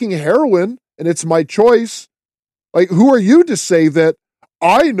I'm taking heroin and it's my choice, like, who are you to say that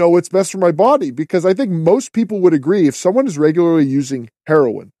I know what's best for my body? Because I think most people would agree, if someone is regularly using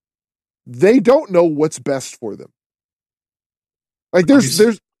heroin, they don't know what's best for them. Like, there's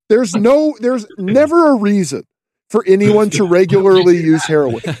never a reason for anyone to regularly use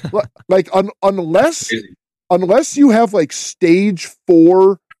heroin. Like, unless you have like stage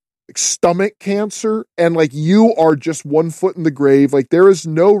 4 stomach cancer and like you are just 1 foot in the grave, like there is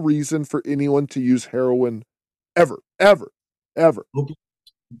no reason for anyone to use heroin ever.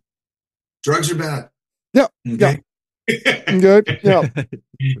 Drugs are bad. Yeah. Okay. Yeah. Okay. Yeah.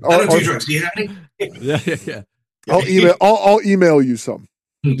 I don't do drugs. Do you have any? Yeah. I'll email you some.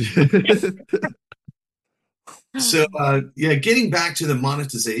 So, getting back to the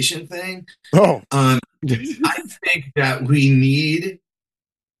monetization thing. I think that we need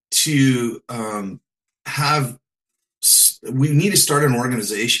to start an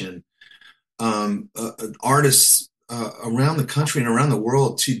organization, artists around the country and around the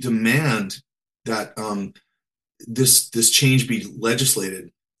world, to demand that this change be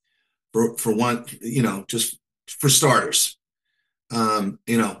legislated for one, just for starters, and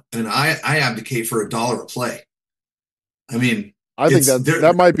I advocate for $1 a play. I mean, I think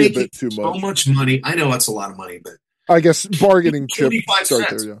that might be a bit too much. So much money. I know that's a lot of money, but I guess bargaining chip 25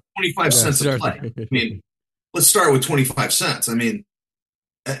 cents. There, 25 cents a play. I mean, let's start with 25 cents. I mean,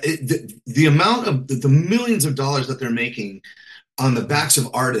 the amount of the millions of dollars that they're making on the backs of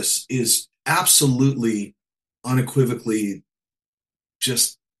artists is absolutely, unequivocally,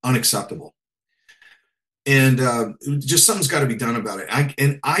 just unacceptable. And just something's got to be done about it.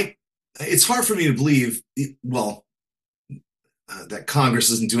 It's hard for me to believe, that Congress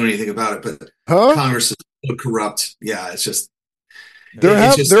isn't doing anything about it, but Congress is so corrupt. Yeah, it's just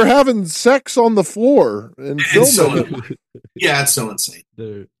they're having sex on the floor and filming. Yeah, it's so insane.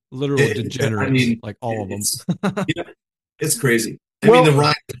 They're literal degenerates. I mean, like all of them. It's crazy. I mean, the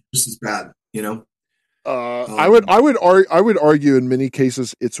riot is bad. I would argue in many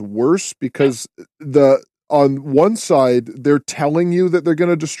cases it's worse because on one side they're telling you that they're going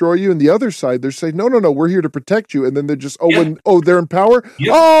to destroy you, and the other side they're saying no, we're here to protect you, and then they're just they're in power.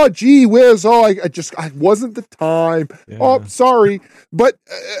 Yep. Oh, gee whiz! Oh, I wasn't the time. Yeah. Oh, sorry. But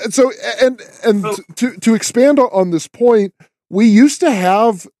to expand on this point, we used to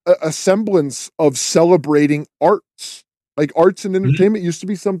have a semblance of celebrating arts, like arts and entertainment used to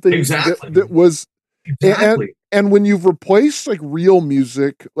be something that was. Exactly. And when you've replaced like real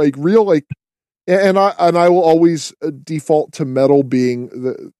music, like real and I will always default to metal being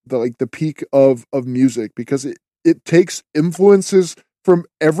the peak of music, because it takes influences from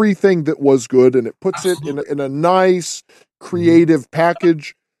everything that was good and it puts it in a nice creative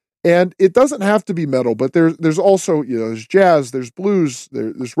package. And it doesn't have to be metal, but there's also, there's jazz, there's blues,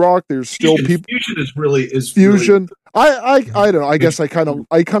 there's rock, there's still people. Fusion is fusion. I don't know. I guess I kind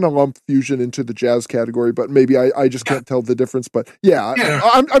of lump fusion into the jazz category, but maybe I just can't tell the difference. But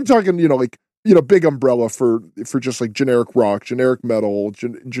I'm talking, big umbrella for just like generic rock, generic metal,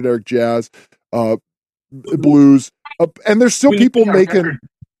 generic jazz, blues, and there's still people making.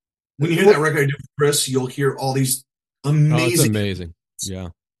 When you hear that record I do with Chris, you'll hear all these amazing. Oh, it's amazing. Yeah.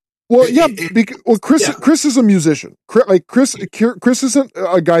 Well, Chris is a musician. Chris isn't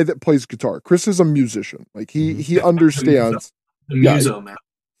a guy that plays guitar. Chris is a musician. Like he understands. Man.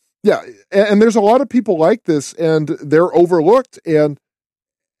 Yeah, and there's a lot of people like this, and they're overlooked. And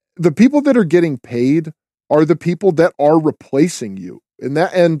the people that are getting paid are the people that are replacing you. And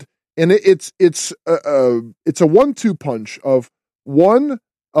it's a 1-2 punch of one.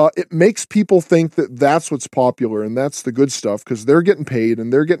 It makes people think that that's what's popular and that's the good stuff because they're getting paid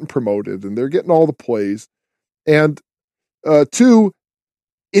and they're getting promoted and they're getting all the plays. And 2,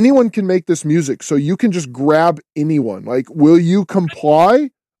 anyone can make this music, so you can just grab anyone. Like, will you comply?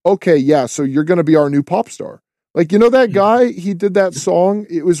 Okay, yeah, so you're going to be our new pop star. Like, that guy, he did that song.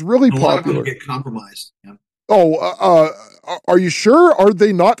 It was really popular. A lot of people get compromised. Yeah. Oh, are you sure? Are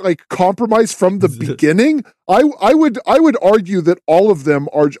they not like compromised from the beginning? I would argue that all of them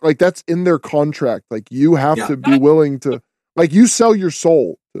are like, that's in their contract. Like, you have to be willing to, like, you sell your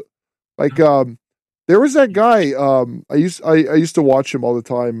soul. Like, there was that guy. I used to watch him all the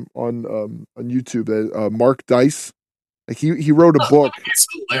time on YouTube. Mark Dice. Like he wrote a book. It's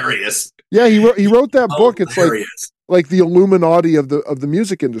hilarious. Yeah, he wrote that book. It's like the Illuminati of the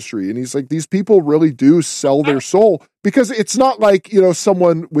music industry, and he's like, these people really do sell their soul, because it's not like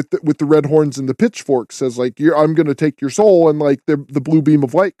someone with the red horns and the pitchfork says like, I'm going to take your soul, and like the blue beam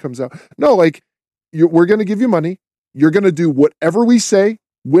of light comes out. No, like we're going to give you money. You're going to do whatever we say,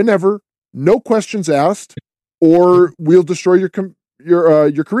 whenever, no questions asked, or we'll destroy your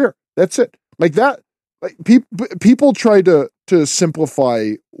career. That's it. Like that. Like people try to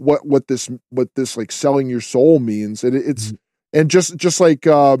simplify what this like selling your soul means, and it's and just like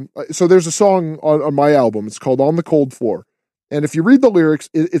so there's a song on my album. It's called On the Cold Floor, and if you read the lyrics,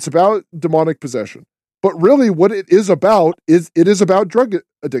 it's about demonic possession. But really, what it is about drug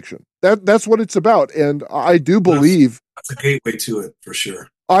addiction. That's what it's about, and I do believe that's a gateway to it for sure.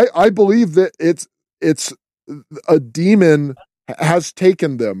 I believe that it's a demon has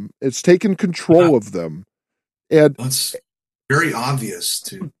taken them. It's taken control of them, and that's very obvious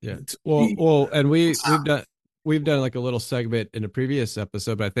too. Yeah. And we've done like a little segment in a previous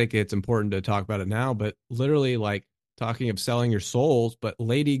episode, but I think it's important to talk about it now. But literally, like, talking of selling your souls, but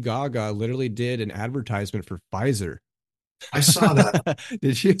Lady Gaga literally did an advertisement for Pfizer. I saw that.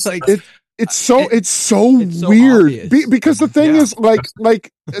 Did she like it? It's so weird because the thing is like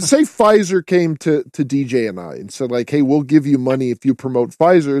say Pfizer came to DJ and I and said like, hey, we'll give you money if you promote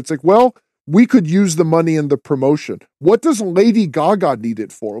Pfizer. It's like, well, we could use the money in the promotion. What does Lady Gaga need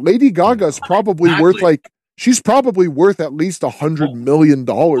it for? Lady Gaga is probably worth like, she's probably worth at least $100 million.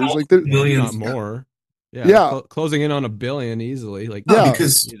 Like millions, not more. Yeah. Closing in on $1 billion easily. Like,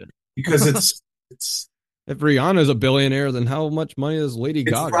 because it's if Rihanna's a billionaire, then how much money does Lady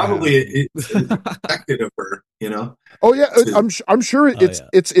Gaga probably it's expected of her, Oh yeah, I'm sure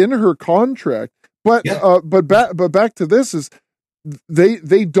it's in her contract. But but back to this is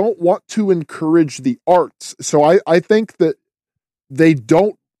they don't want to encourage the arts. So I think that they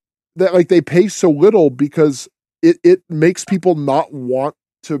don't, that like they pay so little because it makes people not want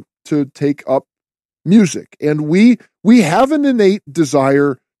to take up music. And we have an innate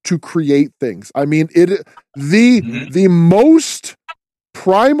desire to create things. I mean, the most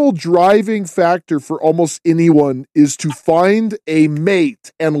primal driving factor for almost anyone is to find a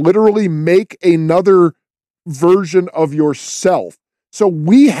mate and literally make another version of yourself. So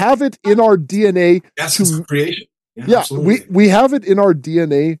we have it in our DNA. That's creation. Yeah, we have it in our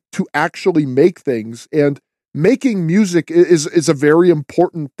DNA to actually make things, and making music is a very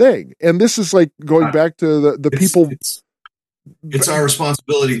important thing. And this is like going back to the people. It's our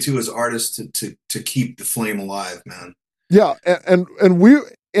responsibility too as artists to keep the flame alive, man. Yeah, and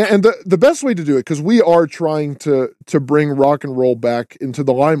the best way to do it, because we are trying to bring rock and roll back into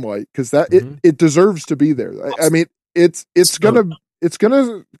the limelight, because that it deserves to be there. I mean, it's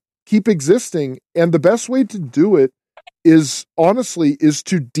gonna keep existing, and the best way to do it is honestly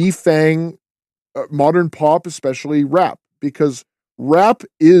to defang modern pop, especially rap, because rap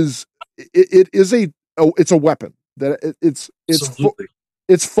is it's a weapon that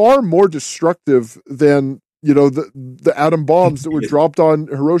it's far more destructive than, you know, the atom bombs that were dropped on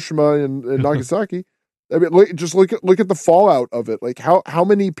Hiroshima and Nagasaki. I mean, just look at the fallout of it. Like how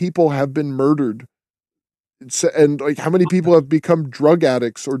many people have been murdered, and like how many people have become drug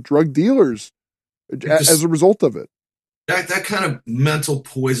addicts or drug dealers as a result of it. That kind of mental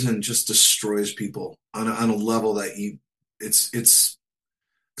poison just destroys people on a level that it's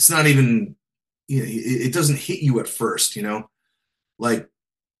not even, you know, it doesn't hit you at first, you know, like.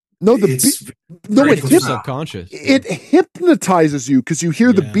 No, it's subconscious. It hypnotizes you because you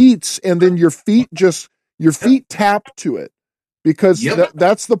hear the beats, and then your feet tap to it, because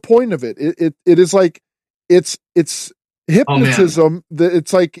that's the point of it. It is like it's hypnotism. That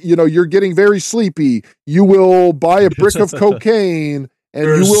it's like, you know, you're getting very sleepy. You will buy a brick of cocaine and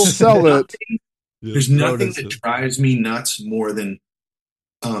you will sell it. There's nothing that drives me nuts more than,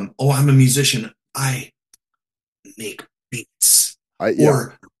 I'm a musician, I make beats.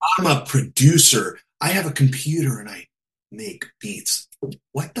 Or I'm a producer, I have a computer and I make beats.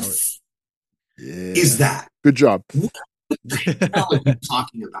 What the is that? Good job. What the hell are you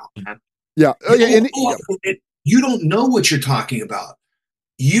talking about, man? Yeah. You don't know what you're talking about.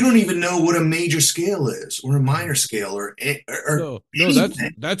 You don't even know what a major scale is, or a minor scale, or no,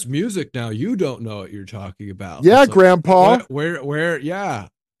 that's music now. You don't know what you're talking about. Yeah, so, Grandpa. Where? Yeah.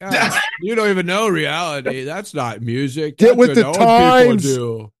 You don't even know reality. That's not music. Get with the times.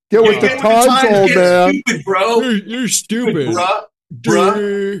 Get with the times, old man. Stupid, bro. You're stupid,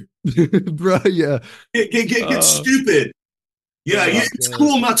 bruh. Bruh, yeah. Get stupid. Yeah, it's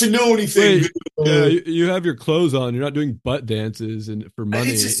cool not to know anything. Wait, you have your clothes on. You're not doing butt dances and for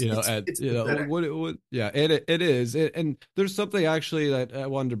money. What? Yeah, it is. And there's something actually that I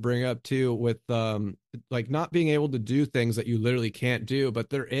wanted to bring up too, with like not being able to do things that you literally can't do.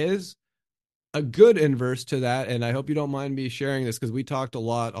 But there is a good inverse to that, and I hope you don't mind me sharing this, because we talked a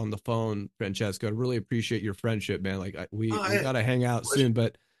lot on the phone, Francesco. I really appreciate your friendship, man. Like we gotta hang out soon.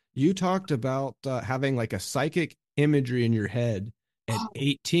 But you talked about having like a psychic imagery in your head at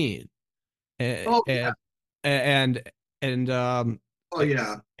 18, and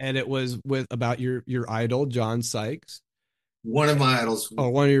it was about your idol John Sykes, one of my idols.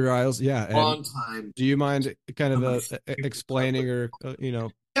 One of your idols, yeah. Long time. Do you mind kind of explaining or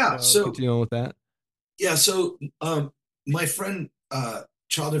continuing with that? Yeah, so my friend,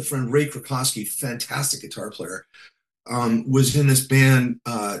 childhood friend Ray Krakowski, fantastic guitar player, was in this band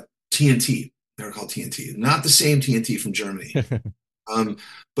TNT. They were called TNT, not the same TNT from Germany,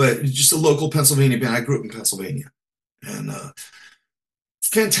 but just a local Pennsylvania band. I grew up in Pennsylvania, and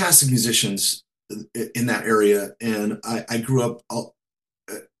fantastic musicians in that area. And I grew up,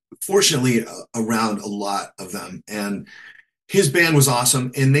 fortunately, around a lot of them. And his band was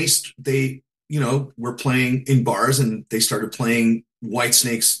awesome. And they were playing in bars, and they started playing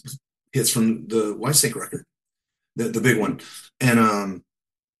Whitesnake's hits from the Whitesnake record, the big one. And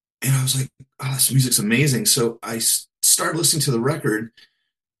I was like, oh, this music's amazing. So I started listening to the record,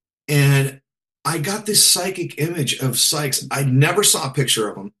 and I got this psychic image of Sykes. I never saw a picture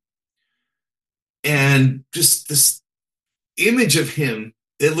of him. And just this image of him,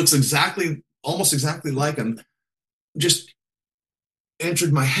 it looks almost exactly like him, just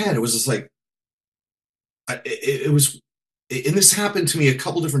entered my head. It was just like, it was, and this happened to me a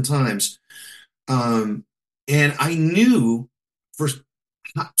couple different times. And I knew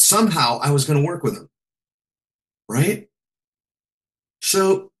somehow I was going to work with him, right?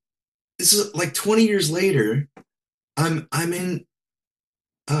 So this is like 20 years later. I'm in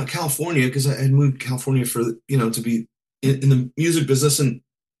California because I had moved to California for, to be in the music business. And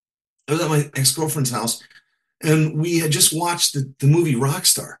I was at my ex-girlfriend's house and we had just watched the movie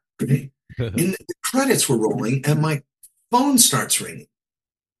Rockstar. Right? And the credits were rolling and my phone starts ringing.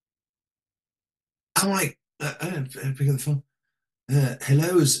 I'm like, I pick up the phone.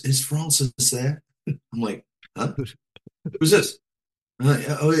 Hello, is Francis there? I'm like, huh? Who's this?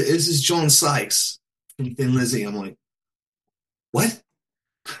 Oh, this is John Sykes from Thin Lizzy. I'm like, what?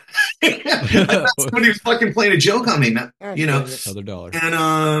 I thought somebody was fucking playing a joke on me, man. Another dollar.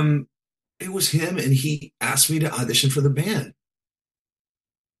 And it was him, and he asked me to audition for the band.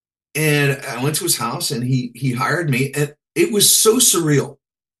 And I went to his house, and he hired me, and it was so surreal.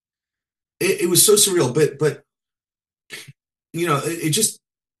 It was so surreal, but it just,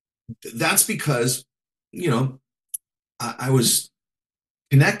 that's because I was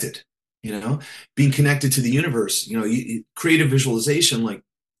connected. Being connected to the universe. Creative visualization, like,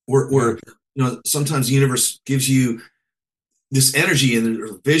 or sometimes the universe gives you this energy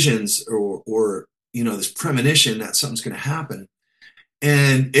and visions, or this premonition that something's going to happen,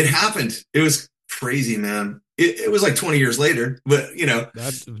 and it happened. It was crazy, man. It was like 20 years later, but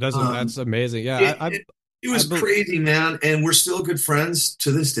that's amazing. Yeah, it was crazy, man, and we're still good friends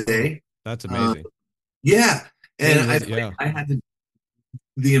to this day. That's amazing. Yeah, and I had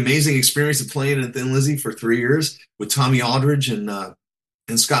the amazing experience of playing in Thin Lizzy for 3 years with Tommy Aldridge and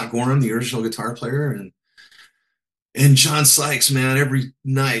Scott Gorham, the original guitar player, and John Sykes, man, every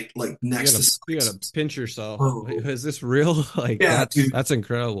night, like next to Sykes. You gotta pinch yourself. Oh. Is this real? Like, yeah, that's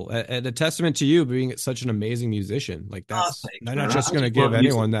incredible. And a testament to you being such an amazing musician. Like, that's not just going to give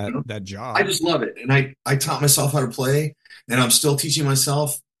anyone that job. I just love it. And I taught myself how to play, and I'm still teaching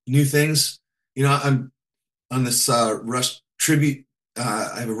myself new things. I'm on this Rush tribute.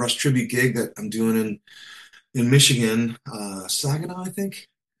 I have a Rush tribute gig that I'm doing in Michigan, Saginaw, I think.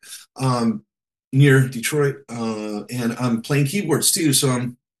 Near Detroit, and I'm playing keyboards too. So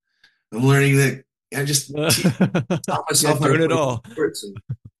I'm learning that. I just taught myself how to play it all. Keyboards.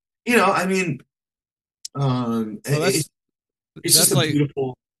 And, it's just a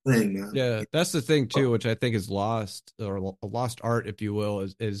beautiful thing, man. Yeah, that's the thing too, which I think is lost, or a lost art, if you will,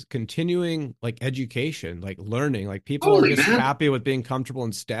 is continuing, like, education, like learning. Like, people are just happy with being comfortable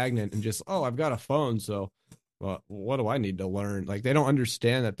and stagnant, and just, I've got a phone, so what do I need to learn? Like, they don't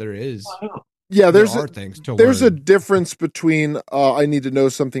understand that there is. Yeah, there's a difference between I need to know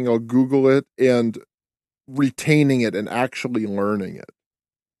something, I'll Google it, and retaining it and actually learning it.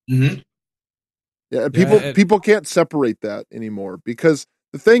 Mm-hmm. Yeah, people can't separate that anymore, because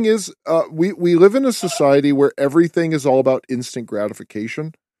the thing is, we live in a society where everything is all about instant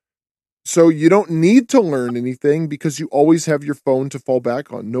gratification. So you don't need to learn anything because you always have your phone to fall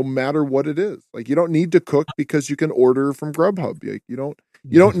back on, no matter what it is. Like, you don't need to cook because you can order from Grubhub. Like, you don't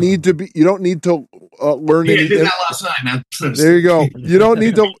need to learn anything. Did that last night, man. There you go. You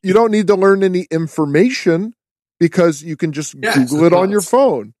don't need to learn any information because you can just Google it on your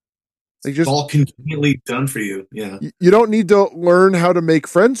phone. Like, just all conveniently done for you. Yeah. You don't need to learn how to make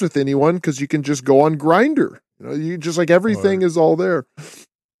friends with anyone because you can just go on Grindr. You just, like, everything is all there.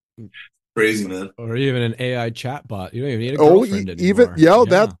 Crazy, man. Or even an AI chatbot. You don't even need a girlfriend anymore.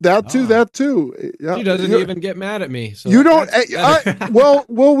 That too. Yeah. She doesn't even get mad at me. So you don't.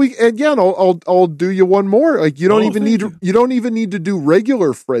 I'll do you one more. Like, you don't even need to do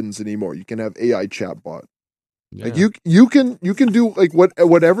regular friends anymore. You can have AI chatbot. Yeah. Like, you can do, like,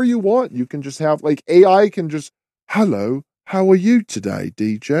 whatever you want. You can just have, like, AI can just, hello, how are you today,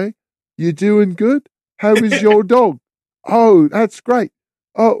 DJ? You doing good? How is your dog? Oh, that's great.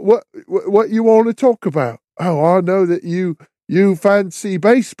 Oh, what you want to talk about? Oh, I know that you fancy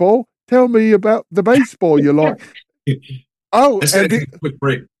baseball. Tell me about the baseball you like. Oh, let's take a quick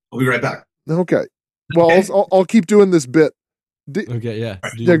break. I'll be right back. Okay. Well, I'll keep doing this bit. Okay, yeah.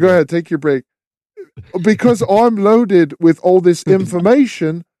 Yeah, go ahead. Take your break. Because I'm loaded with all this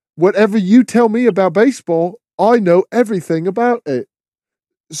information, whatever you tell me about baseball, I know everything about it.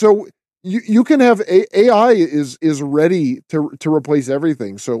 So you can have AI is ready to replace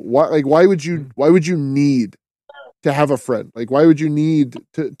everything. So why would you need to have a friend? Like, why would you need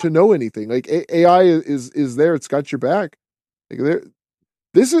to know anything? Like, AI is there. It's got your back. Like,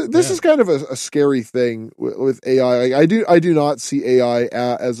 this is kind of a scary thing with AI. Like, I do not see AI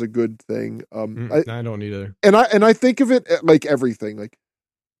as a good thing. I don't either. And I think of it like everything. Like,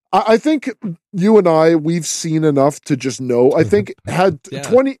 I think you and we've seen enough to just know. I think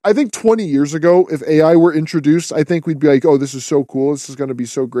 20 years ago, if AI were introduced, I think we'd be like, oh, this is so cool. This is going to be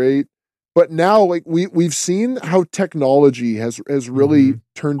so great. But now, like, we've seen how technology has really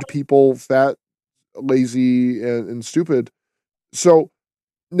turned people fat, lazy, and stupid. So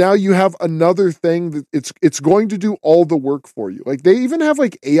now you have another thing that it's going to do all the work for you. Like they even have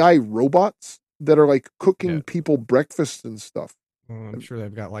like AI robots that are like cooking people breakfast and stuff. I'm sure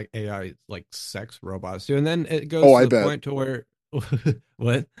they've got like AI like sex robots too. And then it goes to the point to where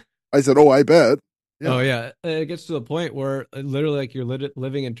what? I said, I bet. Yeah. Oh yeah, it gets to the point where literally like you're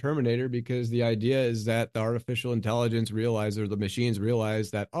living in Terminator, because the idea is that the artificial intelligence or the machines realize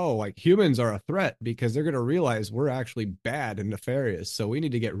that like humans are a threat, because they're going to realize we're actually bad and nefarious, so we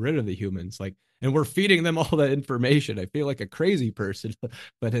need to get rid of the humans. Like, and we're feeding them all that information. I feel like a crazy person,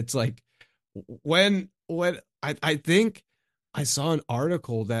 but it's like when I think I saw an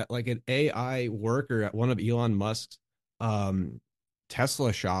article that like an AI worker at one of Elon Musk's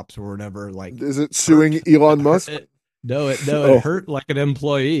Tesla shops or whatever, like, is it suing Elon Musk? No, it hurt like an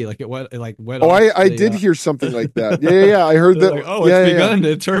employee. Like it went I did hear something like that. Yeah. I heard that. Like, it's begun.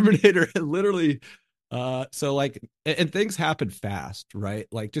 The Terminator literally. So like, and things happen fast, right?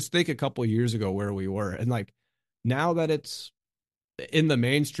 Like just think a couple years ago where we were, and like now that it's in the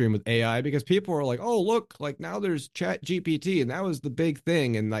mainstream with AI, because people are like, oh look, like now there's Chat GPT, and that was the big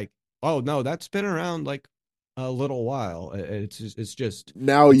thing, and like, oh no, that's been around like a little while. It's just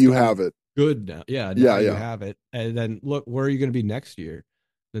now you have it good now. You have it, and then look, where are you going to be next year?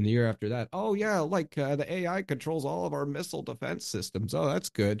 Then the year after that, the AI controls all of our missile defense systems. Oh, that's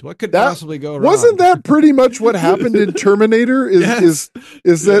good. What could possibly go wrong? Wasn't that pretty much what happened in Terminator? Is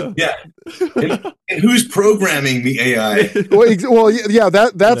that and who's programming the AI? That's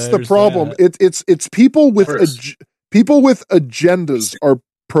the problem. It's people with agendas are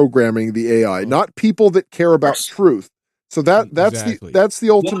programming the AI, not people that care about truth. So that's the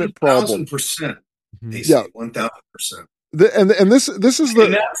ultimate problem. 1,000%. 1,000%. And this is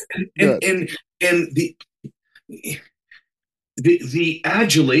the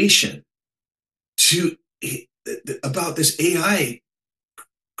adulation about this AI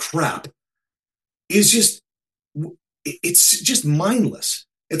crap is just mindless.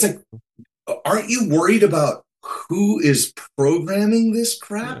 It's like, aren't you worried about who is programming this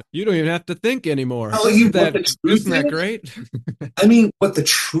crap? You don't even have to think anymore. Isn't that great? I mean, what the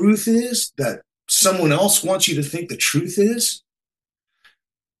truth is that someone else wants you to think the truth is.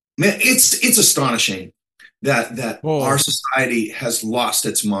 Man, it's astonishing that our society has lost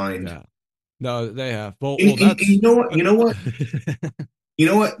its mind. Yeah. No, they have. You know what? You know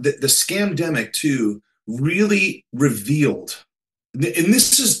what? The scamdemic too really revealed, and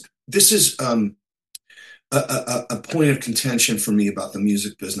this is a point of contention for me about the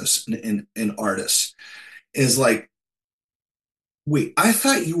music business and artists, is like, wait, I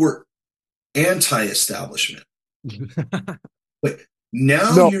thought you were anti-establishment. But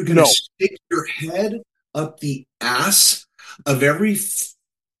now you're going to stick your head up the ass of every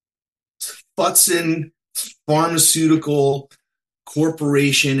futzing pharmaceutical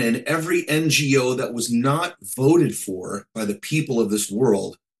corporation and every NGO that was not voted for by the people of this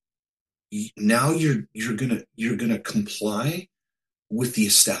world. Now you're gonna comply with the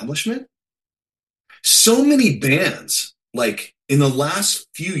establishment. So many bands, like in the last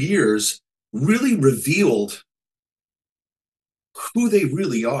few years, really revealed who they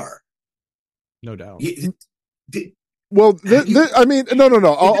really are. No doubt. I mean,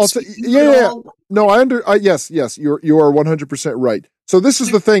 no. I'll say, No, yes. You are 100% right. So this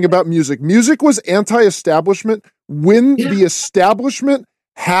is the thing about music. Music was anti-establishment when the establishment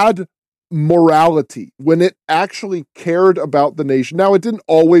had morality, when it actually cared about the nation. Now, it didn't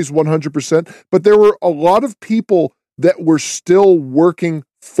always 100%, but there were a lot of people that were still working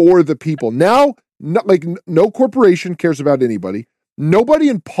for the people. Now, no corporation cares about anybody. Nobody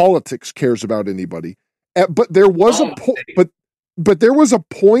in politics cares about anybody. But there was but there was a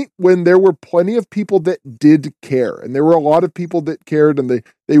point when there were plenty of people that did care, and there were a lot of people that cared, and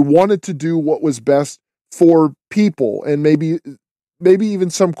they wanted to do what was best for people, and maybe even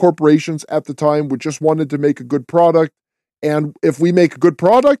some corporations at the time would just wanted to make a good product, and if we make a good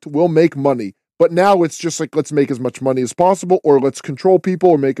product, we'll make money. But now it's just like, let's make as much money as possible, or let's control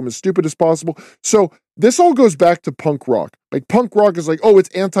people or make them as stupid as possible. So this all goes back to punk rock. Like, punk rock is like, it's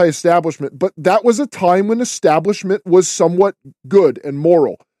anti-establishment, but that was a time when establishment was somewhat good and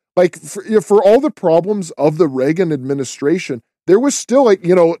moral. Like, for all the problems of the Reagan administration, there was still, like,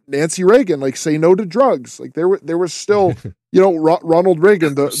 Nancy Reagan, like, say no to drugs. Like, there was still, Ronald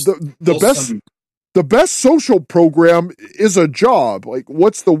Reagan, the best social program is a job. Like,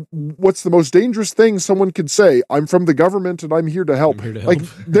 what's the most dangerous thing someone could say? I'm from the government and I'm here to help. Like,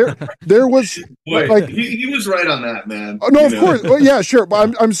 there was like, he was right on that, man. No, of course. Well, yeah, sure.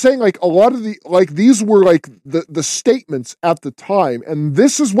 But I'm saying, like, a lot of these were like the statements at the time, and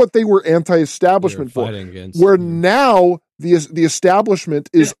this is what they were anti-establishment for. Where now the establishment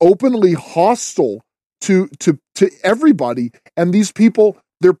is openly hostile to everybody, and these people,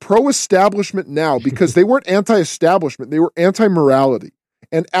 they're pro-establishment now because they weren't anti-establishment, they were anti-morality.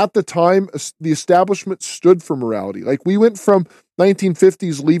 And at the time, the establishment stood for morality. Like, we went from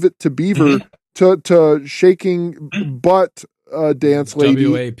 1950s Leave It to Beaver to shaking butt dance lady.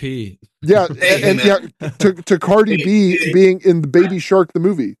 WAP. Yeah, to Cardi B being in the Baby Shark the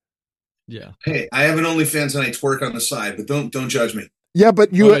movie. Yeah. Hey, I have an OnlyFans and I twerk on the side, but don't judge me. Yeah,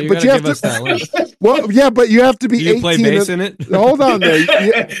 but you have to. Well, yeah, but you have to be 18. Do you play bass in it? Hold on there.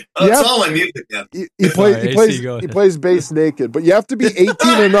 That's all my music. Yeah. He plays bass naked, but you have to be 18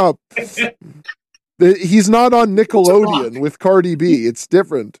 and up. He's not on Nickelodeon with Cardi B. It's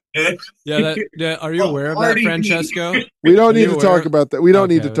different. Yeah, are you aware of that, Francesco? We don't need to talk about that. We don't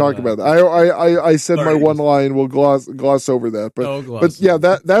need to talk about that. I said my one line. We'll gloss over that. But yeah,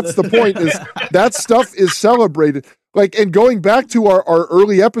 that's the point. Is that stuff is celebrated? Like, and going back to our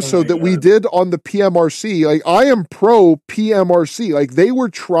early episode that we did on the PMRC, like, I am pro PMRC. Like, they were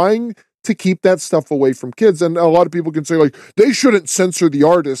trying to keep that stuff away from kids. And a lot of people can say, like, they shouldn't censor the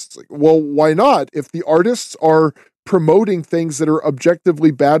artists. Like, well, why not? If the artists are promoting things that are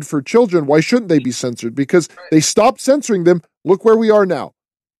objectively bad for children, why shouldn't they be censored? Because they stopped censoring them. Look where we are now.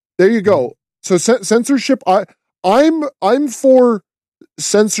 There you go. So censorship, I'm for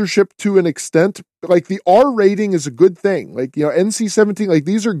censorship to an extent. Like, the R rating is a good thing. Like, you know, NC-17, like,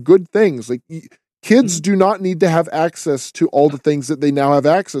 these are good things. Like, kids do not need to have access to all the things that they now have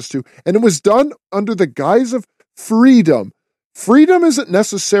access to. And it was done under the guise of freedom. Freedom isn't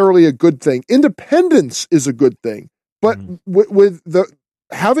necessarily a good thing. Independence is a good thing. But with the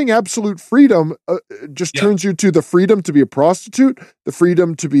having absolute freedom just turns you to the freedom to be a prostitute, the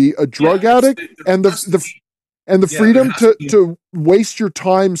freedom to be a drug addict, and the freedom to waste your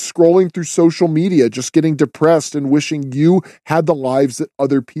time scrolling through social media, just getting depressed and wishing you had the lives that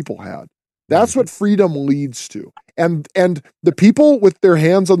other people had. That's what freedom leads to. And the people with their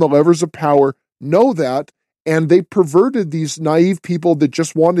hands on the levers of power know that, and they perverted these naive people that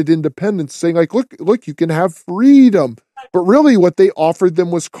just wanted independence, saying, like, look, you can have freedom. But really what they offered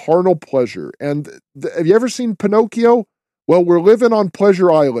them was carnal pleasure. And have you ever seen Pinocchio? Well, we're living on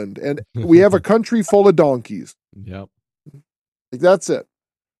Pleasure Island, and we have a country full of donkeys. Yep. Like, that's it.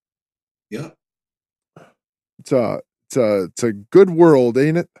 Yeah. It's a good world,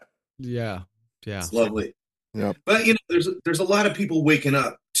 ain't it? Yeah. It's lovely. Yeah. But, you know, there's a lot of people waking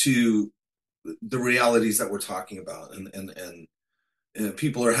up to the realities that we're talking about, and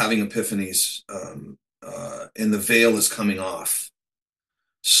people are having epiphanies, and the veil is coming off.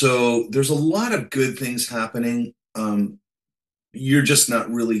 So there's a lot of good things happening. You're just not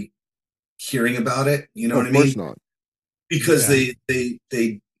really hearing about it. You know what I mean? Of course not. Because they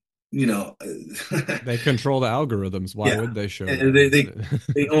you know, they control the algorithms. Why would they show? And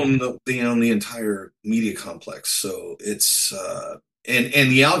they own the entire media complex. So it's and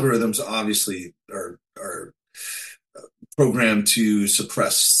the algorithms obviously are programmed to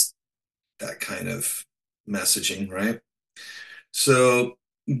suppress that kind of messaging, right? So,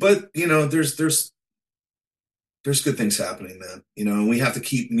 but you know, there's good things happening, man. You know, and we have to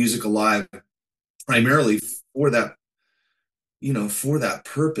keep music alive primarily for that. You know, for that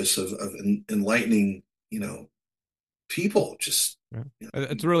purpose of enlightening, you know, people. Just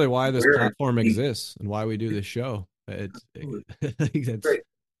it's really why this platform exists and why we do this show. I think that's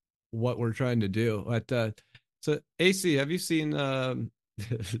what we're trying to do. But so, AC, have you seen the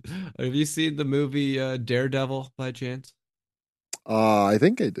movie Daredevil by chance? I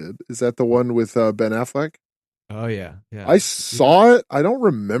think I did. Is that the one with Ben Affleck? Oh yeah. I saw it. I don't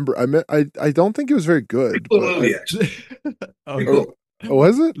remember. I don't think it was very good. Actually. Cool. Oh,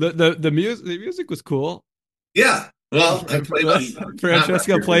 was it? The music was cool. Yeah. Well,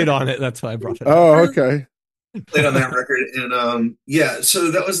 Francesco played on it. That's why I brought it up. Oh, okay. Played on that record, and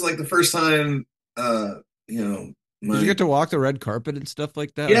so that was like the first time. You know, did you get to walk the red carpet and stuff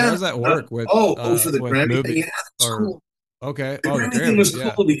like that? Yeah. How does that work? For the Grammy thing? Yeah, that's cool. Okay. The Grammy thing was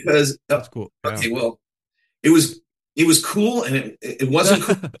cool because that's cool. Yeah. Okay, well, it was cool, and it wasn't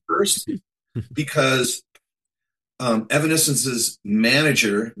cool at first because Evanescence's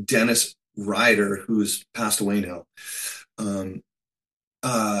manager, Dennis Ryder, who's passed away now,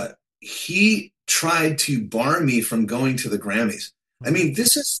 he tried to bar me from going to the Grammys. I mean,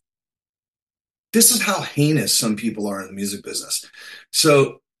 this is how heinous some people are in the music business.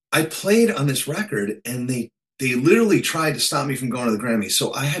 So I played on this record, and they literally tried to stop me from going to the Grammys.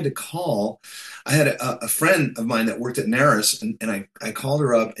 So I had to call. I had a friend of mine that worked at NARAS, and I called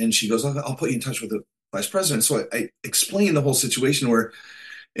her up, and she goes, I'll put you in touch with the vice president. So I explained the whole situation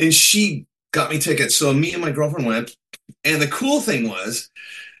and she got me tickets. So me and my girlfriend went, And the cool thing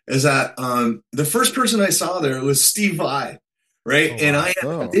is that the first person I saw there was Steve Vai, right? Oh, wow. And I had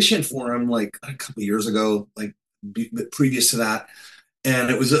auditioned for him like a couple of years ago, like previous to that.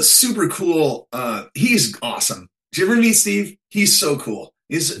 And it was a super cool. He's awesome. Did you ever meet Steve? He's so cool.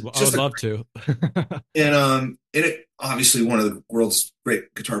 He's I would love to. and it obviously one of the world's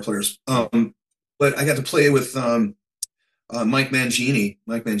great guitar players. But I got to play with Mike Mangini.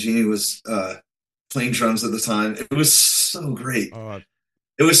 Mike Mangini was playing drums at the time. It was so great.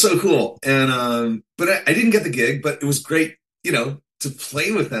 It was so cool. And but I didn't get the gig, but it was great, to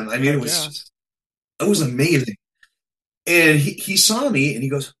play with them. I mean, it was amazing. And he saw me and he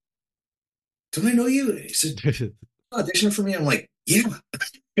goes, "Don't I know you?" And he said, "Audition for me." I'm like, "Yeah."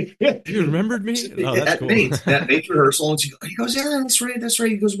 You remembered me? Oh, that's cool. That Nate's rehearsal. And he goes, "Yeah, that's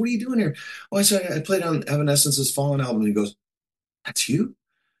right. He goes, "What are you doing here?" Oh, I said, "I played on Evanescence's Fallen album." And he goes, "That's you?"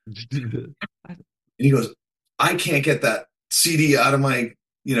 And he goes, "I can't get that CD out of my,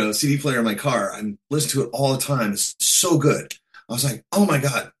 CD player in my car. I'm listening to it all the time. It's so good." I was like, "Oh my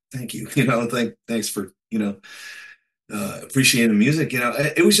God, thank you." Thanks for, appreciating the music.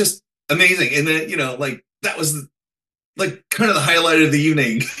 It was just amazing. And then, that was like kind of the highlight of the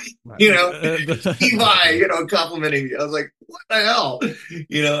evening, Steve Vai, complimenting me. I was like, what the hell? And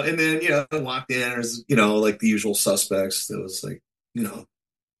then, I walked in, there's, like the usual suspects. There was like, all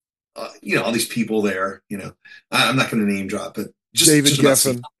these people there, I'm not going to name drop, but David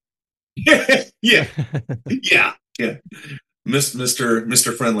Geffen. Yeah.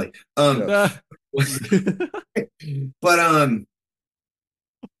 Mr. Friendly. But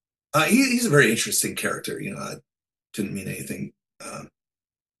he's a very interesting character. I didn't mean anything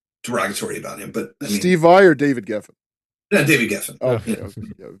derogatory about him, but I mean, Steve Vai or David Geffen? No, David Geffen. Okay.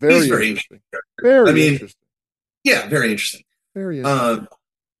 Yeah, very interesting. Very interesting. Yeah, very interesting. Very interesting.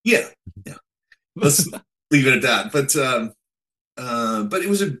 Yeah. Let's leave it at that. But it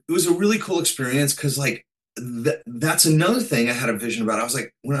was a really cool experience because like that's another thing I had a vision about. I was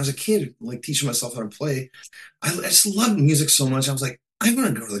like, when I was a kid, like teaching myself how to play, I just loved music so much. I was like, I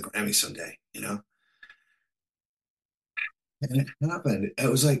want to go to the Grammy someday, And it happened. It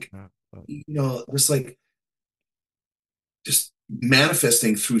was like, just like just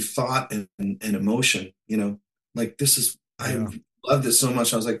manifesting through thought and emotion, like this is, I loved it so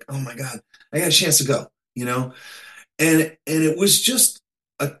much. I was like, oh my God, I got a chance to go, and it was just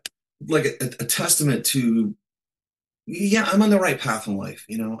a testament to, I'm on the right path in life.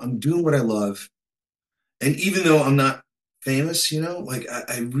 I'm doing what I love. And even though I'm not famous, like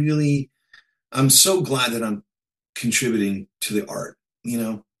I'm so glad that I'm contributing to the art,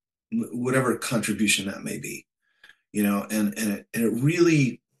 whatever contribution that may be, and it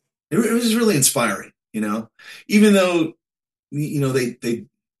was really inspiring, even though, they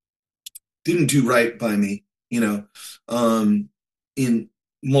didn't do right by me, in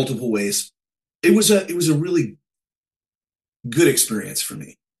multiple ways. It was a really good experience for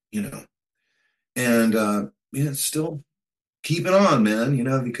me, and still keeping on, man,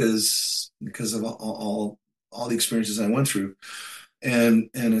 because of all the experiences I went through, and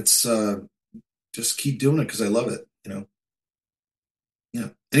it's just keep doing it because I love it, Yeah.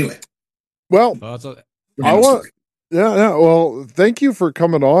 Anyway, well, well, thank you for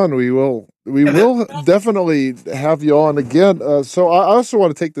coming on. We will definitely have you on again. So I also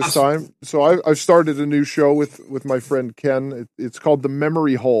want to take this time. So I've started a new show with my friend Ken. It's called The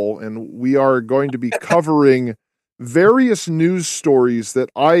Memory Hole, and we are going to be covering various news stories that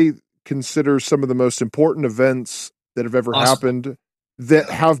I consider some of the most important events that have ever happened that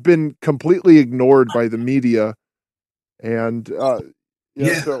have been completely ignored by the media. And so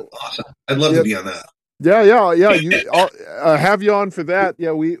awesome. I'd love to be on that. Yeah. I'll have you on for that.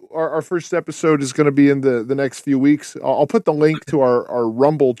 Yeah, our first episode is going to be in the next few weeks. I'll put the link to our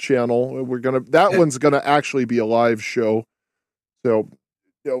Rumble channel. One's going to actually be a live show. So,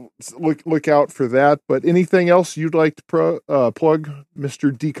 look out for that. But anything else you'd like to plug,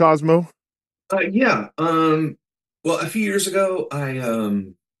 Mr. D Cosmo? Yeah. Well, a few years ago,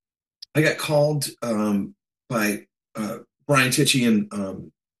 I got called by Brian Tichy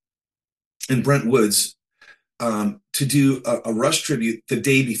and Brent Woods to do a Rush tribute the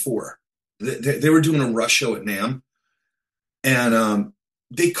day before. They were doing a Rush show at NAMM, and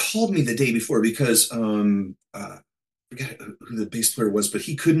they called me the day before because I forget who the bass player was, but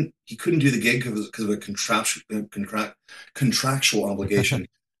he couldn't do the gig because of a contractual obligation.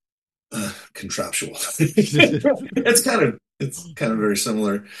 Contractual. It's kind of very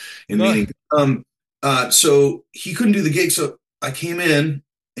similar in meaning. So he couldn't do the gig, so I came in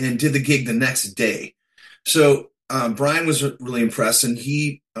and did the gig the next day. So Brian was really impressed, and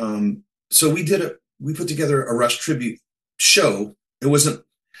he so we did we put together a Rush tribute show. It wasn't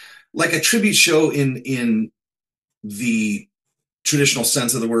like a tribute show in the traditional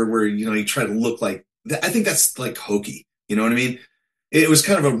sense of the word, where, you know, you try to look like that. I think that's like hokey. You know what I mean? It was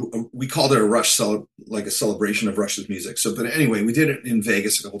kind of we called it a Rush like a celebration of Rush's music. So, but anyway, we did it in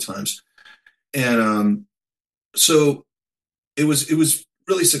Vegas a couple times. And so it was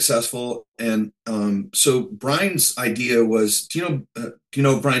really successful. And so Brian's idea was, do you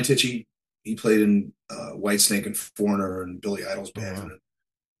know Brian Tichy? He played in Whitesnake and Foreigner and Billy Idol's band.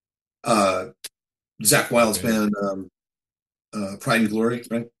 Zakk Wylde's band, Pride and Glory,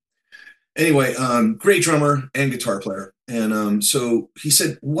 right? Anyway, great drummer and guitar player. And so he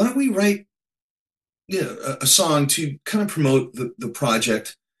said, why don't we write a song to kind of promote the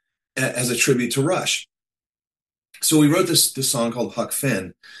project as a tribute to Rush? So we wrote this song called Huck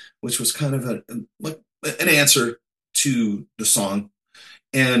Finn, which was kind of an answer to the song.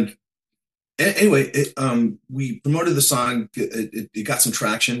 And anyway, we promoted the song. It got some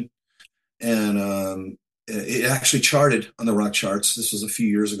traction, and it actually charted on the rock charts. This was a few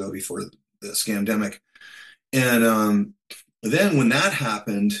years ago, before the scamdemic. And then when that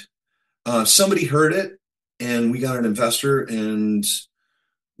happened, somebody heard it, and we got an investor, and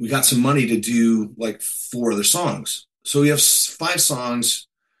we got some money to do like 4 other songs. So we have 5 songs.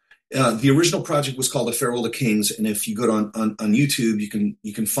 The original project was called A Farewell to Kings, and if you go on YouTube,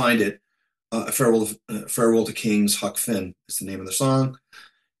 you can find it. A Farewell to Kings, Huck Finn is the name of the song.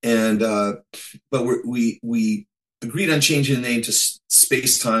 And but we agreed on changing the name to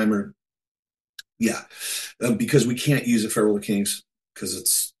Space Time, because we can't use A Farewell to Kings, because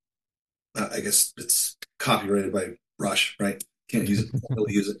it's I guess it's copyrighted by Rush, right? Can't use it, can't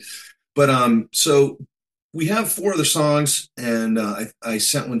really use it. But so we have 4 other songs, and I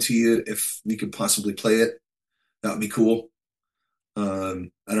sent one to you. If we could possibly play it, that would be cool. I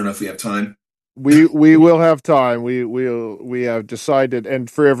don't know if we have time. We will have time. We have decided, and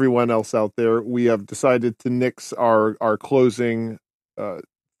for everyone else out there, we have decided to nix our closing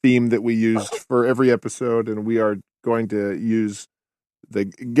theme that we used for every episode, and we are going to use the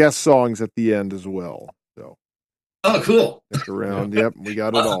guest songs at the end as well. So, oh, cool! Stick around. Yep, we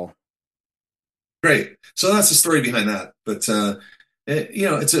got it all. Great. So that's the story behind that. But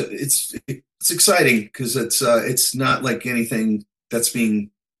it's exciting, because it's not like anything that's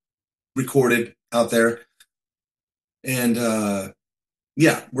being recorded out there. And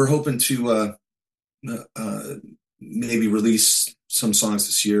we're hoping to maybe release some songs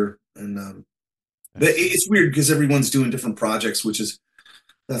this year. And but it's weird, because everyone's doing different projects, which is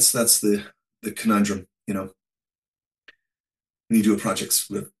that's the conundrum, you know. When you do a project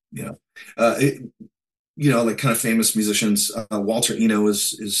with like kind of famous musicians. Walter Eno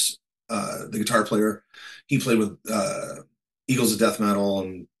is the guitar player. He played with Eagles of Death Metal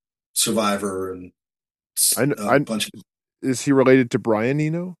and Survivor, and a bunch of... Is he related to Brian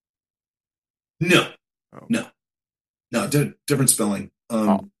Eno? No, different spelling.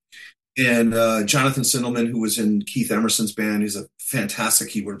 And Jonathan Sindelman, who was in Keith Emerson's band, he's a fantastic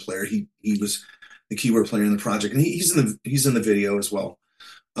keyboard player. He was the keyboard player in the project, and he's in the video as well.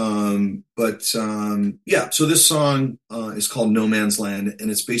 So this song is called No Man's Land,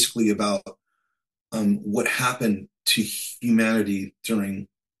 and it's basically about what happened to humanity during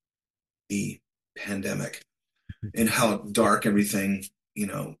the pandemic, and how dark everything,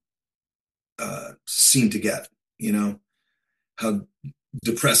 seemed to get, how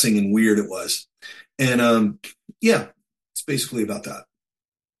depressing and weird it was. And it's basically about that.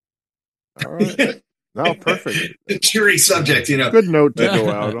 All right. No, perfect. Cheery subject, Good note to go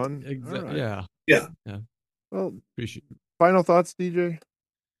out on. Exactly. Right. Yeah. Well, final thoughts, DJ?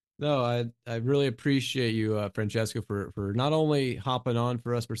 No, I really appreciate you, Francesco, for not only hopping on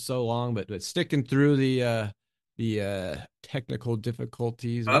for us for so long, but sticking through the technical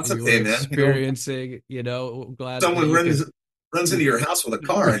diffities we were experiencing. Glad someone runs into your house with a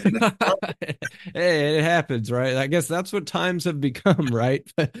car. Hey, it happens, right? I guess that's what times have become, right?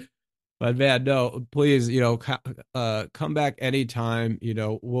 But man, no, please, come back anytime.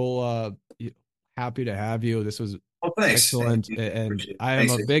 We'll happy to have you. This was excellent, and I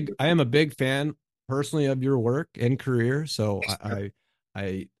am a big fan personally of your work and career. So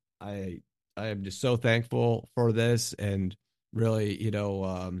I am just so thankful for this, and really,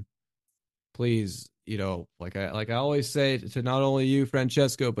 please, like I always say to not only you,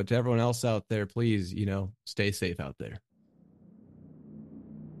 Francesco, but to everyone else out there, please, stay safe out there.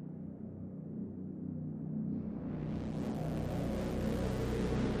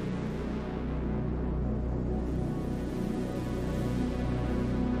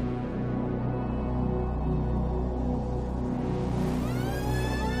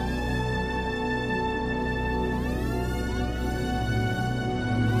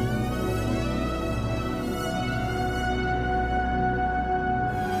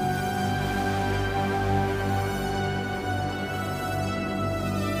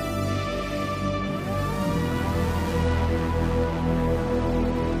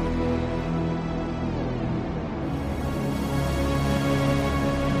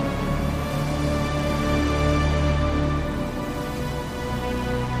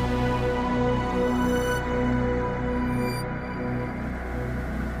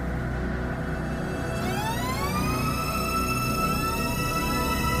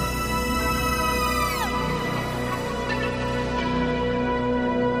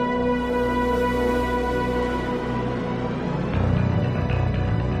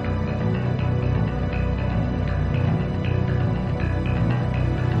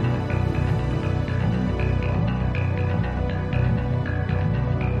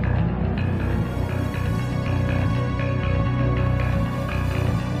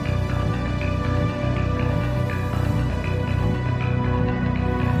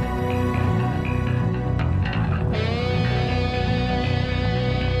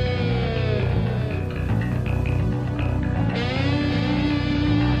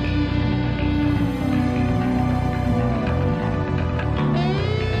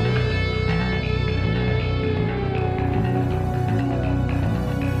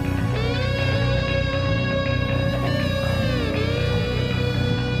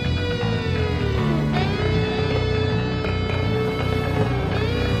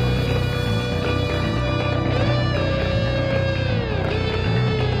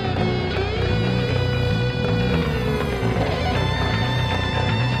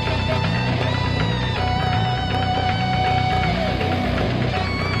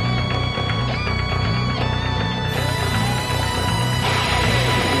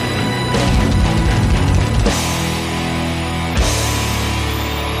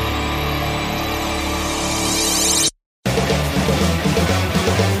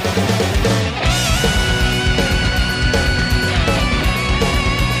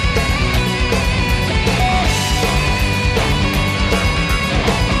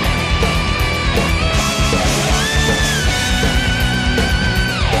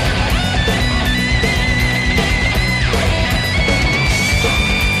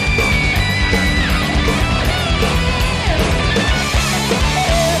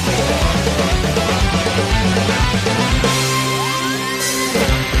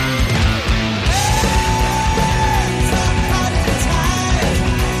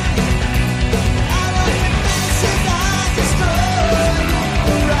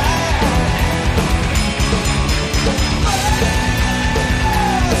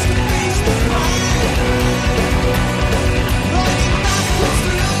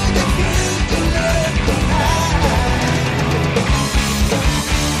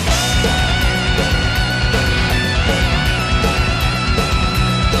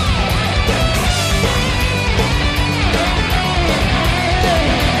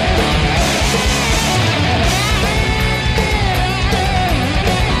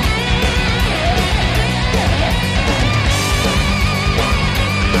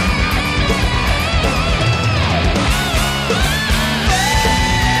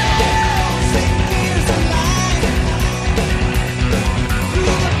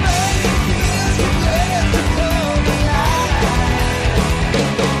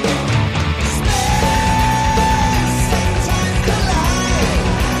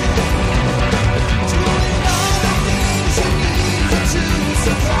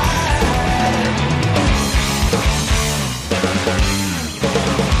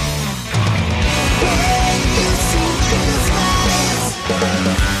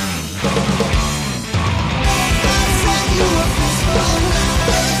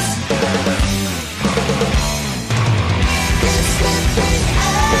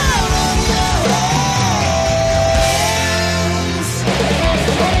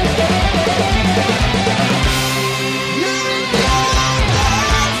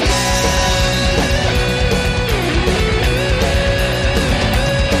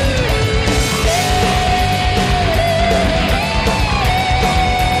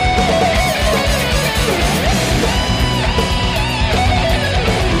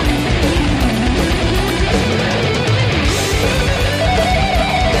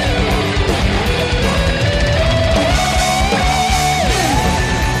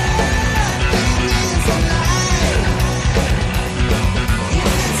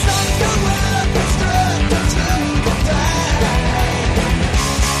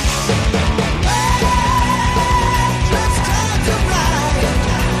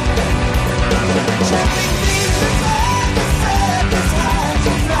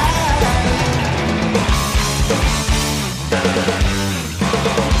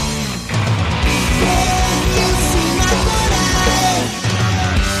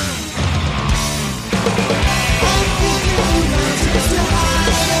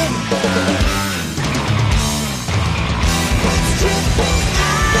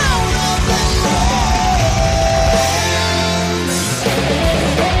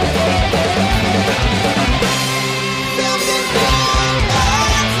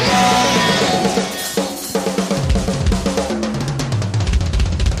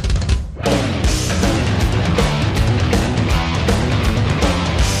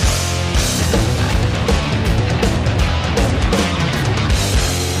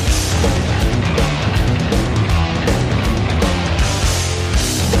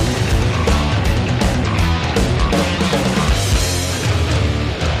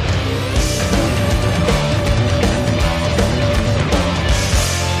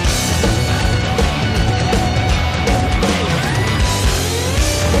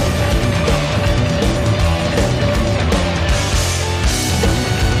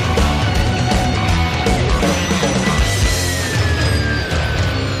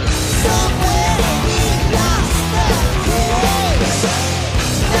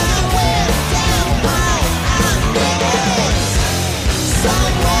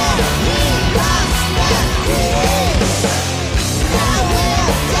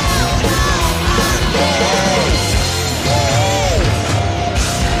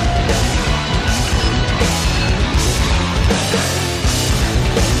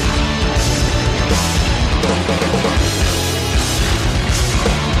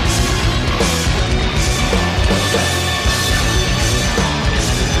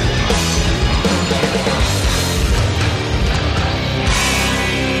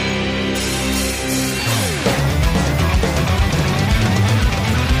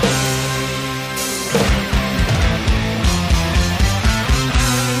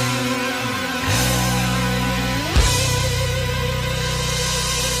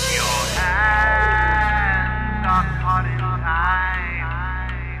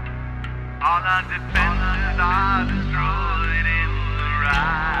 All our defenses are destroyed in the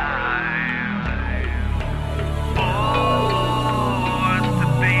rise. Forced to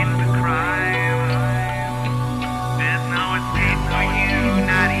face the crime. There's no escape for you,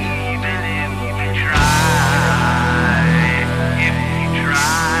 not even if you try. If you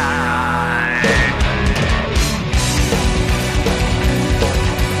try.